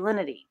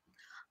masculinity.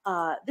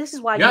 This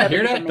is why you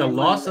hear that? The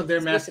loss of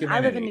their masculinity.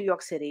 Listen, I live in New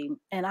York City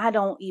and I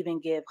don't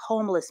even give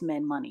homeless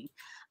men money.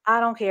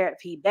 I don't care if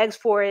he begs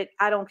for it.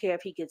 I don't care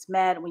if he gets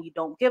mad when you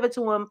don't give it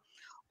to him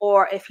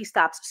or if he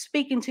stops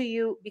speaking to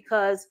you,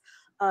 because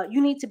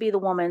you need to be the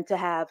woman to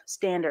have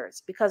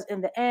standards, because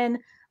in the end,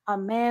 a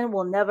man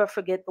will never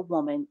forget the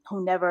woman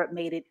who never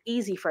made it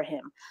easy for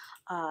him.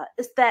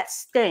 It's that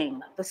sting,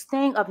 the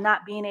sting of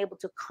not being able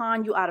to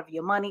con you out of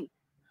your money.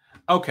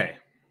 Okay.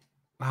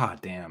 Ah,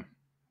 damn.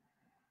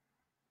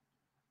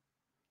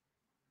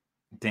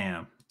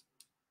 Damn.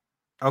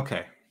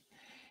 Okay.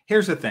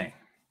 Here's the thing.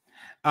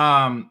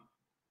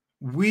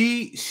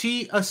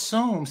 She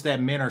assumes that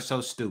men are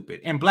so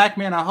stupid. And black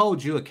men, I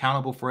hold you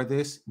accountable for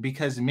this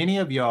because many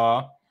of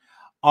y'all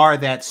are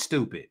that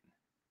stupid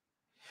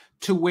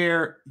to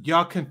where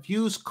y'all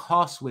confuse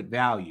cost with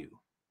value.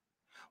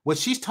 What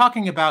she's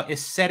talking about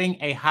is setting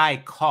a high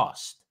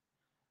cost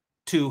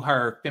to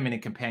her feminine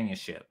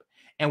companionship.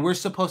 And we're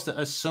supposed to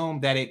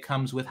assume that it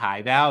comes with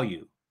high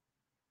value.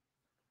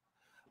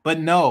 But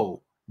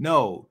no.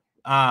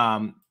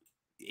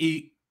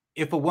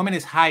 If a woman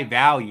is high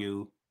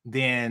value,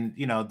 then,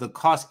 you know, the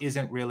cost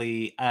isn't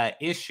really an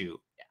issue.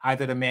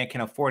 Either the man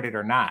can afford it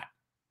or not.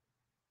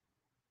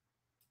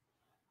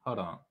 Hold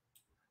on.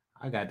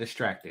 I got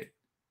distracted.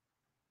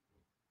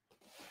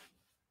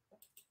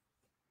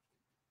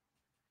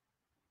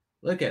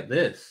 Look at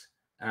this,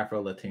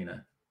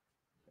 Afro-Latina.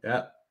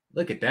 Yep.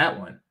 Look at that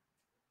one.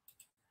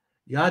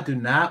 Y'all do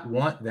not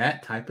want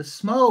that type of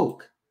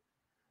smoke.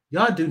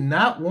 Y'all do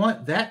not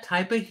want that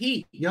type of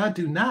heat. Y'all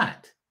do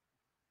not.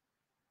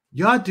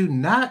 Y'all do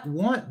not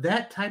want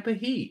that type of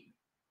heat.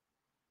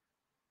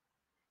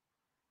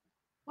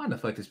 Why the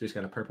fuck this bitch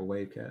got a purple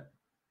wave cap?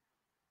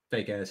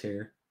 Fake ass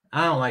hair.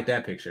 I don't like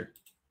that picture.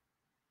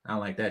 I don't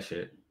like that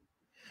shit.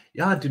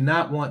 Y'all do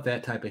not want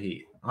that type of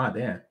heat. Oh,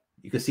 damn.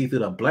 You can see through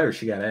the blur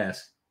she got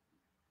ass.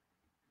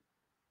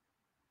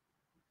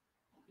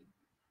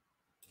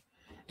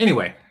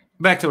 Anyway,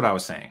 back to what I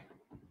was saying.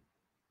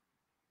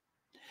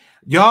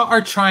 Y'all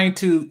are trying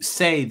to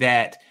say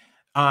that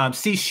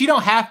See, she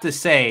don't have to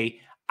say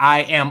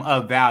I am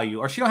of value,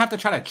 or she don't have to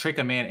try to trick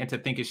a man into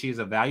thinking she is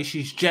of value.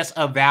 She's just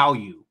a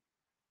value.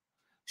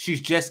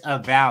 She's just a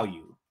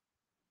value.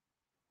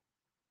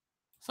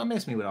 So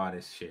miss me with all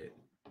this shit.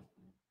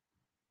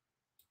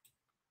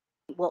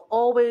 Will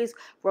always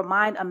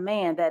remind a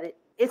man that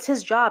it's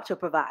his job to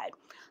provide.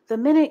 The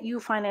minute you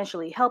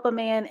financially help a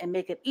man and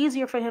make it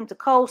easier for him to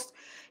coast,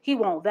 he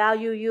won't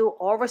value you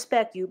or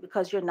respect you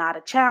because you're not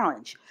a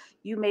challenge.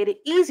 You made it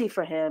easy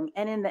for him,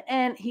 and in the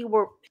end, he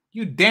will.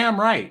 You damn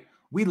right.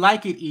 We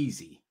like it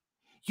easy.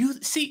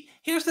 You see,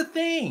 here's the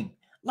thing.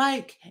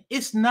 Like,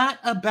 it's not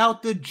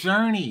about the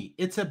journey.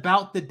 It's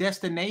about the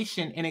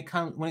destination. And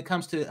when it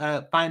comes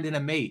to finding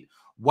a mate.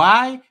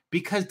 Why?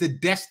 Because the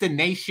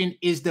destination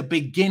is the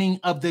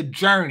beginning of the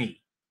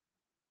journey.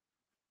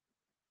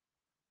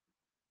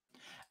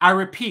 I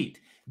repeat,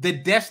 the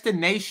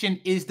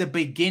destination is the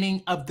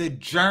beginning of the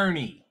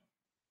journey.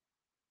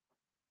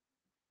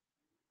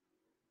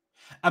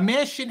 A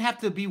man shouldn't have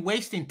to be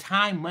wasting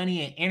time,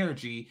 money, and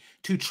energy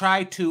to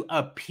try to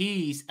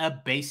appease a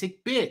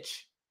basic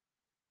bitch.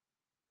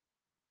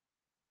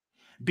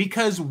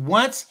 Because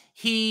once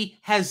he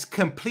has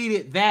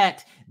completed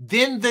that,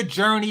 then the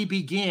journey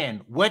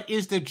began. What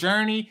is the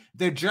journey?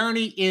 The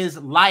journey is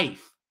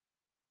life.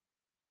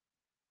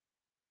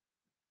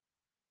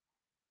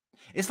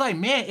 It's like,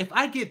 man, if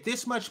I get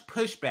this much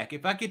pushback,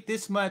 if I get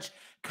this much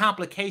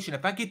complication,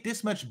 if I get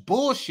this much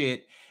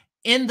bullshit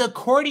in the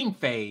courting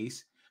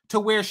phase to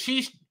where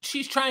she's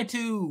trying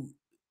to,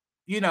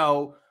 you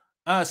know,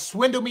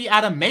 swindle me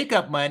out of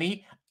makeup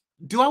money,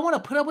 do I want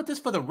to put up with this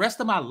for the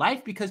rest of my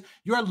life? Because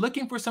you're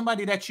looking for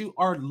somebody that you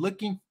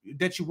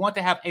want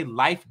to have a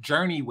life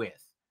journey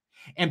with.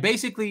 And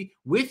basically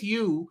with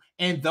you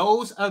and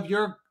those of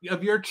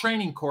your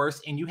training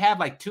course, and you have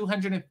like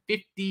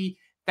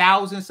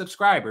 250,000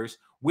 subscribers,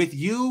 with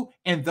you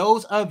and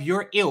those of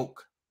your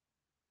ilk,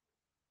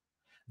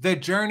 the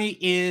journey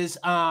is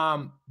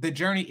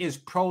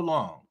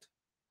prolonged.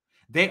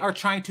 They are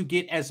trying to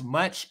get as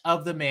much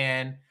of the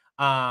man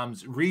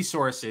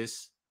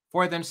resources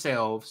for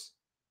themselves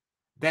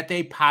that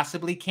they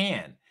possibly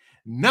can.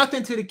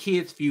 Nothing to the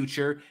kid's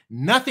future,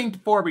 nothing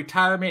for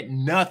retirement,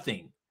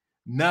 nothing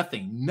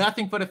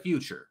for the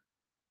future.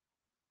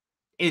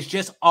 It's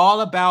just all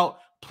about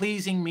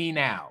pleasing me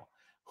now.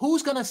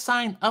 Who's going to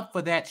sign up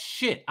for that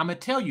shit? I'm going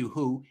to tell you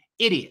who.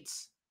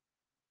 Idiots.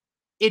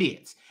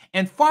 Idiots.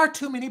 And far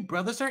too many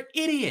brothers are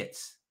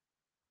idiots.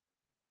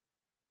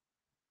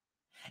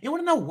 You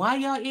want to know why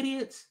y'all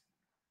idiots?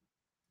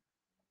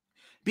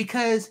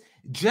 Because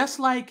just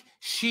like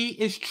she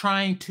is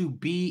trying to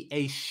be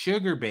a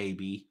sugar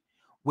baby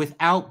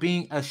without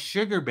being a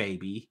sugar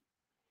baby,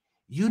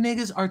 you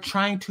niggas are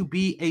trying to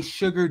be a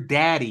sugar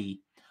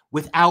daddy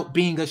without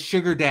being a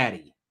sugar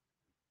daddy.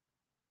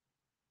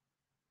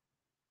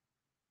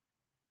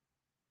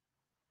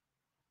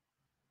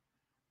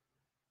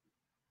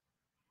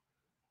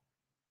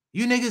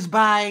 You niggas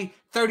buy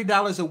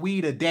 $30 of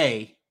weed a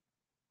day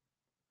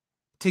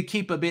to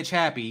keep a bitch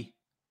happy.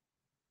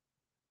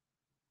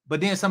 But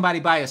then somebody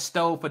buy a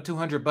stove for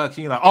 $200 and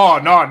you're like, oh,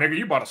 no, nigga,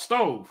 you bought a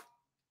stove.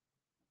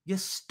 You're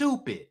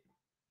stupid.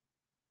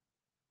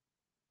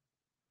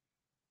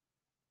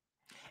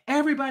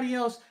 Everybody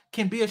else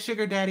can be a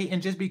sugar daddy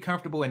and just be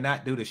comfortable and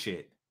not do the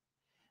shit.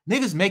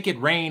 Niggas make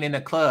it rain in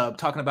the club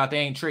talking about they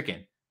ain't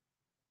tricking.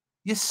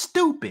 You're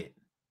stupid.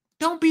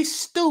 Don't be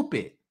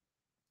stupid.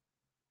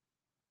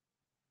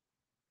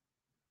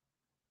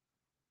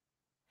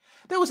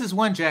 There was this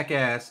one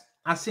jackass,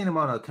 I seen him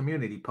on a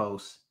community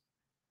post,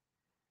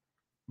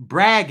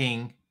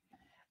 bragging.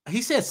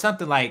 He said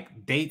something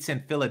like dates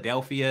in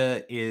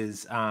Philadelphia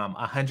is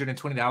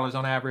 $120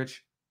 on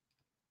average.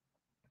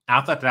 I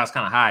thought that was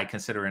kind of high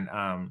considering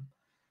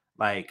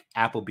like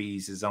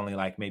Applebee's is only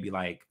like maybe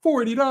like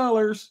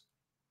 $40.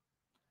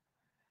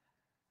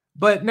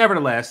 But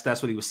nevertheless,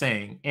 that's what he was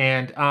saying.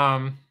 And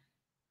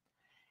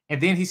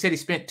then he said he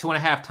spent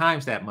 2.5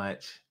 times that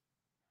much.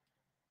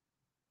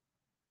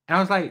 And I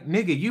was like,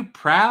 nigga, you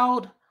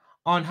proud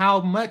on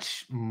how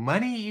much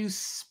money you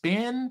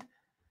spend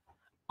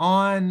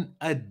on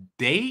a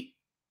date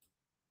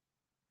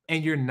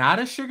and you're not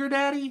a sugar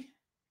daddy?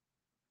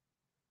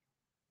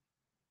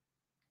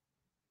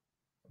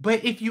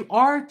 But if you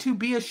are to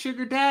be a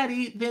sugar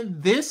daddy,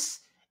 then this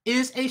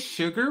is a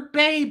sugar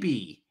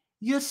baby.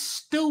 You're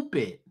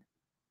stupid.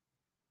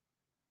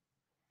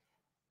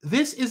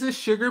 This is a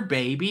sugar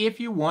baby if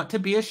you want to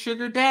be a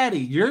sugar daddy.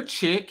 Your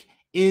chick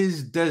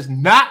does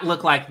not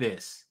look like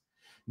this.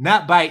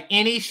 Not by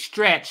any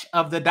stretch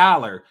of the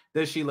dollar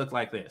does she look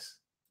like this.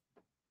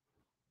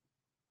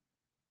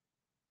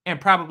 And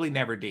probably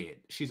never did.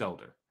 She's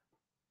older.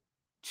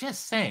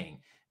 Just saying,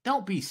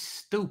 don't be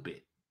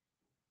stupid.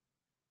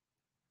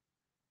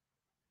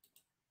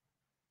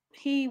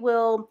 He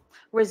will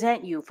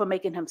resent you for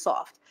making him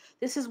soft.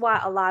 This is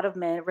why a lot of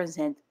men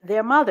resent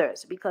their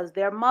mothers, because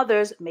their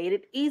mothers made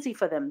it easy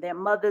for them. Their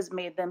mothers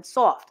made them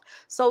soft.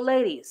 So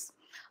ladies,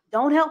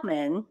 don't help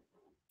men.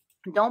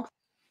 Don't.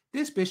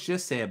 This bitch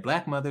just said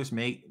black mothers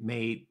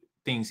made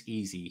things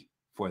easy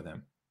for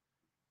them.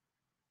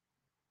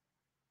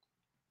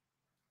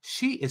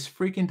 She is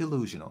freaking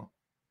delusional.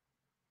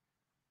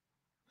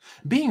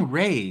 Being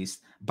raised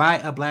by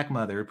a Black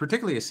mother,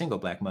 particularly a single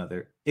Black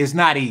mother, is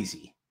not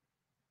easy.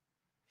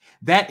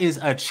 That is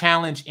a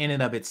challenge in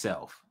and of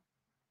itself.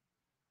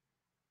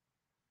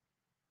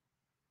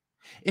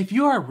 If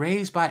you are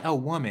raised by a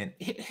woman,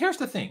 here's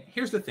the thing.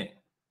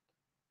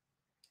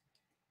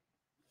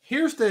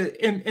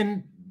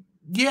 And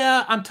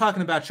yeah, I'm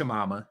talking about your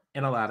mama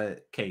in a lot of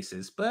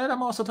cases, but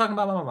I'm also talking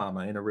about my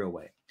mama in a real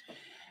way.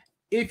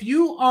 If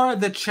you are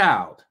the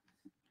child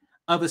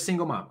of a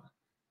single mama,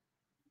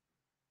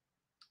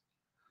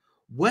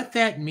 what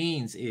that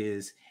means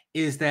is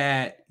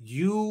that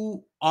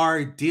you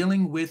are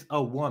dealing with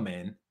a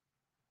woman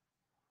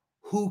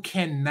who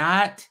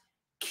cannot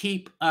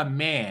keep a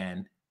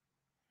man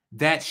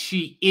that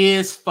she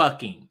is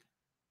fucking.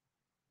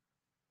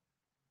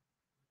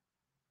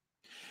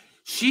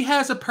 She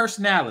has a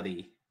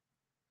personality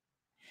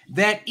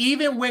that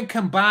even when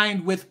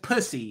combined with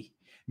pussy,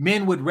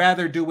 men would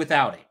rather do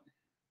without it.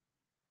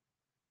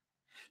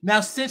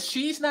 Now, since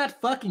she's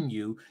not fucking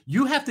you,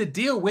 you have to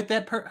deal with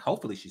that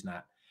hopefully she's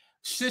not.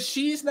 Since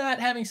she's not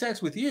having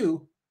sex with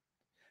you,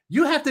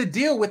 you have to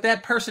deal with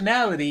that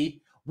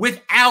personality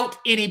without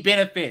any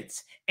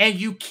benefits. And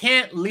you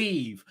can't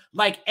leave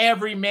like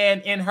every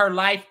man in her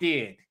life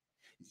did.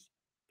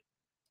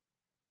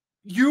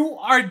 You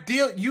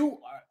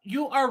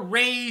are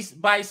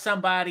raised by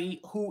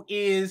somebody who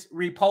is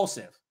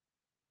repulsive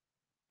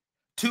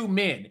to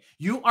men.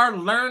 You are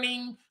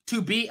learning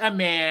to be a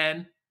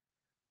man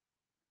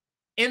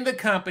in the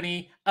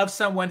company of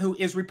someone who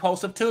is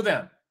repulsive to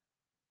them.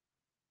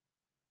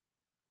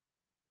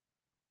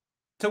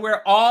 To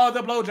where all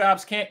the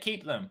blowjobs can't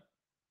keep them.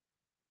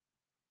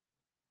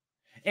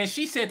 And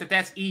she said that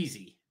that's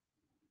easy.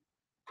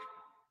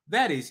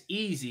 That is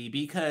easy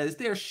because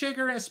there's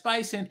sugar and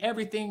spice and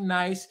everything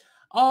nice,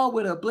 all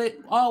with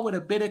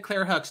a bit of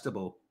Claire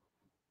Huxtable.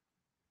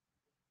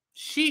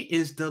 She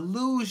is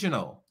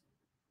delusional.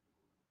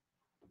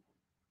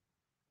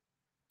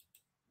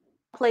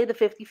 Play the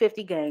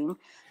 50-50 game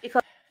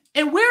because.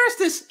 And where's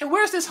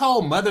this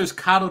whole mothers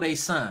coddle their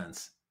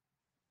sons?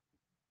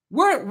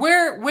 Where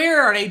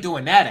are they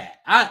doing that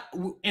at?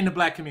 In the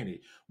Black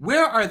community,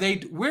 where are they?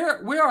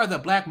 Where are the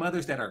Black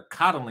mothers that are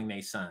coddling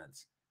their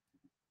sons?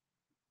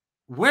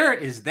 Where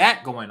is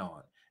that going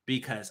on?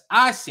 Because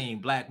I seen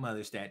Black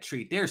mothers that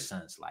treat their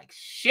sons like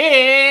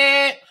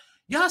shit.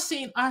 Y'all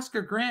seen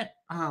Oscar Grant?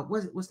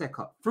 What's that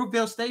called?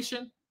 Fruitvale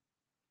Station.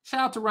 Shout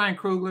out to Ryan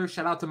Coogler.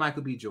 Shout out to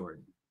Michael B.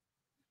 Jordan.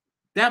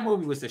 That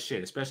movie was the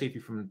shit, especially if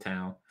you're from the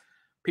town.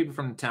 People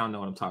from the town know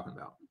what I'm talking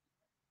about.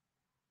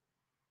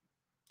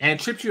 And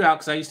it trips you out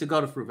because I used to go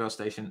to Fruitvale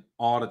Station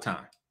all the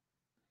time.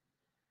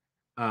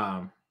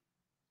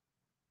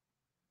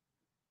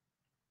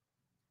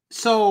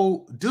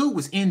 So dude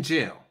was in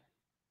jail.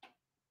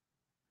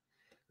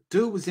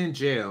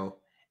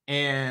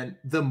 And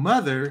the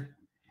mother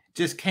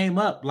just came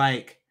up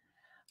like,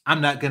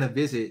 I'm not going to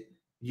visit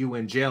you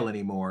in jail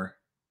anymore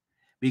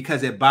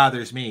because it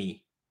bothers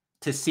me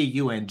to see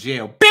you in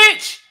jail.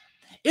 Bitch!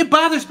 It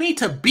bothers me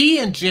to be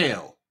in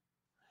jail.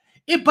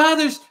 It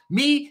bothers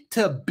me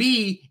to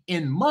be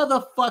in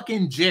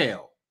motherfucking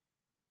jail.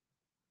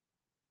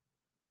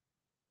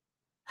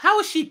 How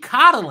is she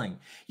coddling?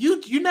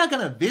 You're not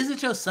going to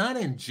visit your son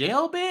in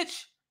jail,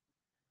 bitch?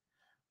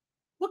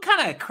 What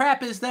kind of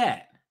crap is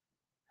that?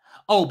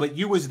 Oh, but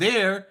you was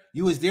there.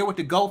 You was there with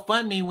the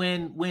GoFundMe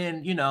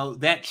when you know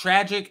that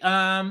tragic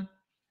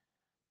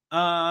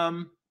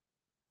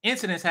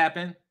incidents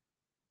happened.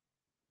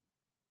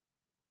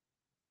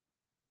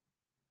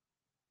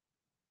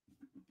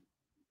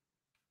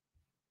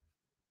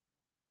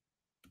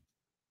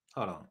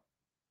 Hold on.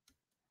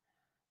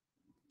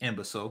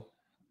 Imbecile.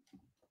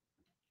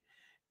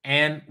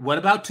 And what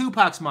about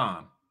Tupac's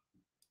mom?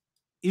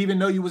 Even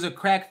though you was a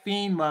crack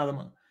fiend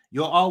mama,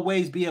 you'll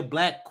always be a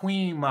Black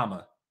queen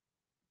mama.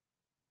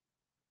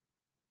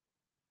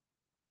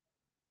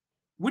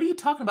 What are you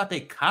talking about?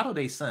 They coddle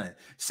their son.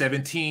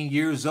 17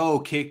 years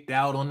old, kicked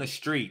out on the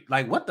street.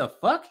 Like, what the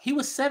fuck? He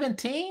was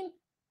 17?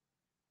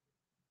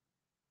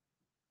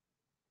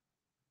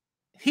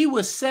 He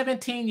was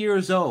 17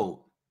 years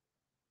old.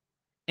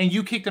 And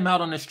you kicked him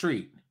out on the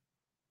street.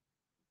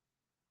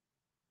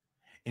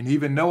 And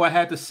even though I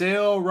had to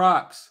sell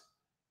rocks,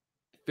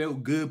 it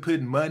felt good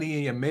putting money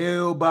in your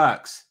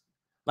mailbox.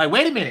 Like,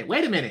 wait a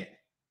minute.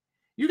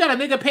 You got a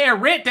nigga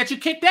paying rent that you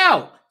kicked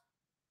out.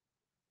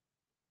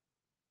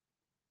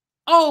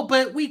 Oh,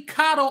 but we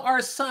coddle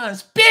our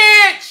sons.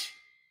 Bitch!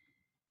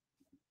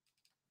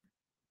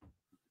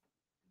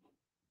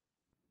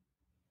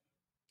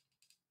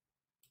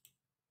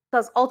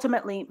 Because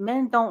ultimately,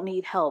 men don't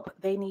need help.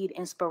 They need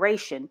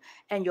inspiration.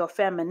 And your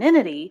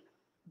femininity,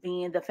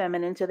 being the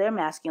feminine to their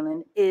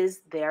masculine,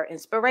 is their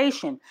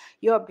inspiration.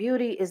 Your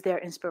beauty is their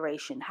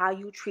inspiration. How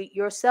you treat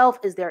yourself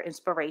is their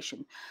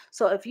inspiration.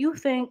 So if you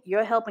think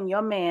you're helping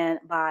your man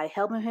by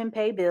helping him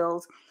pay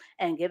bills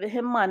and giving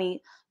him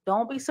money,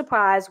 don't be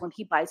surprised when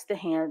he bites the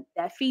hand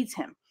that feeds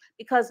him.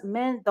 Because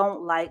men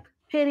don't like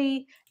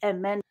pity,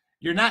 and men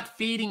You're not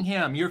feeding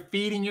him. You're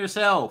feeding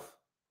yourself.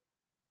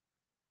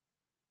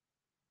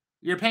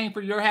 You're paying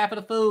for your half of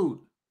the food.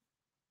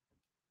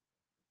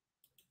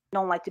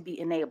 Don't like to be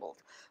enabled.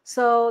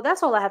 So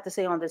that's all I have to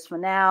say on this for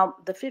now.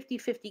 The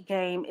 50-50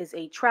 game is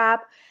a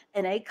trap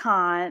and a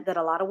con that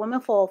a lot of women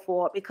fall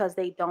for because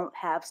they don't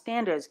have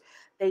standards.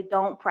 They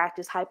don't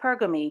practice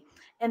hypergamy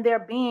and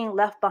they're being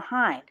left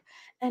behind.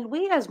 And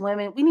we as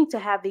women, we need to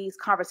have these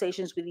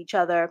conversations with each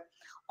other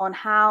on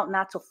how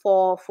not to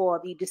fall for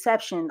the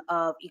deception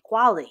of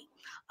equality.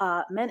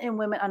 Men and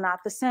women are not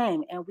the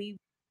same, and we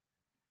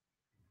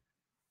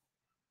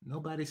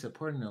Nobody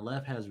supporting the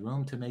left has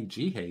room to make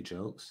jihad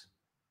jokes.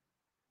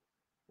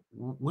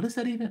 What is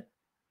that even?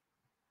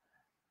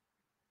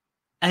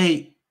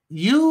 Hey,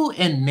 you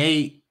and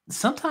Nate,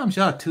 sometimes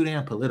y'all too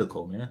damn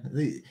political, man.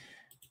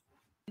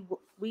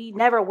 we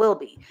never will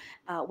be.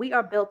 We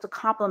are built to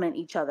complement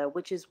each other,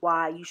 which is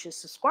why you should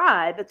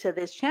subscribe to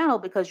this channel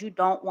because you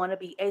don't want to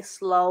be a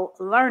slow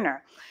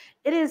learner.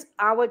 It is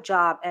our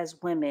job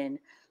as women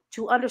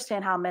to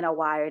understand how men are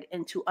wired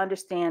and to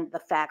understand the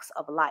facts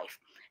of life.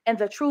 And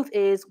the truth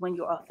is, when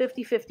you're a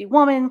 50-50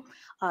 woman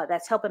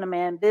that's helping a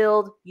man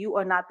build, you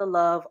are not the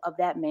love of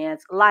that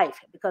man's life.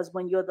 Because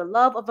when you're the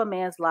love of a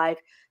man's life,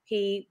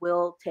 he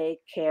will take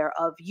care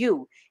of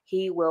you,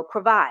 he will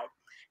provide.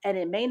 And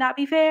it may not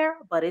be fair,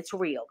 but it's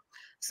real.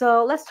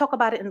 So let's talk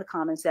about it in the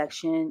comment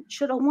section.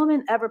 Should a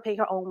woman ever pay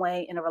her own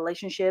way in a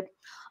relationship?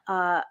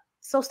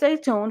 So stay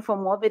tuned for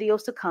more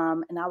videos to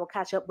come, and I will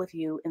catch up with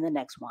you in the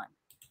next one.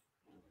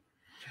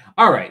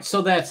 All right,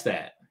 so that's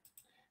that.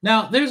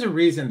 Now, there's a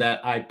reason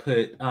that I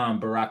put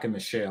Barack and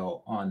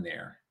Michelle on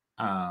there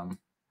on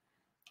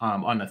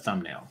the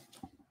thumbnail.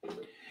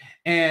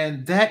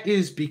 And that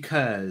is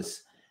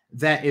because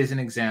that is an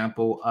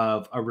example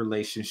of a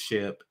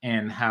relationship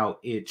and how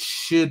it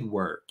should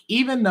work.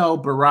 Even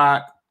though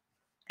Barack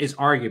is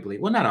arguably,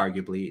 well, not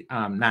arguably,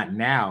 not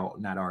now,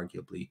 not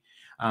arguably,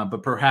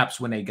 but perhaps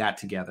when they got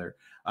together,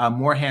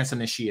 more handsome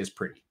than she is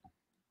pretty.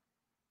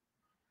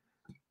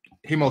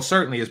 He most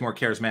certainly is more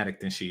charismatic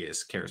than she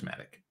is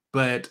charismatic.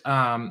 But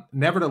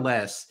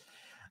nevertheless,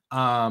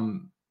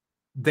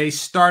 they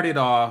started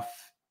off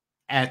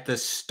at the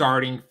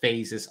starting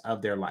phases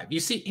of their life. You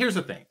see, here's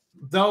the thing.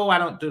 Though I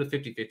don't do the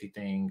 50-50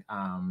 thing,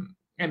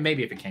 and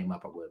maybe if it came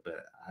up, I would,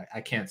 but I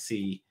can't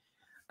see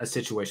a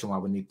situation where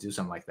I would need to do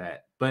something like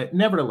that. But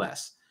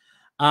nevertheless,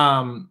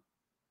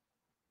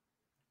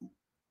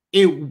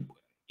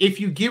 if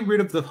you get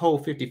rid of the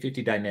whole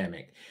 50-50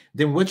 dynamic,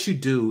 then what you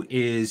do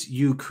is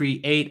you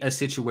create a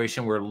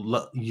situation where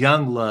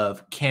young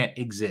love can't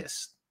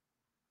exist.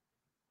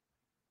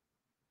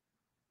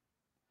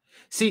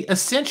 See,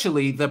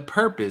 essentially, the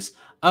purpose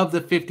of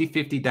the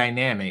 50-50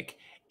 dynamic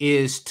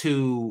is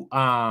to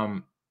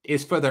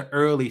is for the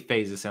early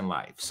phases in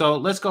life. So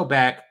let's go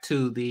back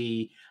to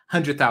the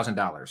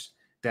 $100,000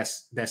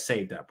 that's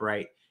saved up,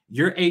 right?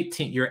 You're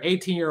 18, you're an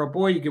 18-year-old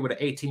boy, you get with an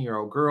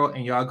 18-year-old girl,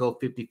 and y'all go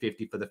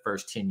 50-50 for the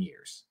first 10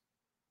 years.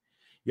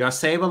 Y'all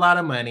save a lot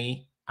of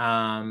money,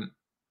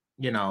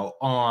 you know,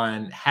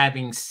 on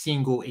having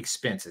single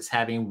expenses,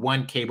 having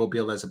one cable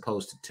bill as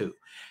opposed to two,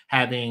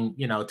 having,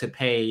 you know, to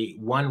pay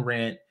one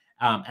rent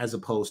as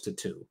opposed to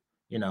two.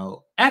 You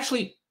know,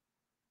 actually,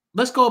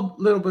 let's go a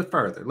little bit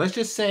further. Let's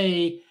just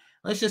say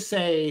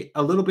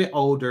a little bit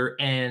older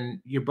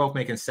and you're both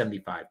making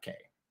 75K.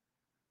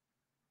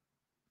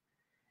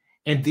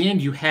 And then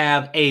you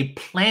have a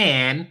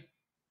plan,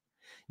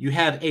 you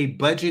have a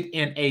budget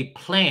and a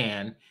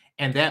plan,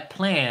 and that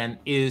plan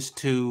is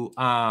to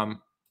say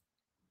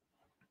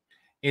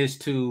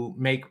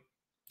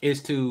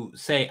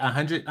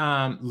 100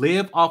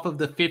 live off of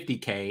the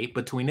 50K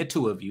between the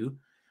two of you,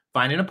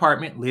 find an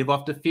apartment, live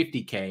off the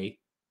 50K,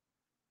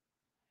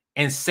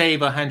 and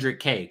save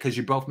 100K because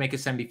you're both making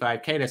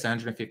 75K. That's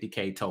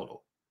 150K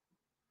total.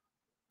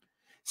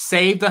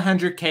 Save the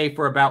 100K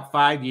for about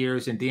 5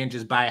 years and then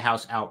just buy a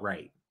house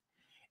outright.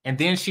 And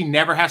then she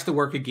never has to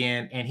work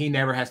again and he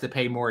never has to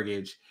pay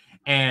mortgage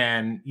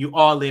and you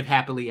all live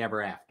happily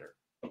ever after.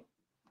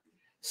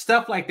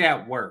 Stuff like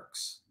that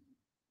works.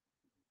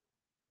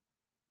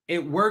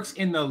 It works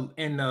in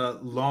the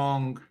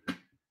long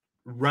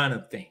run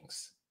of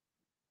things.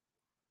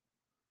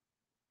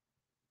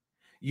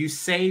 You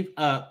save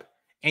up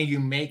and you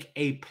make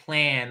a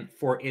plan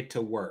for it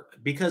to work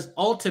because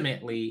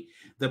ultimately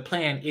the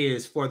plan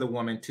is for the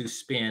woman to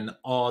spend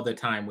all the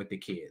time with the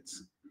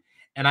kids.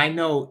 And I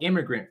know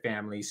immigrant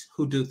families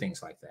who do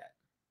things like that,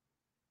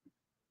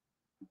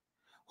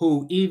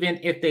 who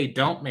even if they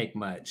don't make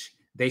much,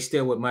 they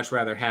still would much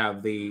rather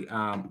have the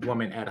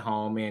woman at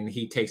home and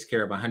he takes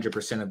care of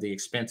 100% of the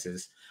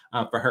expenses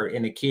for her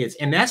and the kids.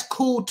 And that's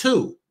cool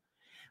too.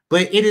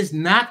 But it is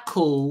not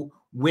cool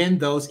when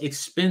those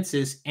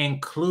expenses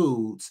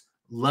includes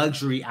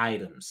luxury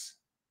items.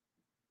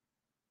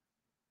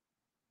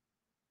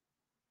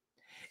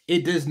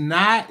 It does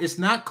not, it's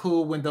not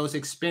cool when those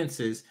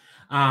expenses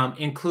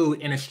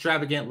include an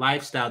extravagant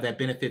lifestyle that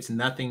benefits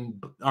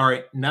nothing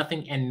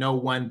and no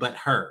one but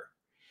her.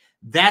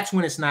 That's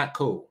when it's not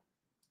cool.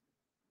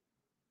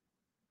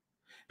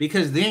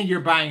 because then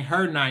you're buying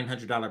her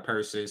 $900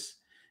 purses,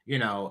 you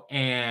know,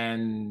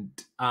 and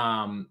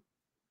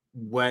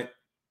what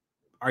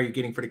are you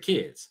getting for the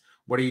kids?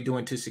 What are you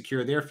doing to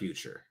secure their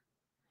future?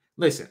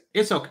 Listen,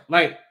 it's okay.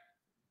 Like,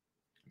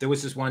 there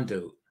was this one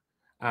dude.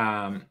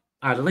 The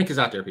link is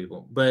out there,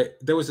 people. But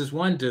there was this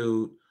one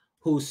dude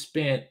who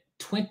spent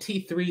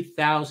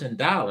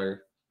 $23,000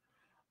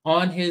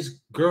 on his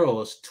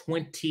girl's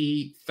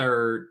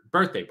 23rd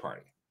birthday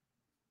party.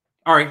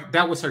 All right,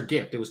 that was her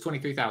gift. It was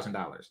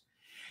 $23,000.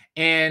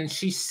 And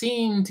she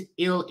seemed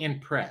ill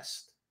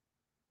impressed.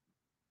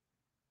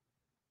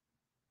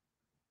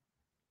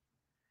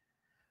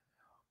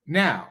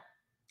 Now,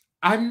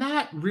 I'm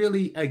not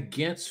really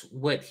against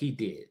what he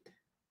did.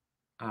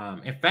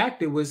 In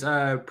fact, it was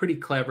pretty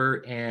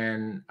clever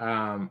and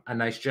a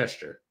nice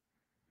gesture.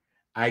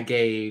 I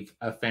gave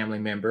a family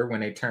member, when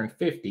they turned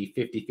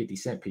 50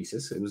 cent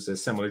pieces. It was a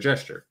similar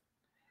gesture,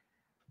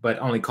 but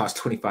only cost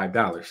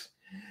 $25.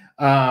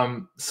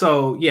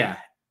 So yeah,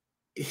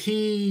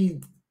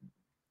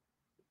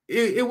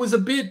 it was a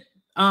bit,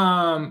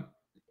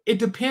 it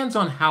depends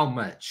on how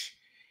much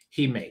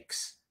he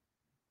makes.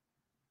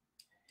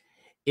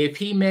 If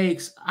he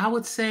makes, I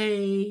would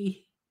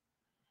say,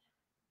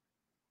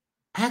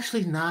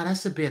 actually, nah,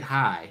 that's a bit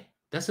high.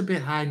 That's a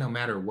bit high no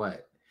matter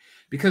what.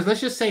 Because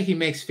let's just say he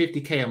makes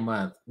 50K a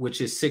month,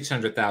 which is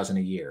 600,000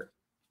 a year.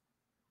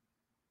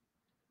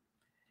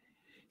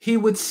 He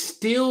would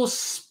still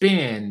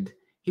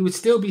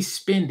be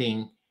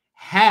spending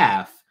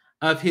half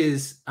of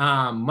his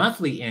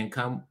monthly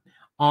income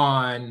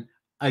on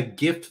a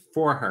gift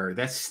for her.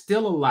 That's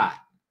still a lot.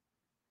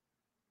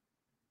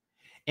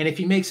 And if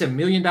he makes $1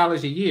 million a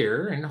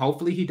year, and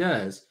hopefully he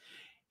does,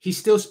 he's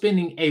still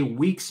spending a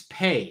week's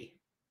pay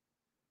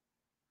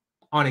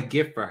on a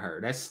gift for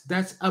her.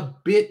 That's a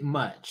bit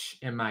much,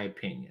 in my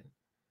opinion,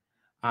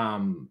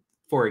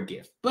 for a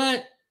gift.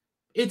 But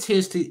it's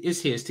his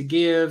to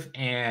give,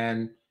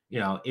 and you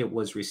know, it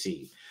was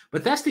received.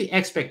 But that's the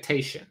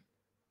expectation.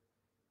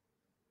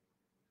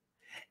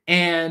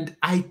 And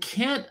I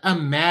can't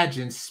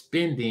imagine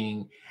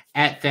spending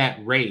at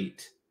that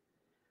rate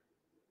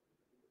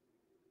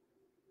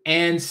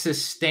and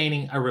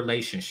sustaining a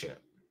relationship.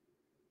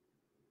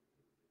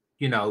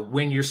 You know,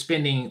 when you're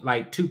spending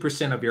like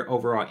 2% of your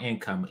overall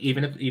income,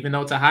 even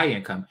though it's a high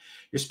income,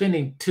 you're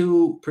spending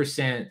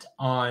 2%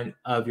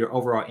 of your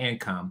overall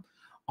income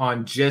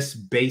on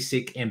just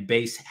basic and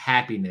base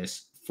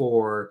happiness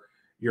for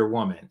your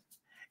woman.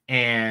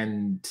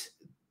 And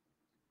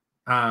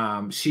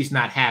she's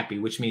not happy,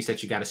 which means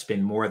that you got to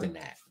spend more than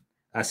that,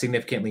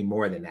 significantly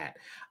more than that.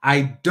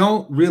 I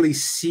don't really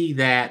see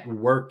that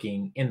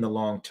working in the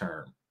long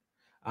term.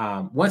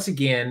 Once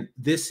again,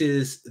 this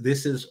is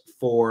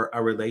for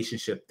a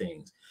relationship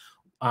things,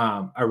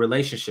 a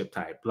relationship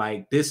type.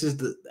 Like, this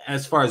is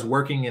as far as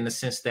working in the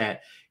sense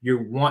that you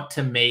want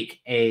to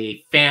make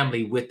a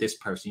family with this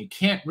person. You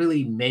can't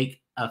really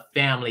make a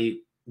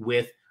family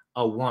with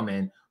a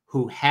woman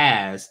who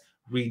has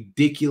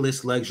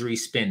ridiculous luxury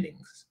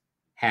spendings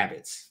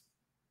habits.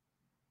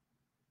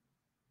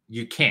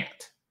 You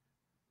can't.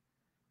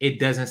 It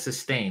doesn't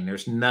sustain.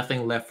 There's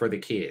nothing left for the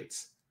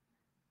kids.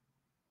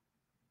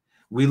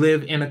 We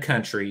live in a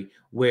country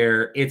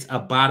where it's a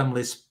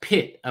bottomless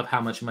pit of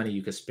how much money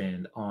you could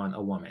spend on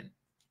a woman.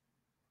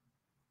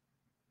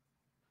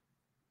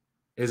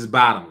 It's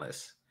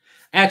bottomless.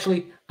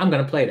 Actually, I'm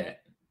going to play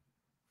that.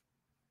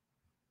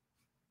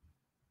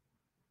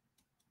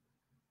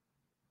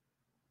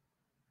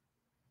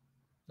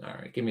 All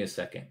right, give me a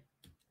second.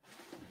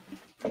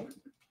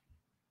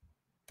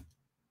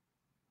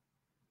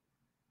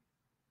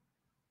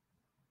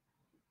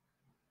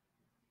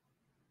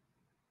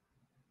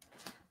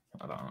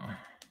 Hold on.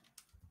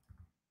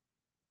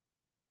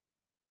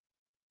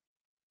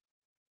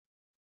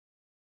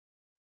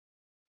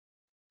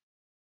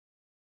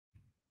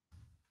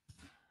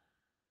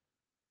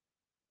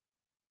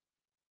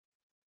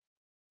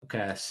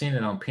 Okay, I've seen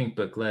it on Pink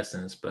Book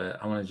Lessons,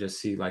 but I want to just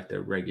see like the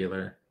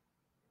regular.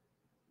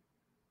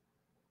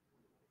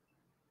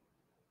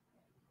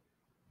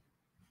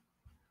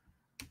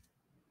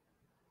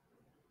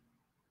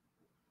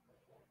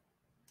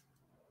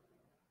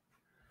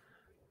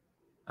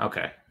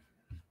 Okay.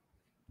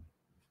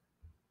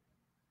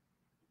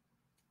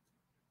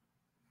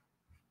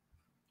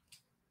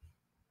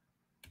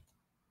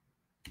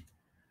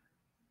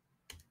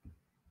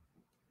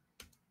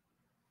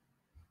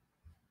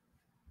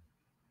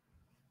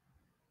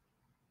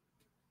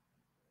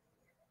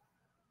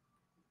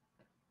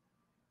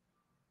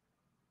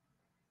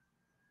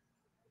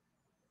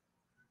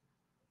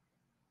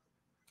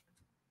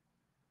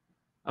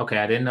 Okay,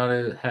 I didn't know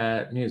that it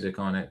had music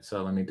on it,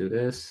 so let me do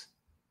this.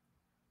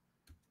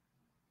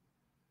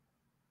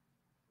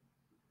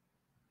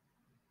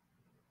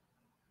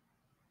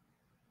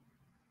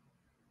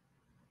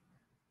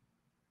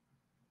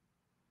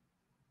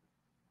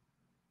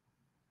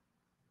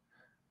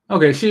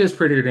 Okay, she is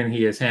prettier than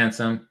he is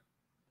handsome.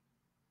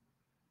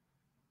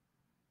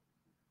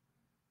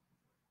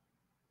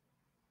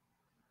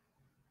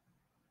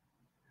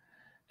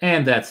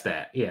 And that's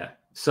that. Yeah.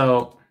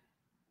 So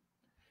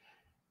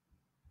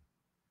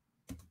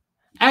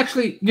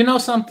Actually, you know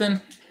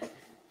something?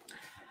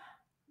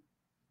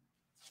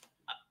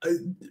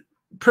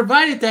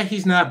 Provided that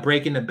he's not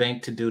breaking the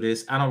bank to do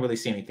this, I don't really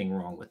see anything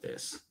wrong with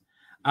this.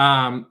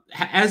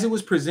 As it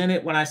was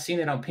presented when I seen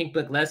it on Pink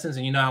Book Lessons,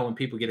 and you know how when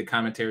people get a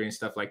commentary and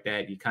stuff like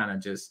that, you kind of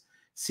just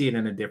see it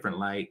in a different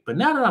light. But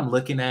now that I'm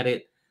looking at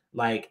it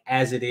like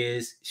as it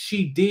is,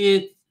 she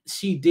did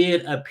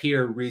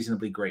appear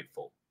reasonably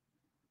grateful.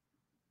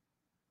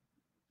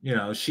 You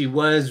know, she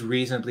was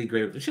reasonably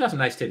grateful. She got some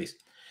nice titties.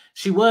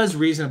 She was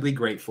reasonably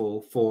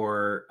grateful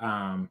for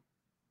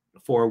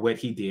what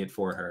he did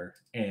for her.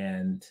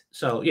 And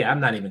so, yeah, I'm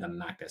not even going to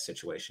knock that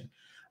situation.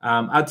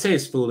 I'd say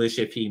it's foolish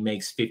if he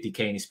makes $50K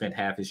and he spent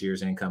half his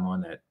year's income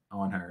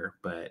on her,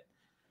 but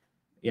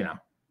you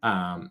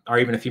know, or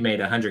even if he made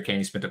 $100K and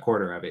he spent a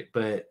quarter of it,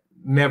 but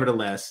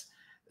nevertheless,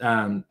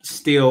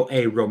 still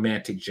a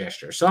romantic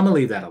gesture. So I'm gonna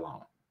leave that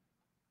alone.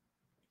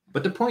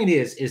 But the point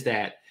is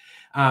that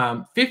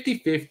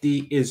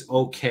 50-50 is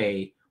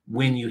okay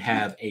when you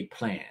have a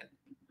plan.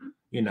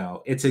 You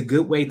know, it's a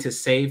good way to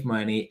save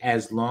money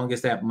as long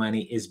as that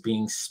money is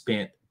being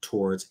spent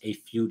towards a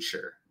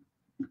future.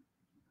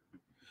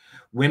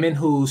 Women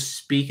who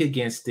speak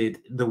against it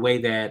the way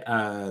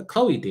that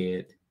Chloe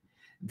did,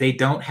 they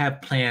don't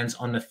have plans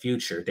on the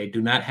future. They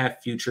do not have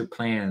future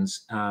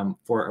plans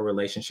for a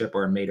relationship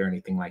or a mate or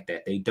anything like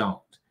that. They don't.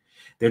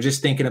 They're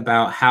just thinking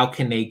about how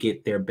can they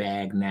get their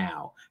bag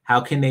now? How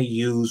can they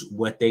use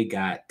what they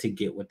got to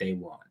get what they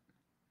want?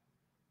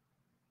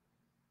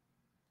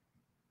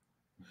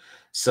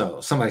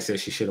 So somebody says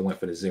she should have went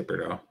for the zipper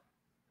though.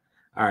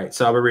 All right,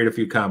 so I will read a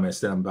few comments.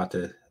 Then I'm about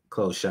to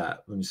close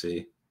shop. Let me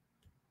see.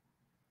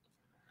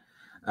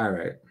 All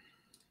right.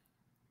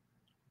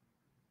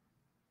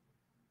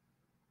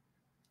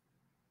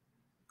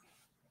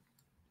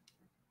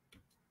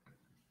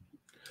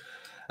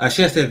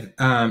 She has to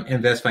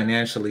invest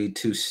financially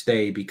to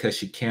stay because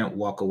she can't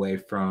walk away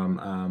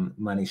from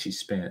money she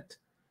spent.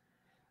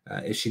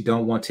 If she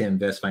don't want to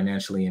invest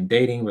financially in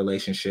dating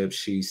relationships,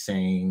 she's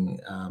saying,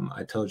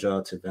 I told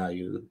y'all to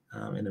value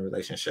in a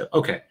relationship.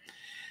 Okay.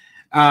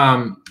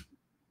 No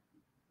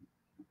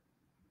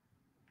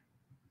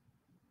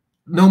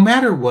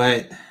matter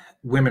what,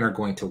 women are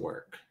going to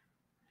work.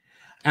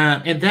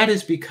 And that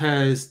is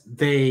because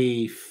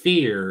they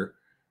fear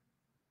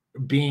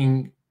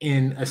being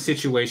in a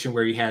situation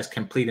where he has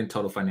complete and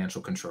total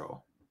financial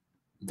control.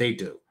 They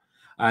do.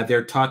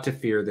 They're taught to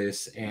fear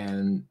this,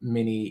 and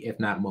many, if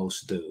not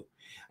most, do.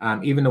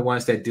 Even the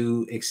ones that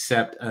do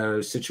accept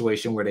a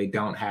situation where they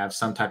don't have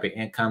some type of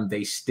income,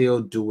 they still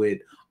do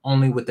it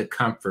only with the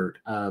comfort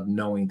of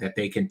knowing that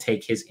they can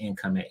take his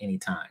income at any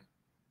time.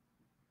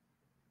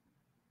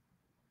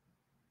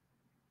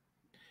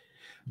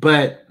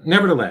 But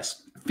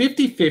nevertheless,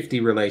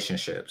 50-50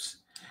 relationships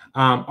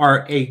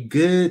are a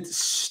good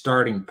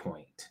starting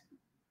point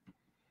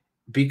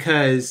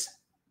because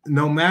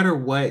no matter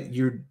what,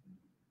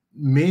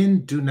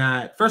 men do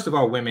not, first of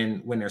all,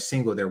 women, when they're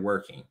single, they're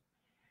working.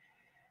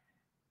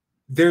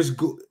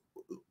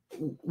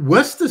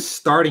 What's the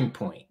starting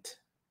point?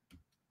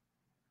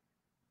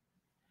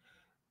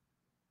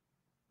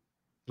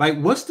 Like,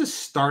 what's the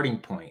starting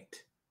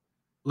point?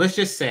 Let's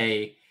just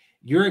say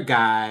you're a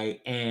guy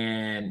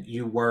and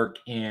you work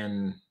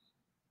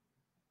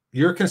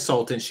you're a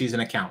consultant, she's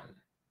an accountant.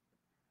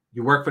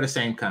 You work for the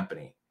same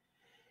company.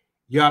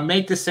 Y'all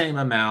make the same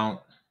amount.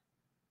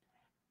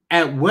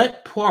 At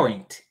what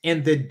point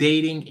in the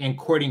dating and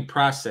courting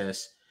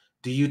process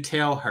do you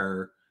tell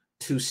her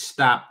to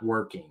stop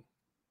working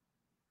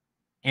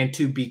and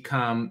to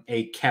become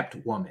a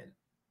kept woman?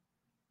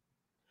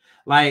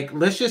 Like,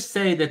 let's just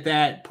say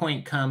that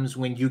point comes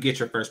when you get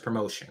your first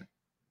promotion.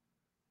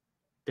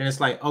 Then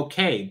it's like,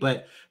 okay,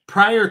 but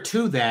prior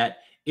to that,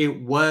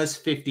 it was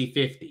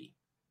 50-50.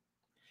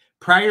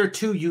 Prior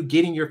to you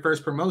getting your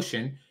first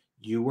promotion,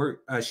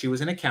 she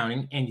was in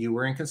accounting and you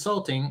were in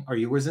consulting, or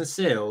you was in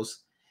sales,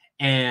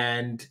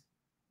 and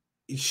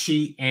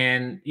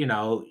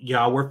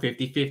y'all were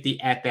 50-50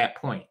 at that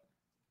point.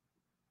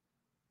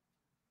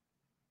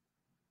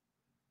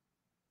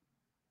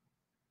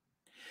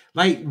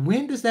 Like,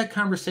 when does that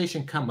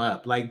conversation come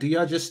up? Like, do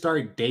y'all just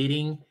start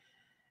dating,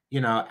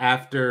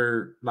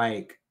 after,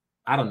 like,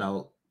 I don't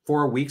know,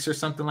 4 weeks or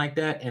something like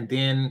that? And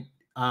then,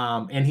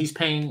 and he's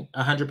paying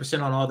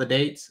 100% on all the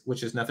dates,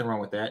 which is nothing wrong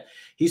with that.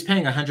 He's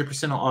paying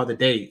 100% on all the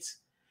dates,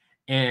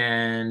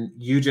 and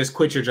you just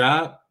quit your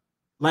job.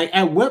 Like,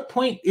 at what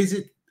point is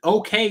it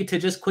okay to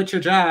just quit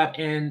your job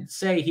and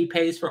say he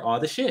pays for all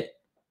the shit?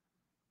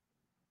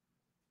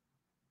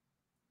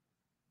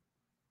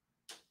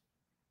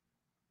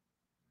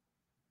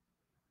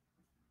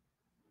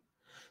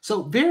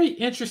 So very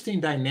interesting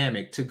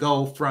dynamic to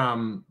go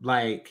from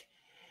like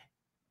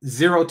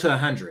 0 to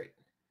 100.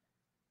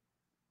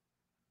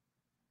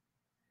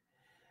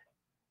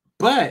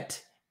 But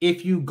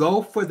if you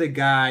go for the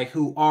guy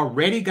who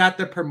already got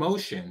the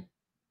promotion,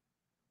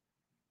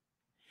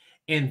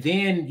 and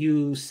then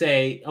you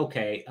say,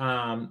 okay,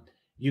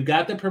 you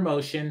got the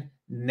promotion,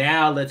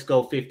 now let's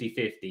go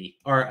 50-50.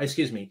 Or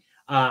excuse me,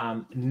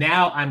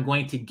 now I'm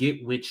going to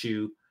get with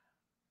you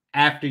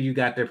after you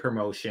got the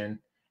promotion.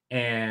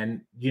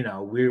 And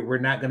we're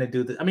not going to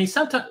do this. I mean,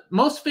 sometimes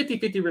most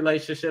 50-50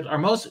 relationships, or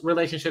most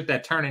relationships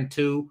that turn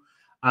into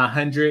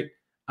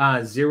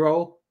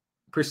 0%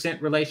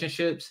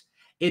 relationships,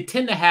 it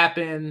tend to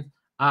happen.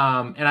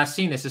 And I've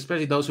seen this,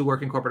 especially those who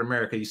work in corporate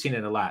America. You've seen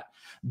it a lot.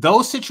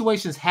 Those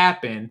situations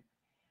happen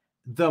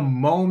the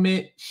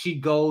moment she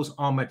goes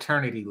on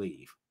maternity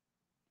leave.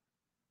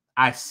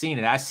 I've seen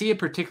it. I see it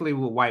particularly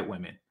with white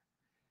women.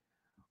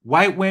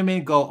 White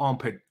women go on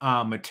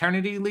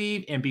maternity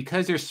leave, and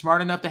because they're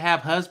smart enough to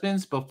have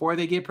husbands before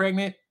they get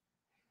pregnant,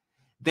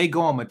 they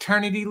go on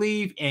maternity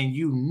leave, and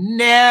you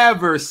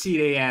never see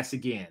their ass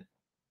again.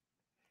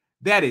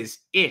 That is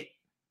it.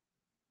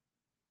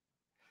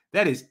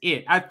 That is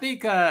it. I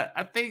think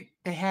they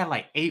had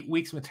like 8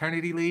 weeks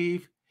maternity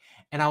leave,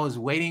 and I was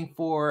waiting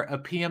for a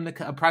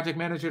project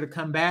manager to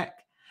come back,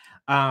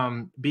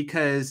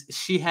 because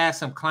she has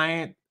some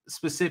client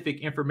specific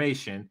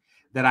information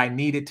that I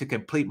needed to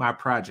complete my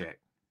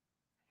project.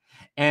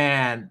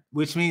 And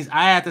which means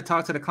I had to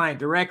talk to the client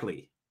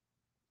directly.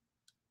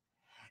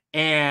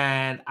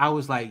 And I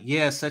was like,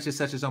 yeah, such and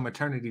such is on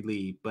maternity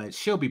leave, but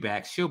she'll be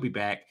back. She'll be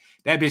back.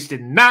 That bitch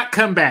did not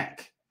come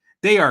back.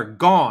 They are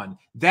gone.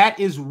 That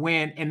is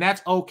when, and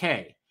that's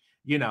okay.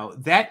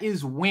 That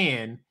is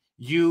when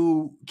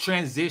you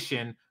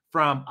transition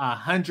from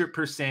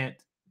 100%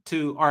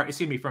 from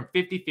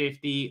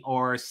 50-50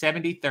 or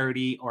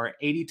 70-30 or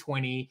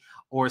 80-20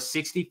 or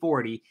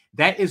 60-40.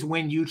 That is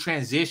when you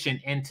transition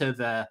into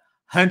the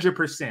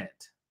 100%.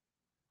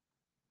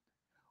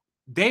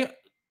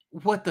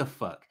 What the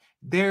fuck?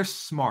 They're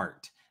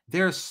smart.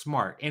 They're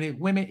smart. And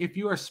women, if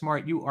you are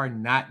smart, you are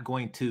not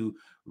going to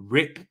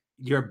rip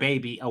your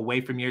baby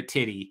away from your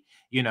titty,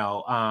 in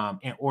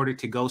order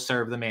to go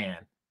serve the man.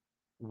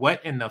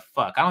 What in the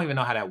fuck? I don't even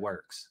know how that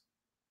works.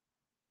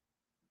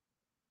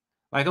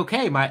 Like,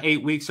 okay, my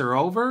 8 weeks are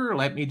over.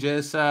 Let me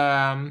just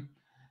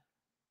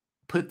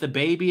put the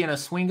baby in a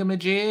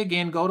swingamajig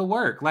and go to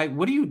work. Like,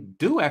 what do you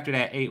do after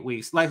that 8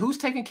 weeks? Like, who's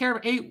taking care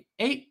of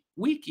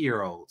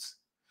 8-week-year-olds?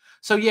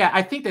 So yeah,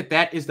 I think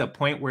that is the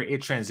point where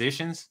it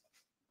transitions.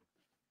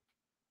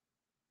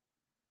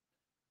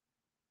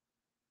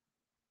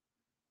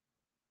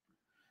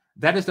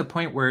 That is the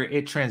point where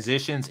it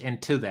transitions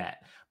into that.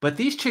 But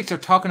these chicks are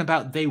talking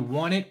about they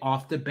want it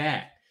off the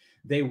bat.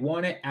 They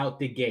want it out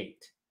the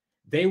gate.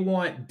 They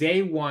want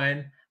day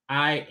one,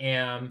 I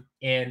am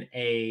in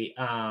a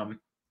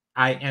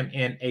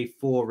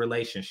full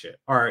relationship.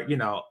 Or,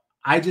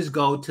 I just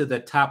go to the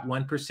top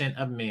 1%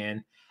 of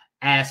men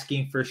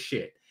asking for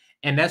shit.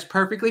 And that's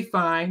perfectly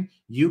fine.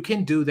 You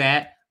can do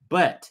that.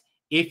 But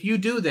if you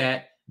do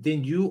that,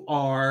 then you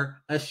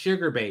are a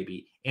sugar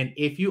baby. And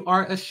if you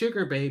are a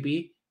sugar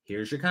baby,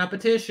 here's your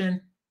competition.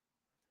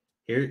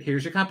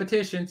 Here's your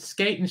competition.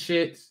 Skating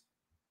shits.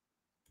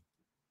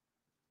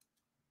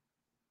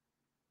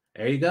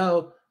 There you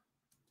go.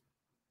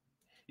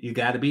 You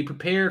got to be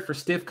prepared for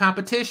stiff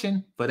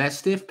competition, for that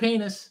stiff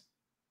penis.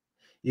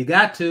 You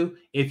got to.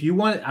 If you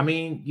want,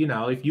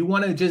 if you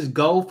want to just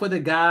go for the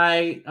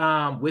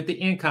guy with the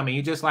income, and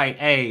you're just like,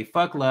 hey,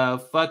 fuck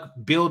love, fuck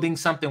building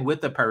something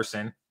with the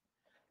person,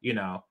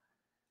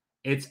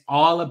 it's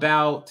all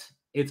about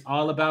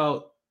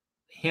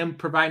him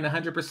providing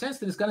 100%.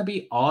 Then it's going to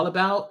be all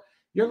about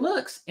your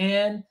looks,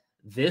 and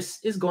this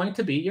is going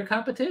to be your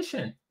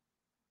competition.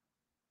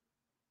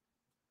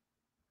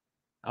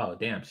 Oh,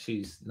 damn.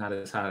 She's not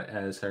as hot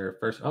as her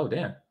first. Oh,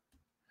 damn.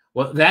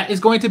 Well, that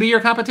is going to be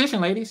your competition,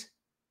 ladies.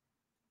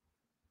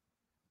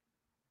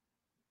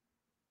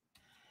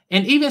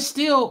 And even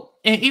still,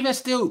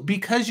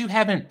 because you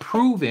haven't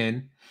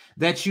proven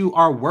that you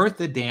are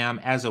worth a damn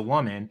as a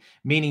woman,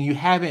 meaning you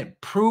haven't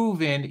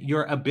proven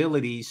your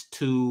abilities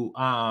to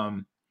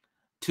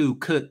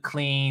cook,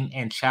 clean,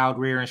 and child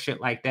rear and shit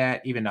like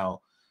that, even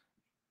though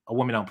a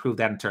woman don't prove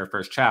that until her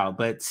first child,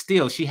 but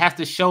still she has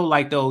to show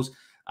like those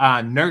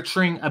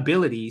nurturing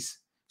abilities.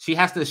 She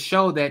has to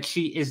show that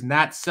she is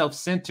not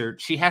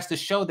self-centered. She has to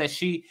show that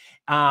she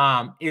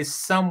is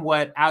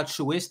somewhat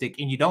altruistic,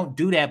 and you don't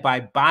do that by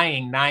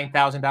buying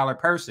 $9,000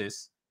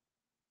 purses.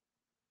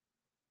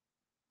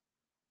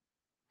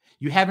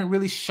 You haven't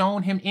really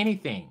shown him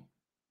anything.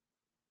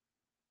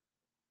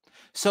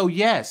 So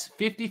yes,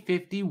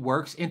 50-50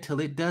 works until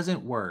it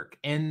doesn't work.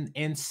 And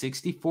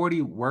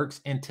 60-40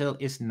 works until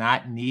it's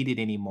not needed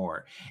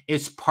anymore.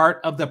 It's part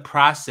of the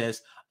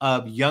process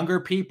of younger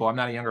people. I'm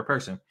not a younger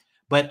person,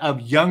 but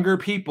of younger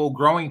people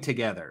growing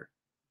together.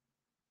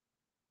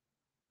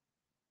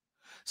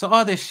 So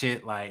all this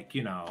shit, like,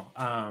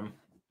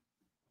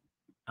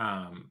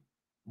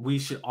 we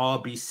should all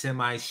be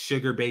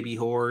semi-sugar baby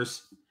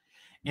whores,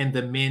 and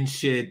the men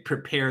should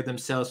prepare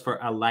themselves for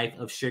a life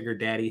of sugar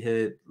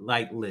daddyhood.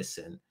 Like,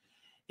 listen,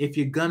 if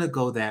you're gonna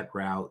go that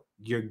route,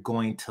 you're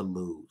going to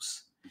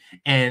lose.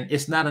 And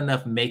it's not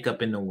enough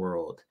makeup in the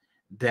world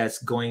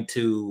that's going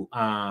to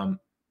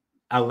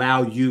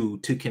allow you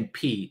to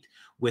compete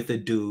with a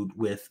dude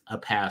with a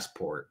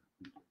passport.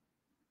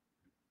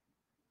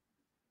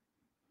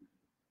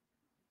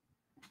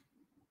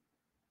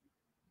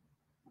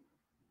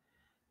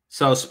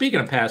 So speaking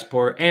of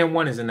passport, and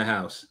one is in the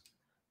house.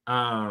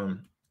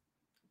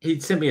 He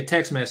sent me a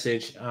text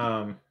message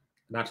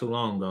not too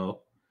long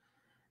ago.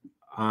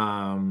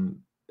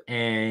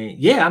 And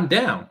yeah, I'm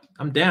down.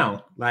 I'm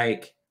down.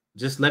 Like,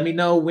 just let me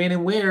know when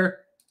and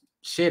where.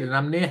 Shit, and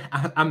I'm there.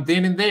 I'm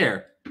then and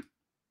there.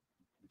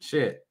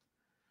 Shit.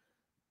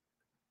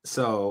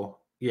 So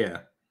yeah.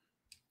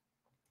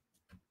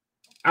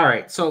 All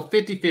right. So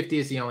 50-50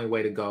 is the only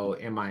way to go,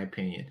 in my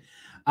opinion.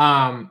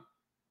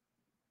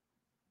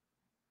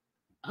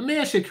 A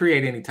man should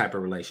create any type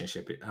of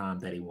relationship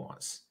that he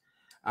wants.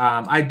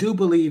 I do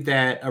believe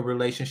that a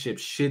relationship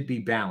should be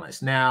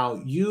balanced.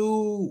 Now,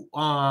 you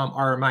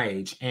are my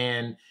age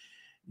and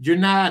you're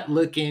not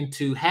looking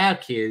to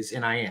have kids,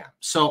 and I am.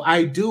 So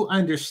I do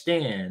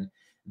understand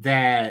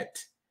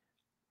that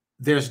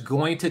there's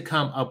going to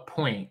come a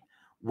point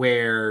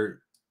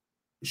where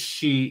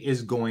she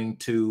is going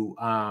to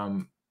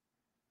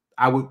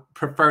I would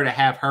prefer to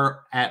have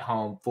her at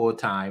home full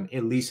time,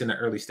 at least in the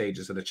early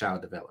stages of the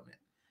child development,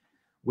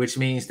 which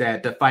means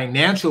that the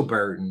financial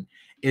burden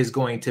is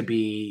going to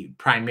be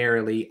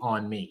primarily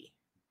on me.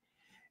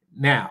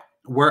 Now,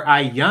 were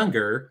I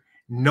younger,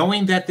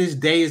 knowing that this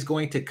day is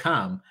going to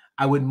come,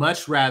 I would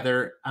much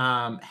rather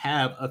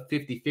have a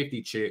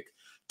 50-50 chick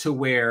to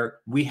where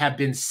we have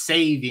been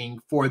saving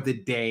for the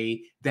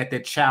day that the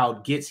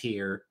child gets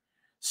here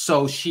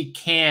so she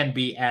can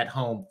be at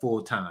home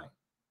full time.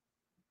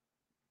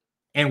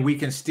 And we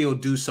can still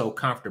do so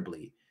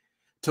comfortably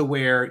to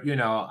where, you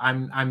know,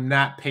 I'm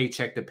not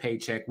paycheck to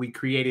paycheck. We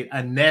created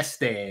a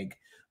nest egg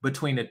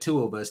between the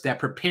two of us that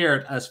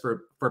prepared us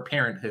for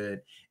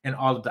parenthood and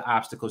all of the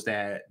obstacles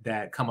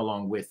that come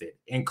along with it,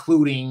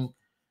 including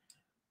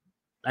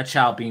a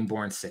child being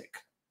born sick.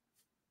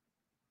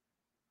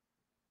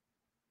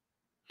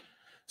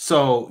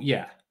 So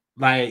yeah,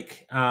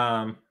 like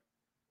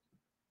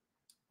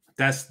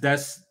that's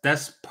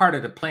part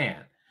of the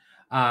plan.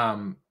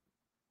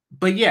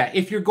 But yeah,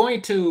 if you're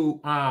going to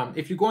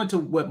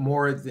what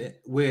more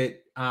with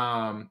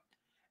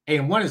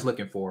A1 is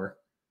looking for,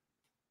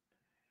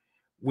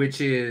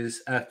 which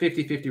is a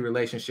 50-50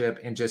 relationship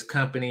and just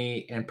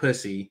company and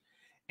pussy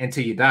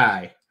until you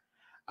die,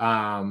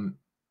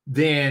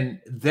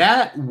 then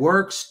that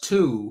works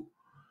too,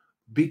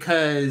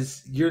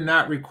 because you're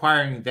not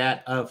requiring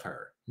that of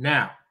her.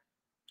 Now,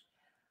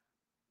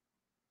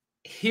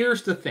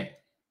 here's the thing.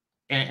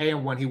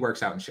 And when he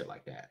works out and shit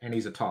like that, and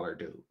he's a taller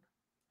dude.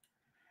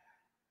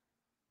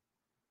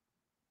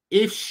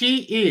 If she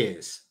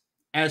is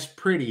as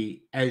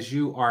pretty as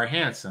you are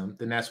handsome,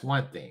 then that's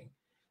one thing.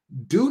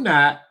 Do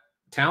not,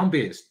 town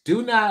biz,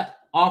 do not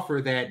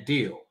offer that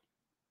deal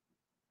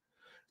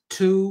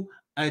to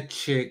a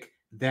chick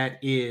that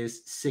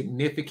is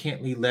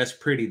significantly less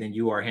pretty than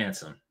you are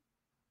handsome.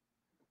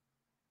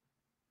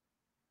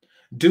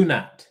 Do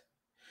not.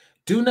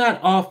 Do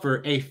not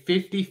offer a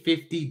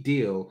 50-50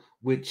 deal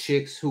with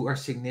chicks who are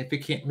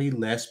significantly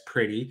less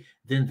pretty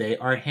than they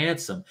are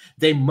handsome.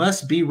 They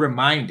must be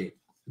reminded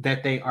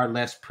that they are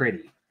less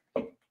pretty.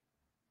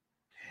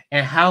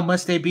 And how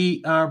must they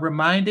be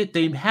reminded?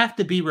 They have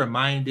to be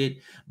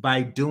reminded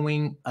by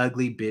doing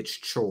ugly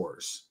bitch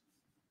chores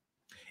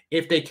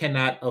if they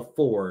cannot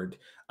afford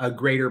a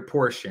greater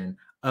portion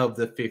of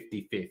the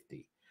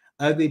 50-50.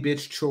 Ugly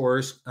bitch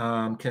chores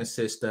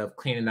consist of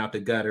cleaning out the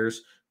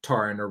gutters,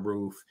 tarring the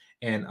roof,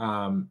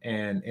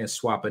 and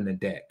swapping the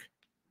deck.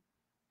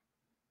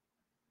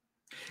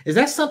 Is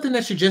that something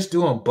that you just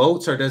do on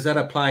boats, or does that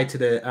apply to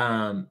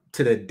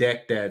the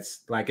deck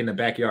that's like in the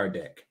backyard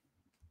deck?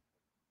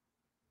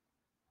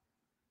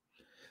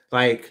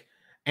 Like,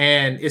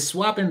 and is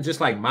swapping just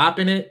like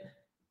mopping it?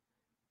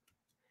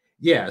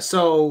 Yeah.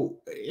 So,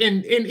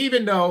 and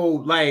even though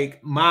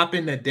like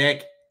mopping the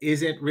deck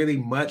isn't really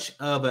much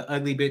of an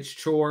ugly bitch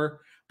chore,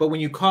 but when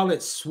you call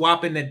it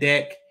swapping the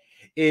deck,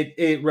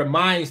 it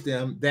reminds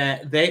them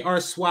that they are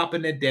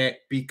swapping the deck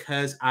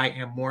because I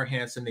am more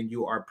handsome than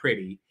you are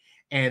pretty.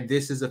 And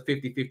this is a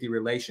 50-50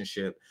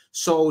 relationship.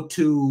 So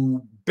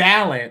to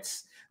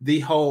balance the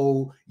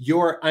whole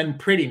your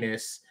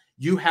unprettiness,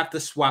 you have to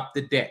swap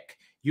the deck.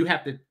 You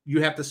have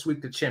to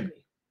sweep the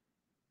chimney.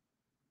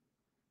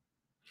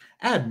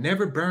 I've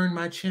never burned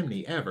my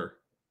chimney ever,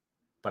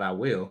 but I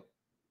will.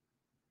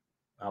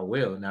 I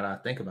will now that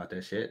I think about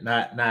that shit.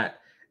 Not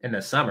in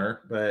the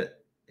summer,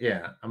 but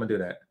yeah, I'm gonna do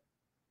that.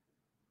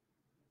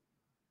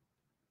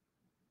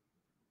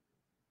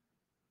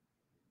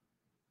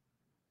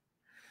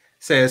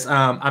 Says,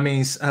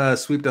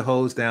 sweep the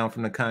hose down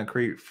from the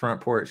concrete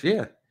front porch.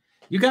 Yeah,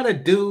 you gotta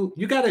do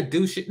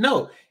shit.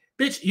 No,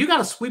 bitch, you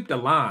gotta sweep the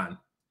lawn.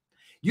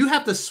 You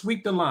have to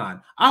sweep the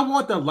lawn. I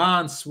want the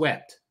lawn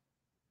swept.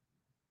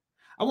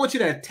 I want you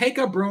to take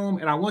a broom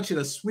and I want you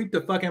to sweep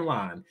the fucking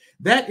lawn.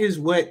 That is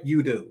what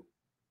you do.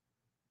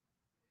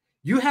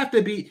 You have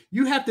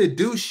to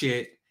do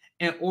shit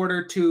in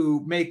order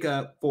to make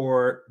up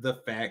for the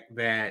fact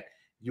that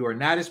you are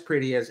not as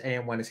pretty as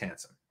A1 is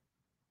handsome.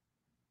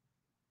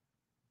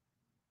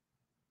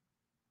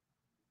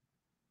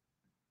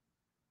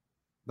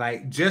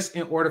 like just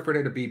in order for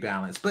there to be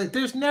balance. But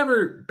there's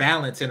never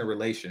balance in a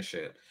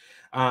relationship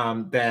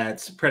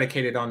that's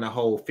predicated on the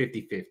whole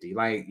 50-50.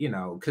 Like, you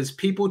know, because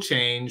people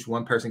change.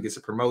 One person gets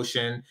a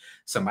promotion,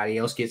 somebody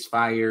else gets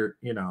fired,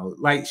 you know,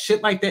 like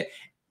shit like that.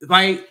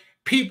 Like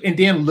people, and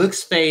then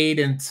looks fade,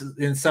 and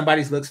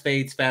somebody's looks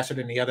fades faster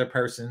than the other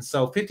person.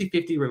 So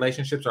 50-50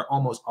 relationships are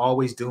almost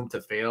always doomed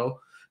to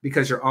fail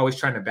because you're always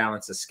trying to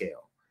balance a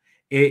scale.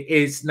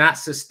 It's not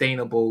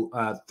sustainable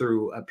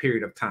through a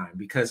period of time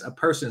because a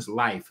person's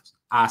life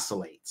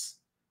oscillates.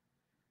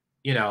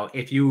 You know,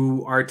 if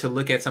you are to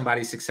look at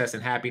somebody's success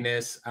and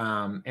happiness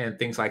and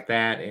things like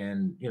that,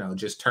 and, you know,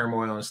 just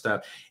turmoil and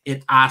stuff,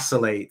 it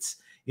oscillates.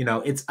 You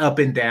know, it's up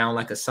and down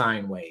like a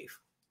sine wave.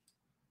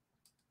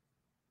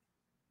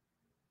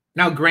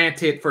 Now,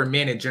 granted, for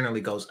men, it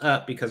generally goes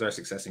up because our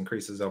success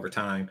increases over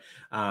time,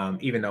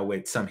 even though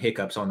with some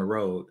hiccups on the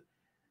road.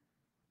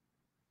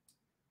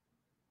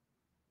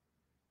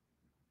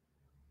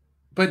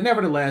 But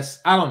nevertheless,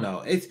 I don't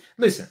know. It's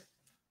listen,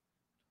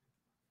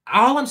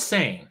 all I'm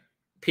saying,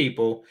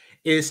 people,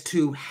 is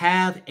to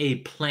have a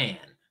plan.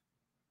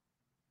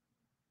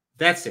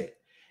 That's it.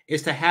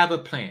 Is to have a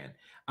plan.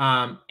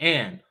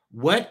 And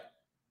what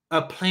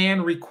a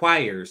plan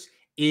requires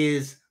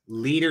is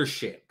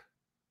leadership.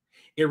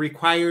 It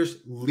requires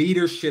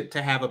leadership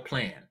to have a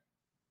plan.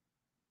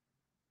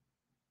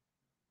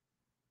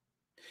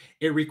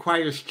 It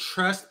requires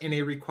trust and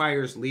it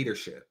requires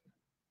leadership.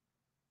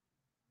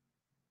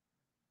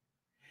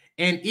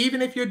 And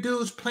even if your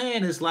dude's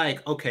plan is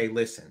like, okay,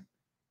 listen,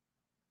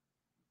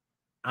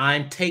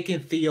 I'm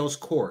taking Theo's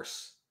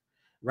course.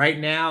 Right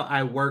now,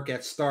 I work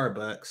at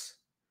Starbucks,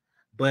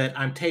 but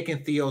I'm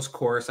taking Theo's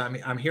course.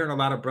 I'm hearing a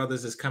lot of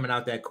brothers is coming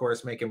out that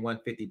course making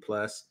 150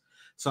 plus.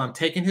 So I'm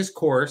taking his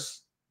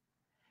course,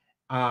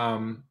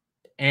 um,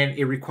 and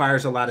it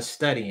requires a lot of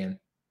studying.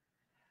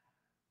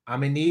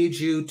 I'm gonna need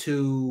you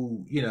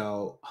to, you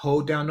know,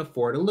 hold down the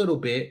fort a little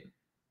bit,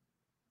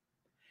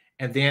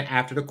 and then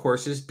after the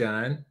course is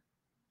done,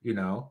 you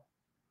know,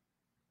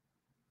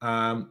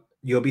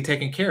 you'll be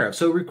taken care of.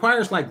 So it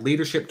requires like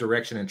leadership,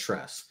 direction, and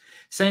trust.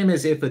 Same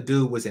as if a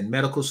dude was in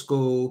medical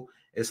school.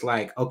 It's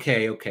like,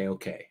 okay.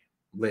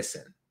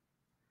 Listen,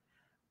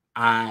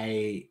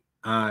 I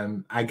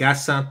got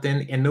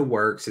something in the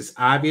works. It's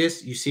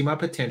obvious. You see my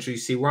potential. You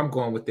see where I'm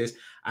going with this.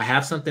 I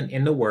have something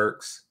in the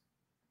works.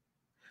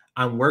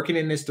 I'm working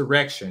in this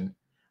direction.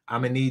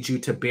 I'm gonna need you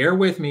to bear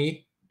with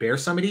me, bear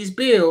some of these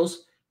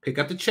bills, pick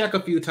up the check a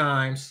few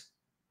times,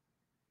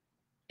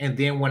 and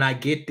then when I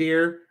get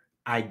there,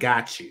 I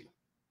got you.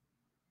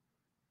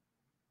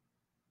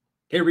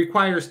 It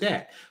requires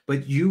that.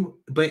 But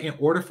in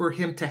order for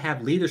him to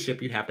have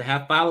leadership, you have to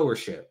have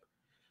followership.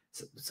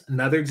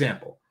 Another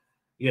example,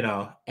 you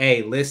know,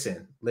 hey,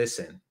 listen.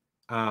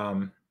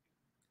 Um,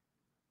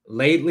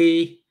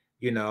 lately,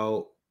 you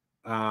know,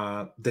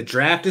 the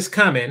draft is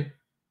coming.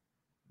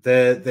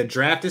 The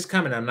draft is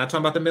coming. I'm not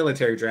talking about the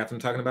military draft. I'm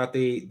talking about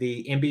the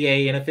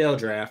NBA, NFL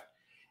draft.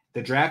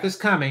 The draft is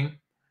coming.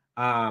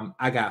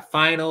 I got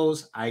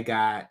finals. I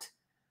got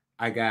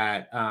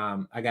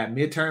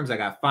midterms, I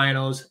got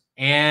finals,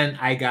 and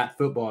I got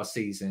football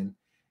season,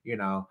 you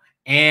know,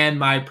 and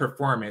my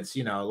performance,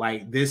 you know,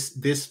 like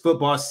this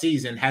football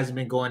season hasn't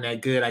been going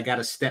that good. I got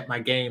to step my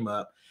game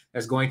up.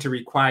 That's going to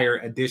require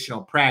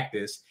additional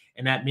practice,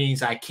 and that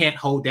means I can't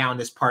hold down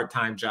this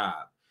part-time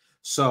job.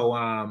 So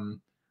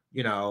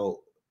you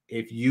know,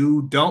 if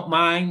you don't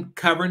mind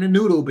covering the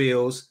noodle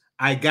bills,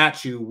 I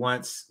got you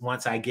once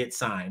I get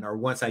signed or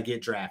once I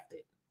get drafted.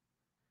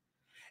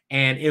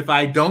 And if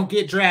I don't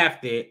get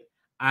drafted,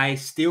 I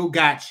still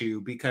got you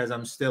because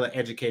I'm still an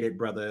educated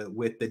brother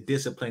with the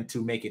discipline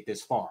to make it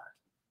this far.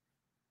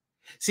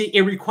 See,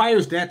 it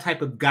requires that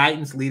type of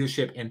guidance,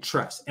 leadership, and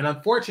trust. And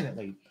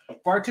unfortunately,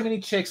 far too many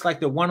chicks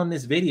like the one on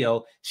this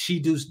video, she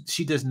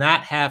does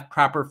not have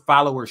proper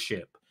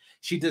followership.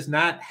 She does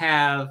not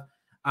have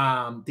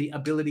the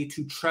ability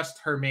to trust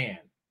her man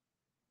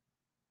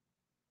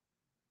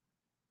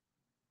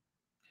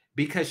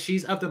because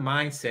she's of the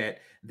mindset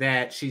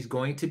that she's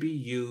going to be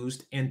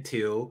used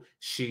until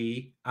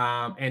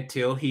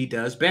until he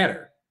does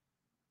better.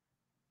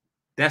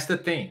 That's the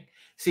thing.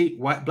 See,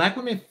 what black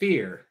women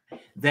fear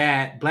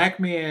that black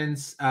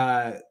men's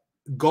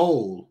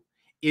goal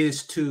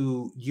is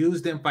to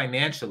use them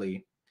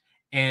financially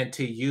and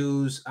to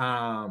use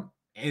and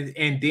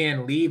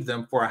then leave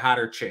them for a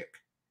hotter chick.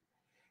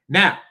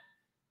 Now,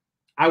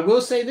 I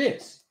will say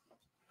this.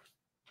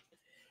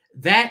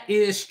 That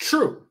is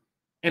true.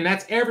 And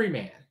that's every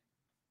man.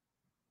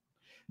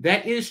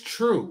 That is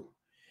true.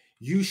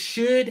 You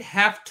should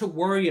have to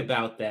worry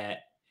about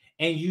that.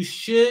 And you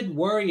should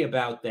worry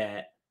about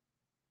that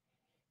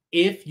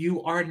if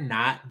you are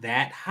not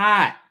that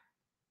hot.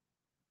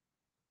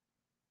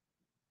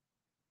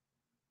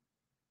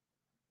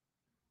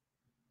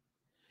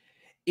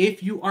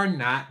 If you are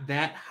not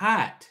that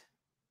hot.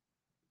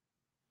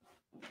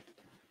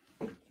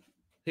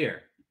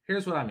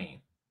 Here's what I mean.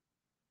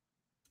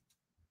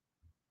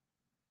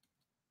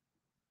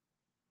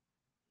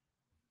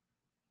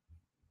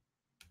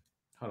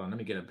 Hold on, let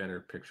me get a better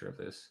picture of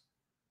this.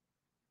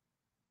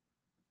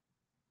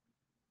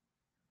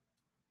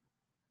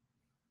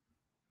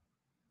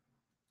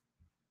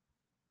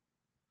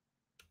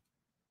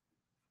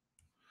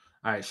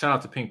 All right, shout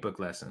out to Pink Book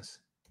Lessons.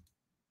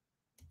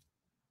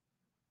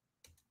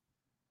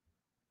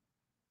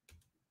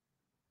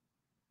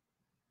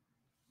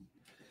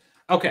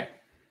 Okay.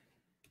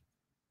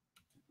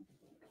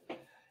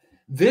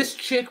 This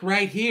chick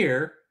right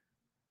here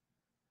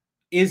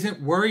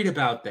isn't worried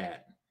about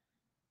that.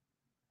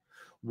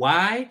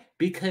 Why?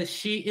 Because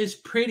she is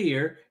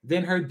prettier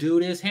than her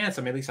dude is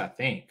handsome. At least I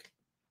think.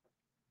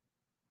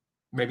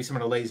 Maybe some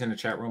of the ladies in the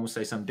chat room will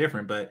say something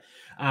different, but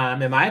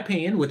in my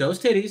opinion, with those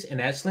titties and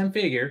that slim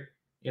figure,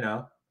 you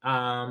know,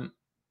 and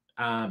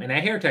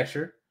that hair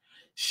texture,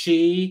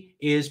 she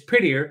is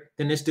prettier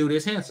than this dude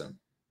is handsome.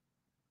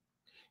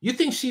 You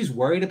think she's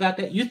worried about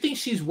that? You think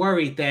she's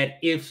worried that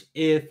if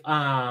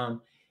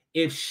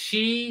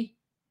she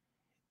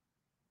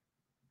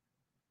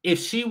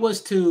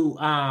was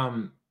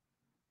to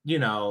you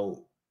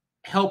know,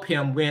 help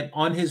him went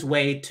on his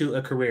way to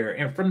a career,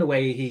 and from the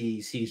way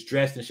he's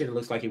dressed and shit, it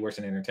looks like he works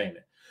in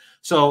entertainment.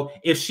 So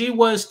if she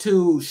was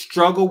to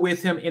struggle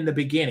with him in the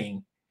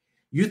beginning,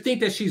 you think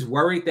that she's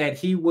worried that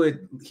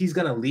he's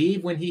gonna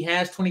leave when he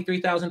has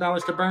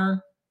 $23,000 to burn?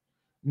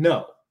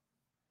 No,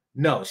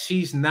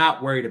 she's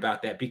not worried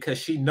about that because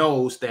she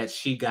knows that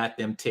she got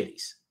them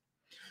titties.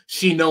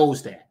 She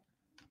knows that.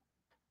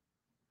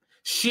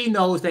 She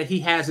knows that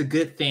he has a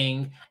good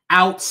thing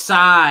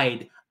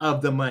outside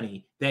of the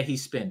money that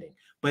he's spending.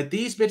 But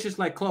these bitches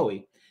like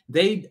Chloe,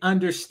 they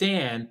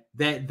understand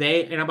that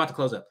and I'm about to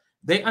close up.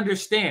 They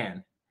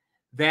understand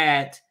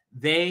that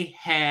they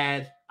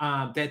had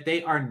that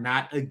they are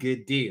not a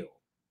good deal.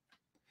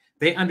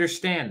 They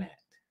understand that.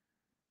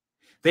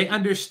 They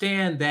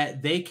understand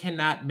that they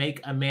cannot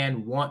make a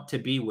man want to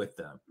be with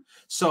them.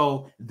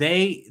 So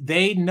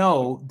they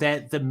know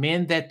that the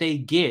men that they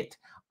get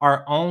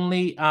are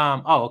only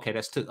oh, okay,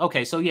 that's two.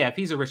 Okay, so yeah, if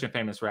he's a rich and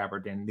famous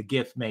rapper, then the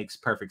gift makes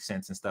perfect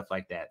sense and stuff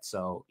like that.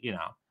 So, you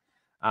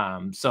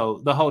know,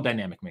 so the whole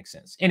dynamic makes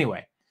sense.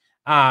 Anyway,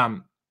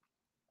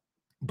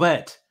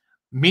 but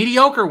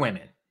mediocre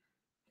women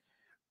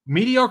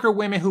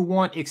who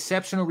want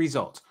exceptional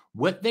results,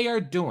 what they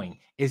are doing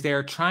is they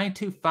are trying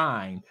to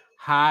find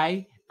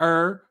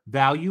higher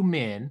value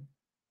men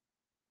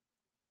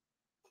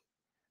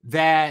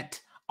that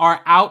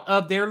are out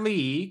of their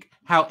league.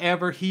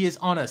 However, he is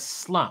on a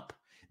slump.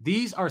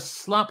 These are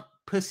slump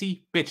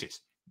pussy bitches.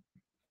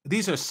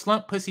 These are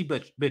slump pussy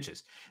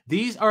bitches.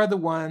 These are the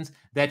ones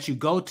that you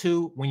go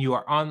to when you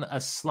are on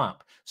a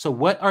slump. So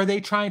what are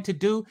they trying to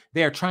do?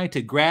 They are trying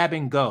to grab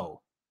and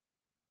go,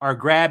 or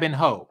grab and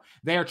hoe.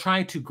 They are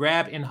trying to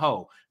grab and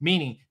hoe,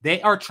 meaning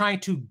they are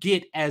trying to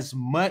get as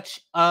much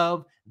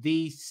of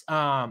these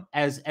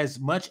as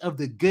much of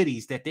the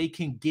goodies that they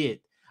can get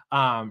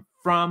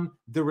from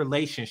the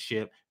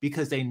relationship,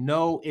 because they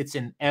know it's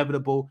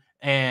inevitable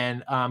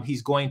and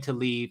he's going to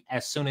leave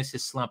as soon as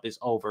his slump is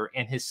over,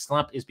 and his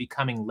slump is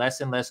becoming less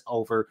and less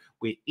over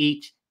with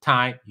each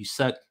time you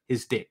suck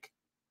his dick.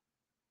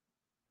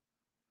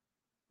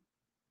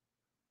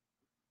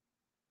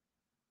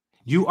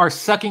 You are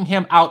sucking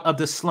him out of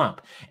the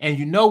slump. And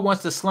you know,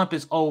 once the slump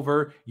is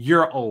over,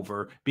 you're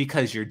over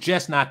because you're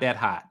just not that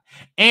hot.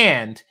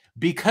 And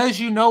because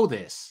you know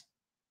this,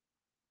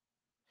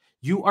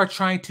 you are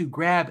trying to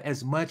grab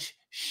as much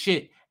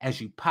shit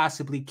as you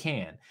possibly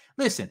can.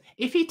 Listen,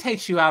 if he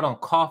takes you out on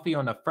coffee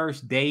on the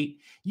first date,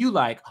 you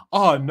like,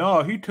 oh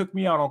no, he took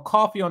me out on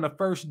coffee on the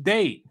first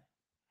date.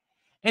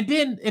 And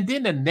then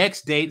the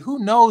next date, who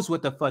knows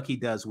what the fuck he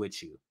does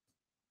with you?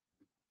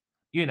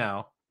 You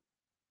know.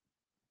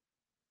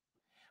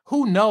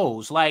 Who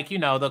knows? Like, you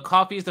know, the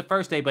coffee is the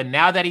first day, but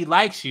now that he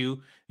likes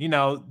you, you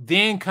know,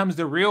 then comes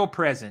the real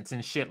presents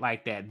and shit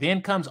like that.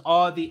 Then comes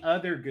all the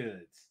other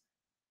goods.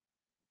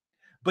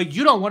 But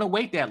you don't want to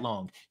wait that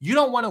long. You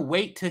don't want to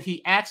wait till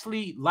he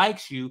actually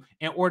likes you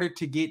in order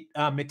to get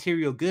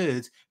material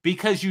goods,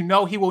 because you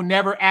know he will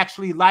never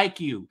actually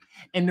like you.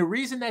 And the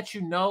reason that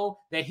you know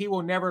that he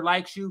will never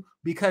like you,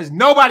 because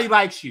nobody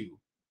likes you.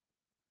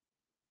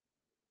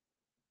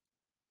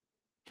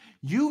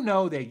 You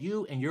know that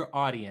you and your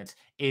audience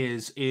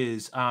is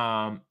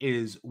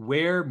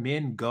where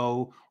men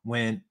go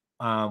when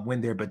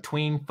they're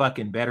between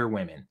fucking better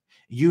women.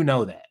 You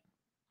know that.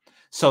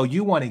 So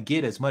you want to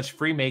get as much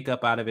free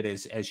makeup out of it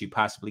as you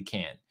possibly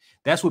can.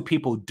 That's what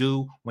people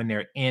do when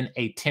they're in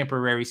a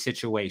temporary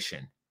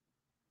situation.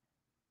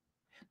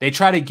 They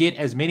try to get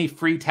as many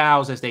free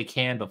towels as they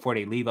can before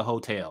they leave a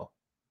hotel.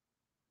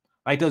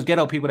 Like those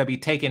ghetto people that be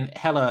taking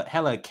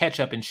hella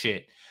ketchup and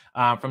shit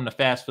from the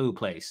fast food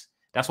place.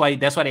 That's why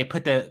they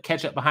put the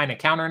ketchup behind the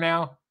counter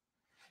now.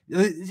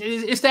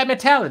 It's that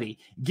mentality.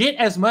 Get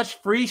as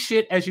much free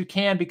shit as you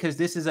can because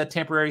this is a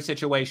temporary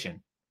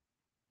situation.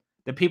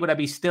 The people that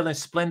be stealing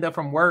Splenda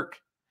from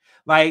work,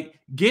 like,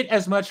 get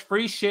as much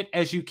free shit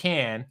as you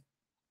can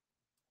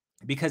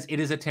because it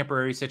is a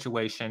temporary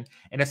situation.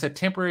 And it's a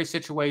temporary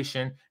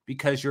situation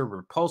because you're a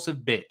repulsive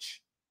bitch.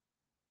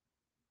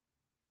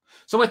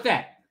 So with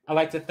that, I'd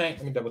like to thank,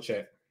 let me double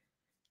check.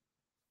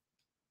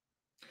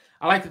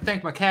 I'd like to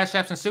thank my Cash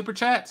Apps and Super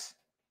Chats,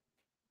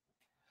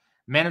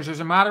 managers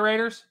and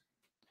moderators,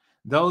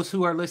 those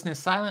who are listening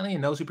silently,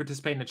 and those who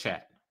participate in the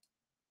chat.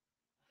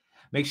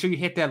 Make sure you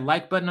hit that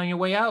like button on your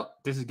way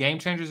out. This is Game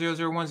Changer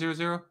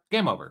 00100.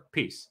 Game over.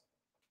 Peace.